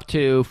RoboCop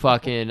 2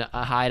 fucking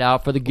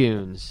hideout for the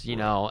goons.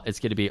 It's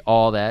going to be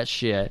all that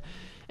shit.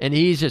 And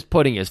he's just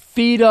putting his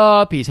feet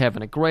up. He's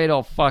having a great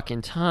old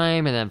fucking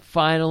time. And then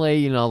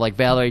finally, like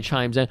Valerie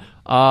chimes in.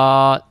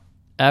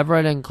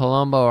 Everett and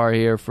Columbo are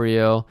here for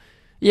you.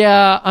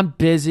 Yeah, I'm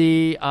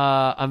busy.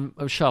 I'm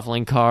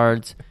shuffling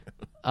cards.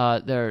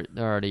 They're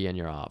already in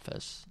your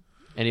office.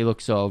 And he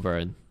looks over,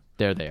 and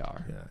there they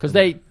are. Because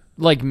they,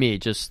 like me,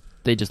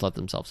 they just let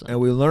themselves in. And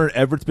we learn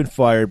Everett's been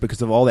fired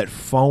because of all that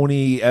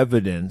phony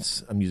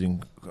evidence. I'm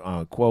using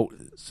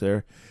quotes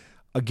there.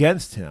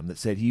 Against him that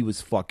said he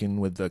was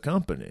fucking with the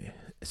company.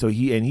 So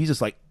he's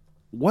just like,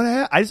 what?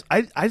 I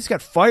just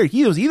got fired.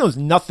 He knows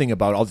nothing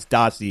about all this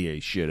dossier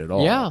shit at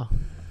all. Yeah.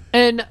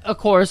 And of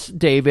course,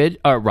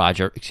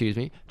 Roger,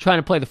 trying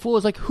to play the fool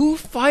is like, who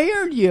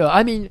fired you?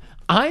 I mean,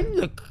 I'm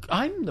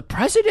the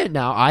president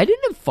now. I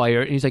didn't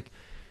fire. And he's like,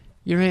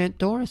 your Aunt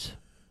Doris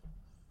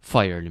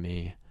fired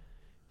me.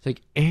 It's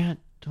like, Aunt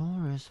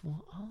Doris,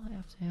 well, I'll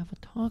have to have a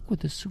talk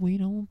with the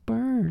sweet old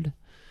bird.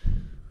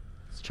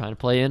 Trying to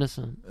play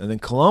innocent. And then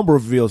Columbo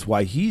reveals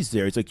why he's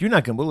there. He's like, you're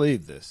not going to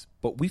believe this,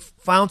 but we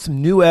found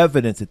some new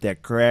evidence at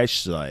that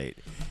crash site.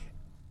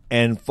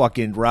 And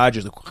fucking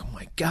Roger's like, oh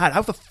my God,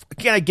 how the fuck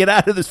can I get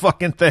out of this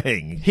fucking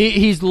thing?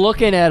 He's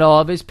looking at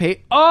all of his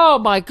oh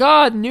my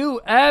God, new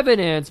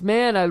evidence.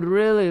 Man, I'd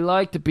really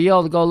like to be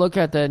able to go look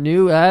at that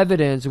new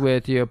evidence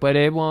with you, but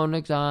it won't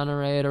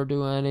exonerate or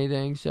do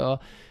anything. So,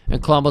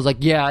 and Columbo's like,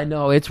 yeah, I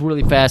know, it's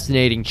really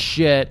fascinating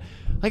shit.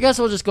 I guess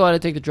we'll just go ahead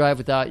and take the drive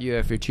without you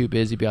if you're too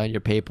busy behind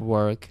your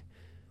paperwork.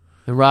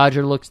 And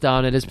Roger looks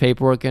down at his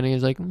paperwork and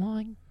he's like,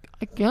 well,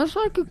 I guess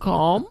I could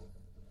come.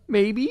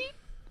 Maybe.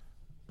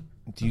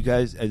 Do you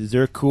guys, is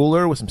there a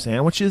cooler with some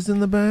sandwiches in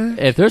the back?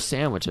 If there's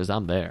sandwiches,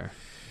 I'm there.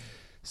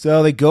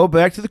 So they go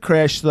back to the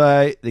crash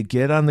site. They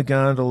get on the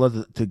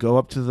gondola to go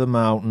up to the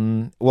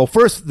mountain. Well,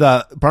 first,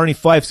 Barney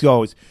Fife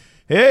goes,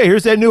 hey,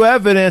 here's that new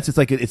evidence. It's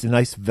like it's a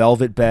nice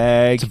velvet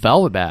bag. It's a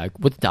velvet bag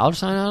with a dollar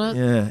sign on it?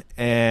 Yeah.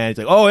 And it's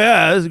like, oh,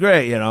 yeah, this is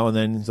great, And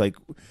then he's like,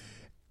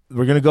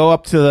 we're going to go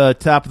up to the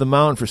top of the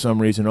mountain for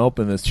some reason,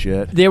 open this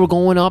shit. They were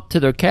going up to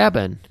their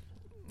cabin.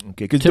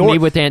 Okay, to meet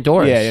with Aunt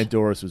Doris. Yeah, Aunt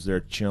Doris was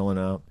there chilling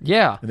out.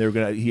 Yeah. And they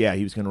were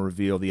he was going to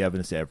reveal the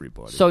evidence to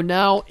everybody. So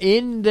now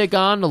in the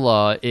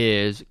gondola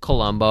is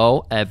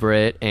Columbo,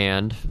 Everett,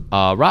 and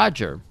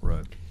Roger.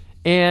 Right.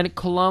 And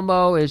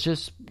Columbo is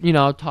just,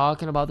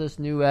 talking about this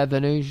new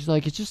evidence. He's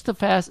like, it's just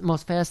the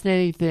most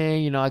fascinating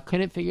thing. I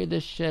couldn't figure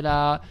this shit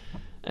out.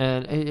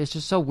 And it's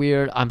just so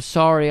weird. I'm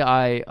sorry.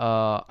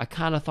 I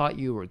kind of thought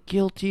you were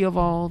guilty of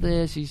all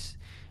this. He's,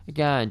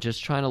 again,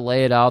 just trying to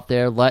lay it out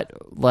there. Let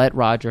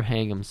Roger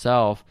hang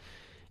himself.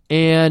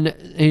 And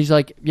he's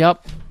like,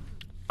 yep,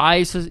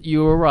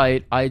 you were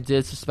right. I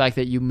did suspect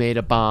that you made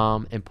a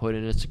bomb and put it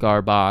in a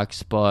cigar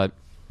box. But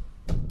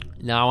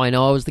now I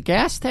know it was the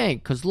gas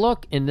tank. Because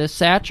look, in this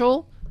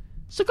satchel,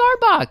 cigar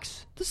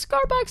box. The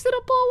cigar box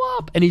didn't blow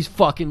up. And he's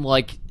fucking,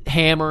 like,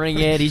 hammering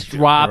it. He's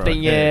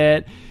dropping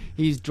it.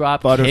 He's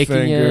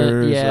kicking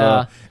it.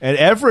 Yeah. And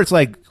Everett's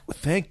like,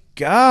 thank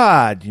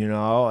God,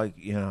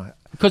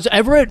 Because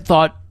Everett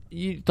thought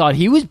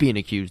he was being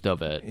accused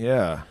of it.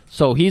 Yeah.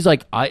 So he's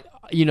like, I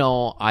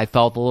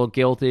felt a little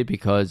guilty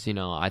because,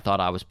 I thought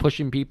I was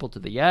pushing people to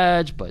the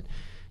edge, but,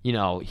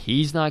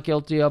 he's not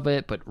guilty of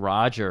it. But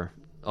Roger,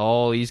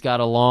 he's got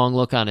a long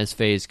look on his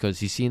face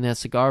because he's seen that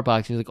cigar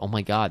box. He's like, oh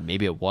my God,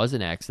 maybe it was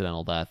an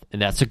accidental death.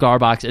 And that cigar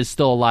box is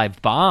still a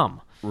live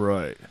bomb.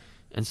 Right.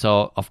 And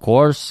so, of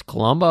course,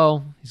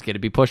 Columbo, he's going to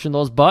be pushing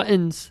those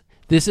buttons.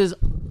 This is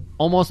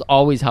almost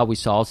always how we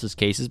solve his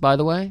cases, by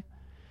the way.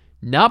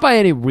 Not by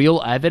any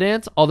real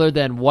evidence other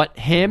than what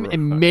him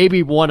and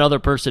maybe one other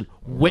person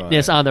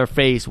witness on their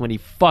face when he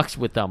fucks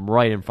with them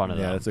right in front of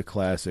them. Yeah, it's a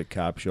classic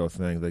cop show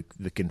thing,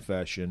 the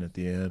confession at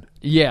the end.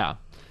 Yeah.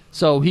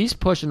 So he's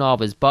pushing all of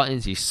his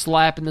buttons. He's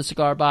slapping the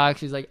cigar box.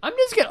 He's like, I'm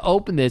just going to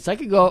open this. I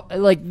could go,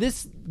 like,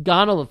 this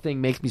gondola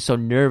thing makes me so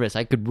nervous.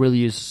 I could really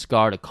use a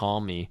cigar to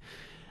calm me.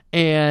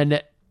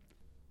 And,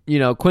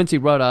 Quincy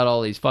wrote out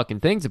all these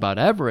fucking things about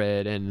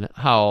Everett and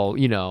how,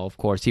 of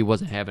course, he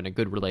wasn't having a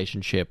good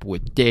relationship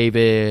with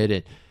David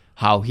and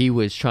how he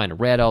was trying to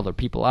rat other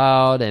people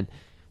out. And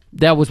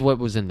that was what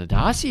was in the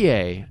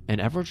dossier. And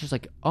Everett's just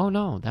like, oh,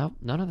 no,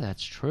 none of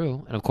that's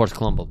true. And, of course,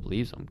 Columbo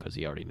believes him because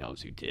he already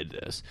knows who did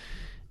this.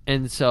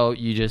 And so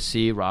you just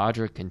see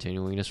Roger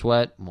continuing to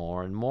sweat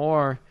more and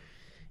more.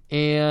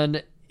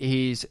 And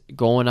he's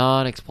going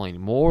on,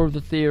 explaining more of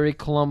the theory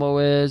Columbo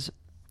is.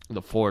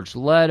 The forged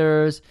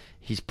letters.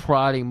 He's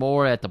prodding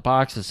more at the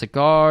box of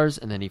cigars,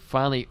 and then he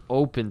finally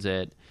opens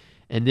it.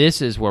 And this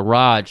is where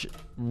Raj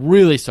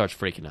really starts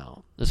freaking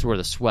out. This is where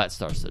the sweat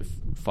starts to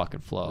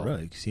fucking flow.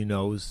 Right, because he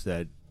knows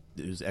that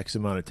there's X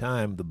amount of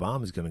time the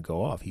bomb is going to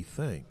go off, he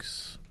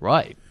thinks.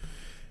 Right.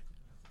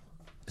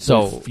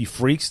 So he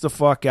freaks the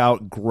fuck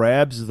out,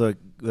 grabs the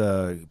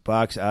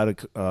box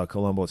out of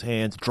Columbo's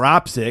hands,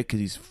 drops it because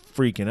he's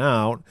freaking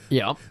out.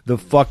 Yeah.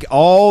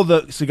 All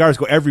the cigars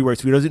go everywhere,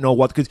 so he doesn't know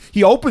what, because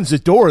he opens the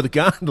door of the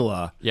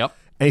gondola. Yep.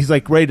 And he's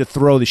like ready to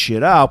throw the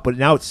shit out, but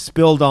now it's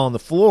spilled all on the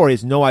floor. He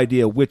has no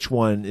idea which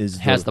one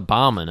has the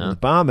bomb in it. The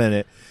bomb in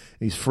it.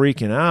 He's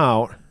freaking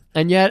out.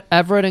 And yet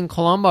Everett and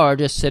Columbo are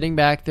just sitting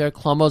back there.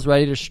 Columbo's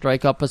ready to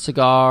strike up a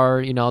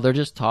cigar. They're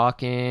just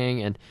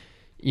talking. And,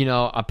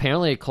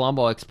 apparently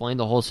Columbo explained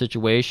the whole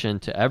situation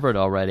to Everett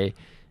already.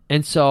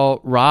 And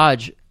so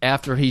Raj,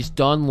 after he's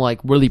done like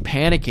really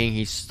panicking,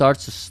 he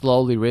starts to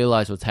slowly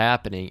realize what's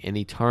happening. And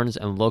he turns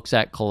and looks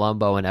at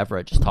Columbo and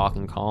Everett just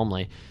talking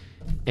calmly.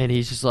 And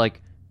he's just like,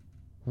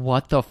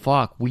 what the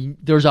fuck?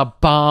 There's a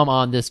bomb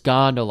on this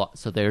gondola.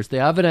 So there's the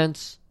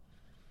evidence.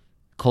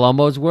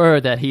 Columbo's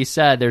word that he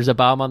said there's a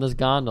bomb on this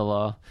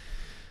gondola.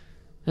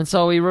 And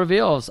so he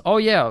reveals, oh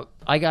yeah,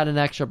 I got an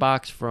extra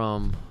box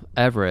from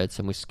Everett's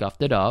and we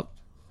scuffed it up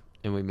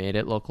and we made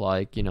it look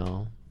like,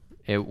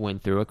 it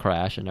went through a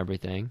crash and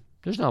everything.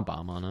 There's no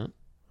bomb on it.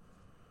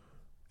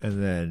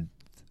 And then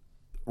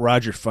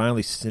Roger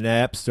finally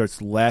snaps,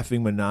 starts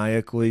laughing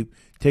maniacally,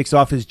 takes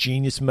off his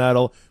genius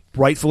medal,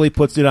 rightfully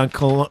puts it on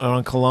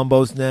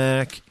Columbo's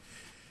neck,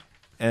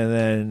 and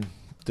then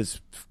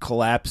just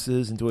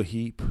collapses into a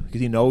heap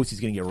because he knows he's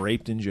going to get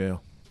raped in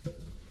jail.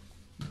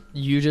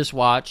 You just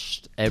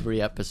watched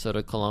every episode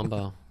of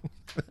Columbo.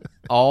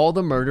 All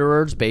the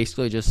murderers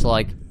basically just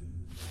like,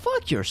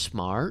 fuck, you're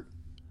smart.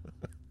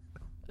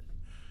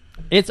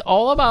 It's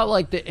all about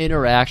like the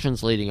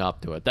interactions leading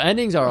up to it. The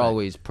endings are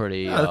always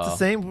pretty. That's the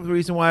same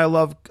reason why I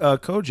love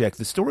Kojak.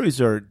 The stories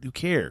are, who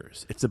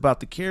cares? It's about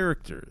the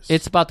characters.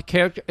 It's about the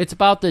character. It's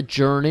about the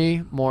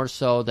journey more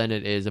so than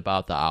it is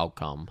about the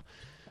outcome.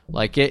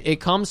 Like it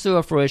comes to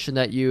a fruition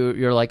that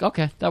you're like,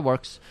 okay, that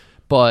works.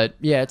 But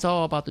yeah, it's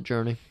all about the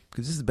journey.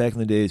 Because this is back in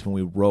the days when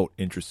we wrote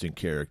interesting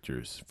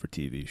characters for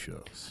TV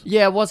shows.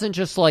 Yeah, it wasn't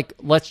just like,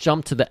 let's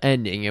jump to the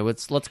ending. It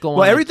was, let's go on.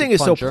 Well, everything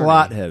is so journey.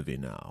 plot heavy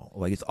now.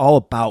 Like, it's all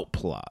about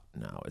plot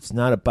now. It's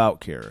not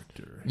about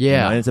character.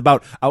 Yeah. And it's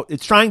about,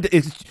 it's trying to,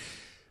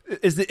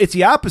 it's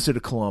the opposite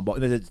of Columbo.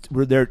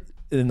 They're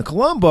in the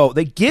Columbo,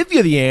 they give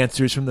you the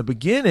answers from the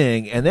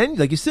beginning, and then,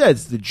 like you said,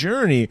 it's the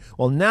journey.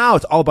 Well, now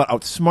it's all about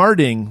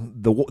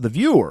outsmarting the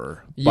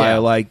viewer by,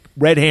 like,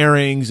 red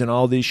herrings and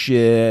all this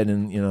shit,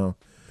 and,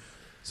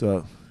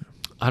 So,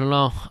 I don't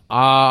know.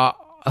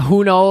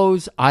 Who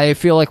knows? I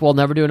feel like we'll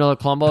never do another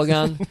Columbo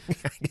again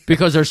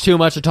because there's too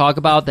much to talk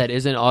about that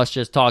isn't us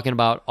just talking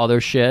about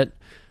other shit.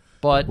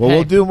 But well,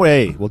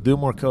 hey, we'll do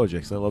more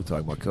Kojak. I love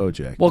talking about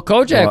Kojak. Well,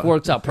 Kojak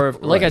works out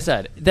perfect. Like right. I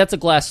said, that's a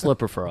glass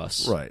slipper for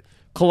us. Right.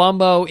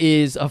 Columbo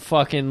is a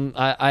fucking.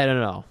 I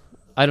don't know.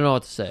 I don't know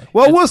what to say.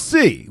 Well, we'll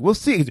see. We'll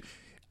see.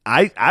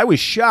 I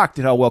was shocked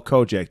at how well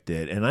Kojak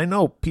did, and I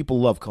know people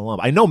love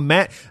Columbo. I know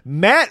Matt,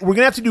 we're going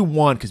to have to do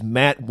one because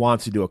Matt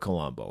wants to do a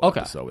Columbo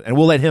episode, and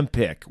we'll let him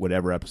pick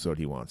whatever episode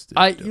he wants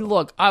to do.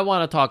 Look, I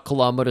want to talk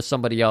Columbo to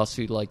somebody else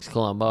who likes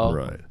Columbo.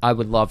 Right. I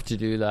would love to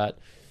do that.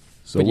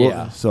 So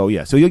So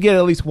you'll get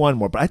at least one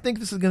more, but I think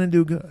this is going to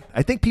do good.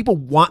 I think people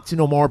want to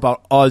know more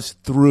about us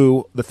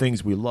through the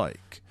things we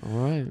like. All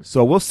right.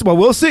 So we'll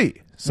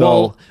see.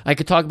 So I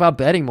could talk about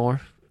betting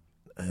more.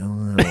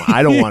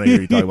 I don't want to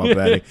hear you talk about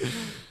betting.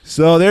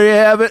 So there you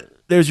have it.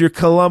 There's your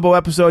Columbo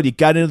episode. You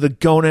got into the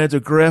gonads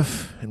of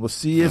Griff, and we'll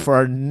see you for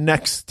our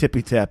next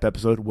Tippy Tap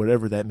episode,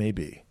 whatever that may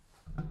be.